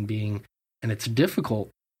this human being. And it's difficult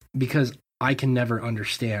because I can never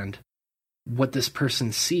understand what this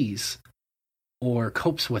person sees or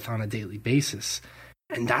copes with on a daily basis.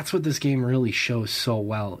 And that's what this game really shows so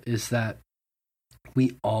well, is that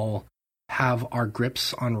we all have our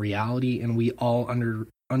grips on reality, and we all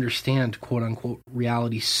understand, quote unquote,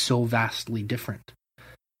 reality so vastly different.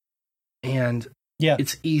 And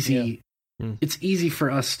it's easy. Yeah. It's easy for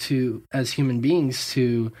us to, as human beings,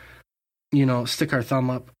 to, stick our thumb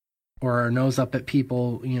up or our nose up at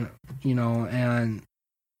people, and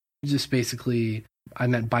just basically, I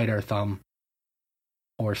meant bite our thumb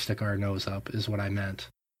or stick our nose up is what I meant.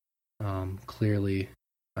 Clearly,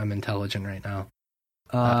 I'm intelligent right now.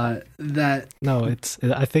 I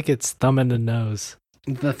think it's thumb in the nose.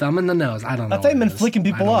 The thumb in the nose. I don't know. I thought you meant flicking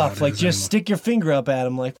people off. Like, just stick your finger up at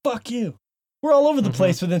them. Like, fuck you. We're all over the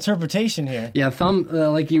place with interpretation here. Yeah, thumb.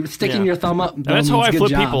 Like you're sticking your thumb up. That's how I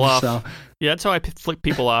flip people off. So. Yeah, that's how I flick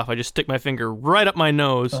people off. I just stick my finger right up my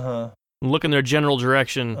nose, and look in their general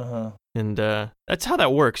direction, and that's how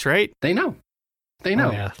that works, right? They know. They know.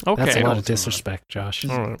 Oh, yeah. Okay. That's a lot of disrespect, Josh.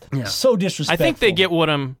 Yeah. So disrespectful. I think they get what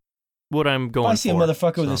I'm going for. I see a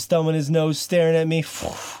motherfucker with his thumb in his nose staring at me.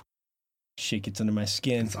 Shit gets under my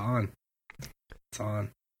skin. It's on.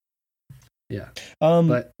 Yeah.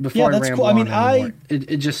 But before I ramble on anymore,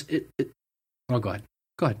 Oh, go ahead.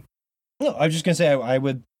 No, I was just gonna say I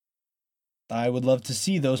would love to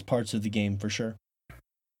see those parts of the game for sure.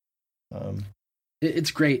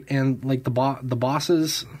 It's great, and like the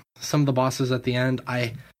bosses, some of the bosses at the end,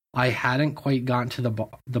 I hadn't quite gotten to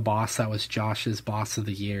the boss that was Josh's boss of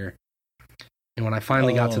the year, and when I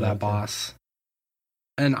finally got to that boss,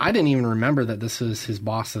 and I didn't even remember that this was his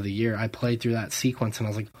boss of the year. I played through that sequence, and I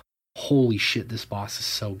was like, "Holy shit, this boss is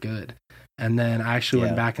so good!" And then I actually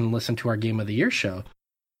went back and listened to our Game of the Year show,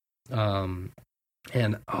 and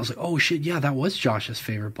I was like, "Oh shit, yeah, that was Josh's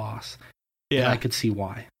favorite boss." Yeah, and I could see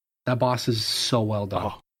why. That boss is so well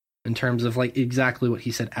done in terms of like exactly what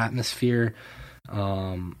he said, atmosphere,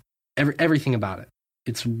 everything about it.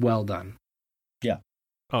 It's well done. Yeah.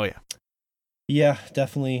 Oh yeah. Yeah,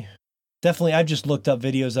 definitely. I've just looked up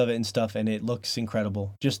videos of it and stuff, and it looks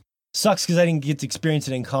incredible. Just sucks because I didn't get to experience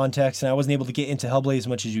it in context, and I wasn't able to get into Hellblade as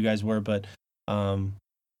much as you guys were. But and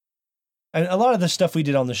a lot of the stuff we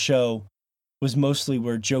did on the show was mostly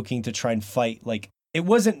we're joking to try and fight. Like, it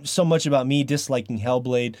wasn't so much about me disliking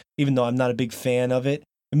Hellblade, even though I'm not a big fan of it.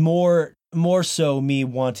 More so me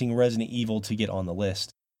wanting Resident Evil to get on the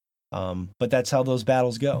list. But that's how those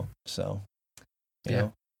battles go. So,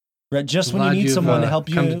 you know, just when you need someone to help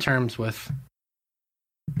you come to terms with.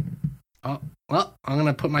 Oh, well, I'm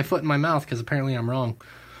gonna put my foot in my mouth because apparently I'm wrong.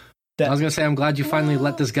 I was gonna say I'm glad you finally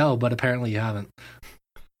let this go, but apparently you haven't.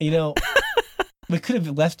 You know, we could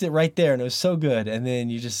have left it right there, and it was so good. And then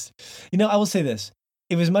you just, I will say this.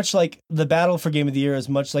 It was much like the battle for Game of the Year, as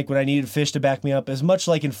much like when I needed Fish to back me up, as much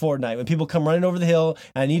like in Fortnite. When people come running over the hill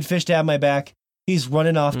and I need Fish to have my back, he's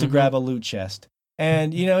running off to grab a loot chest.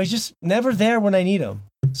 And, he's just never there when I need him.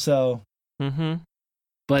 So.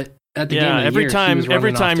 But at the Game of the every Year, time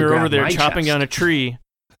you're over there chopping chest. down a tree,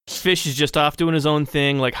 Fish is just off doing his own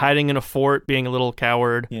thing, like hiding in a fort, being a little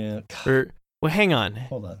coward. Yeah. Well, hang on.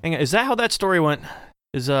 Hold on. Is that how that story went?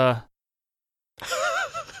 Oh,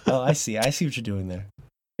 I see. I see what you're doing there.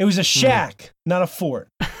 It was a shack, not a fort.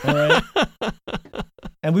 All right?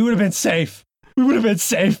 And we would have been safe.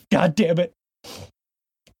 God damn it.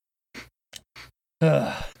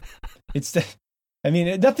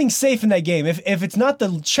 Nothing's safe in that game. If it's not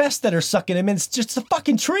the chests that are sucking him in, it's just the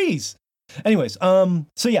fucking trees. Anyways, so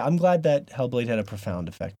yeah, I'm glad that Hellblade had a profound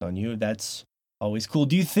effect on you. That's always cool.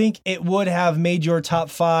 Do you think it would have made your top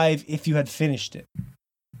 5 if you had finished it?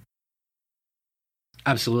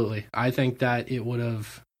 Absolutely. I think that it would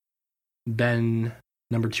have been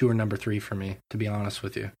number 2 or number 3 for me, to be honest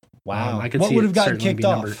with you. Wow. I could what see would have it gotten certainly kicked be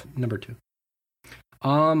off? Number 2.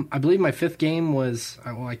 I believe my 5th game was,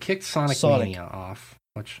 I kicked Sonic Mania off,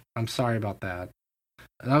 which I'm sorry about that.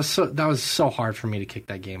 That was so hard for me to kick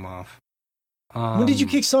that game off. When did you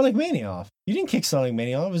kick Sonic Mania off? You didn't kick Sonic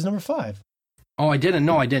Mania off. It was number 5. Oh, I didn't.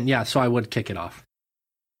 No, I didn't. Yeah, so I would kick it off.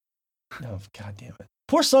 Oh, God damn it.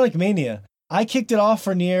 Poor Sonic Mania. I kicked it off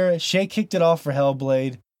for Nier. Shea kicked it off for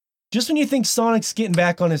Hellblade. Just when you think Sonic's getting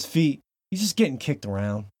back on his feet, he's just getting kicked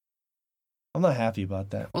around. I'm not happy about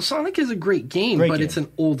that. Well, Sonic is a great game, it's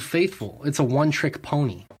an old faithful. It's a one-trick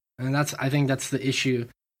pony. And I think that's the issue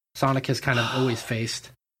Sonic has kind of always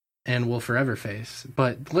faced and will forever face.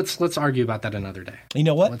 But let's argue about that another day. You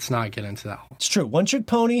know what? Let's not get into that. It's true. One-trick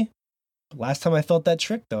pony. Last time I felt that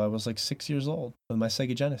trick, though, I was like 6 years old with my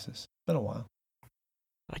Sega Genesis. It's been a while.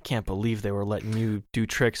 I can't believe they were letting you do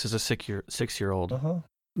tricks as a 6-year-old. Uh-huh.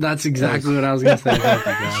 That's exactly what I was going to say.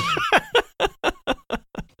 Thank you,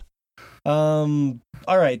 Josh.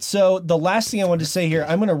 All right. So the last thing I wanted to say here,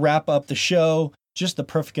 I'm going to wrap up the show. Just the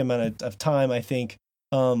perfect amount of time, I think.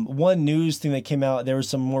 One news thing that came out, there was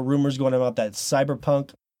some more rumors going about that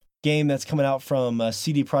Cyberpunk game that's coming out from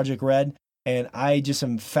CD Projekt Red. And I just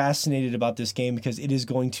am fascinated about this game because it is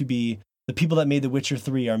going to be, the people that made The Witcher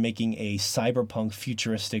 3 are making a cyberpunk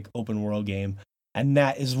futuristic open world game. And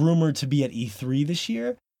that is rumored to be at E3 this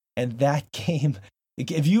year. And that game,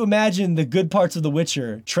 if you imagine the good parts of The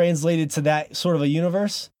Witcher translated to that sort of a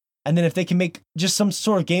universe, and then if they can make just some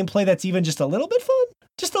sort of gameplay that's even just a little bit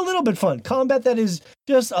fun, combat that is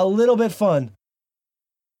just a little bit fun.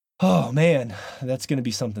 Oh man, that's going to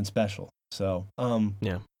be something special. So,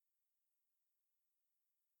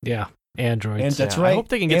 Yeah, androids. And that's right. I hope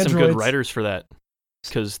they can get some good writers for that.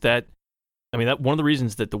 Because that one of the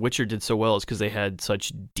reasons that The Witcher did so well is because they had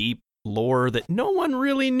such deep lore that no one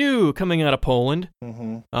really knew coming out of Poland.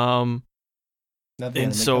 Mm-hmm.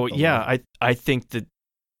 And so, I think that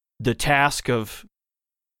the task of,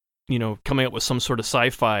 coming up with some sort of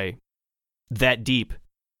sci-fi that deep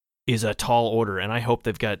is a tall order. And I hope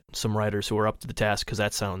they've got some writers who are up to the task because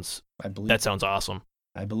that sounds awesome.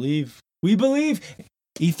 We believe.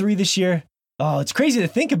 E3 this year. Oh, it's crazy to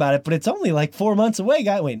think about it, but it's only like 4 months away.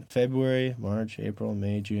 February, March, April,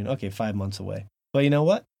 May, June. Okay, 5 months away. But you know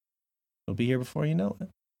what? It'll be here before you know it.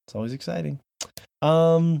 It's always exciting.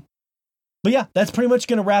 But yeah, that's pretty much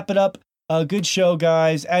going to wrap it up. Good show,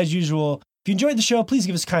 guys. As usual, if you enjoyed the show, please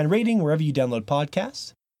give us a kind rating wherever you download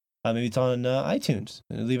podcasts. Maybe it's on iTunes.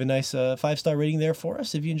 Leave a nice 5-star rating there for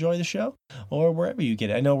us if you enjoy the show, or wherever you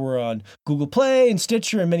get it. I know we're on Google Play and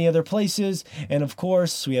Stitcher and many other places. And of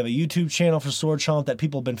course, we have a YouTube channel for Sword Chomp that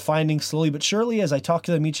people have been finding slowly but surely as I talk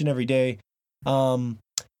to them each and every day. And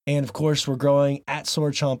of course, we're growing at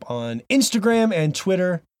Sword Chomp on Instagram and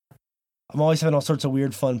Twitter. I'm always having all sorts of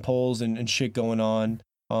weird fun polls and shit going on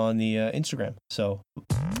the Instagram. So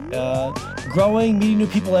growing, meeting new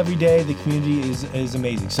people every day. The community is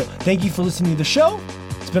amazing. So thank you for listening to the show.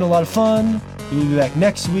 It's been a lot of fun. We'll be back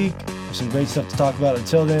next week with some great stuff to talk about.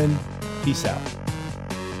 Until then, peace out.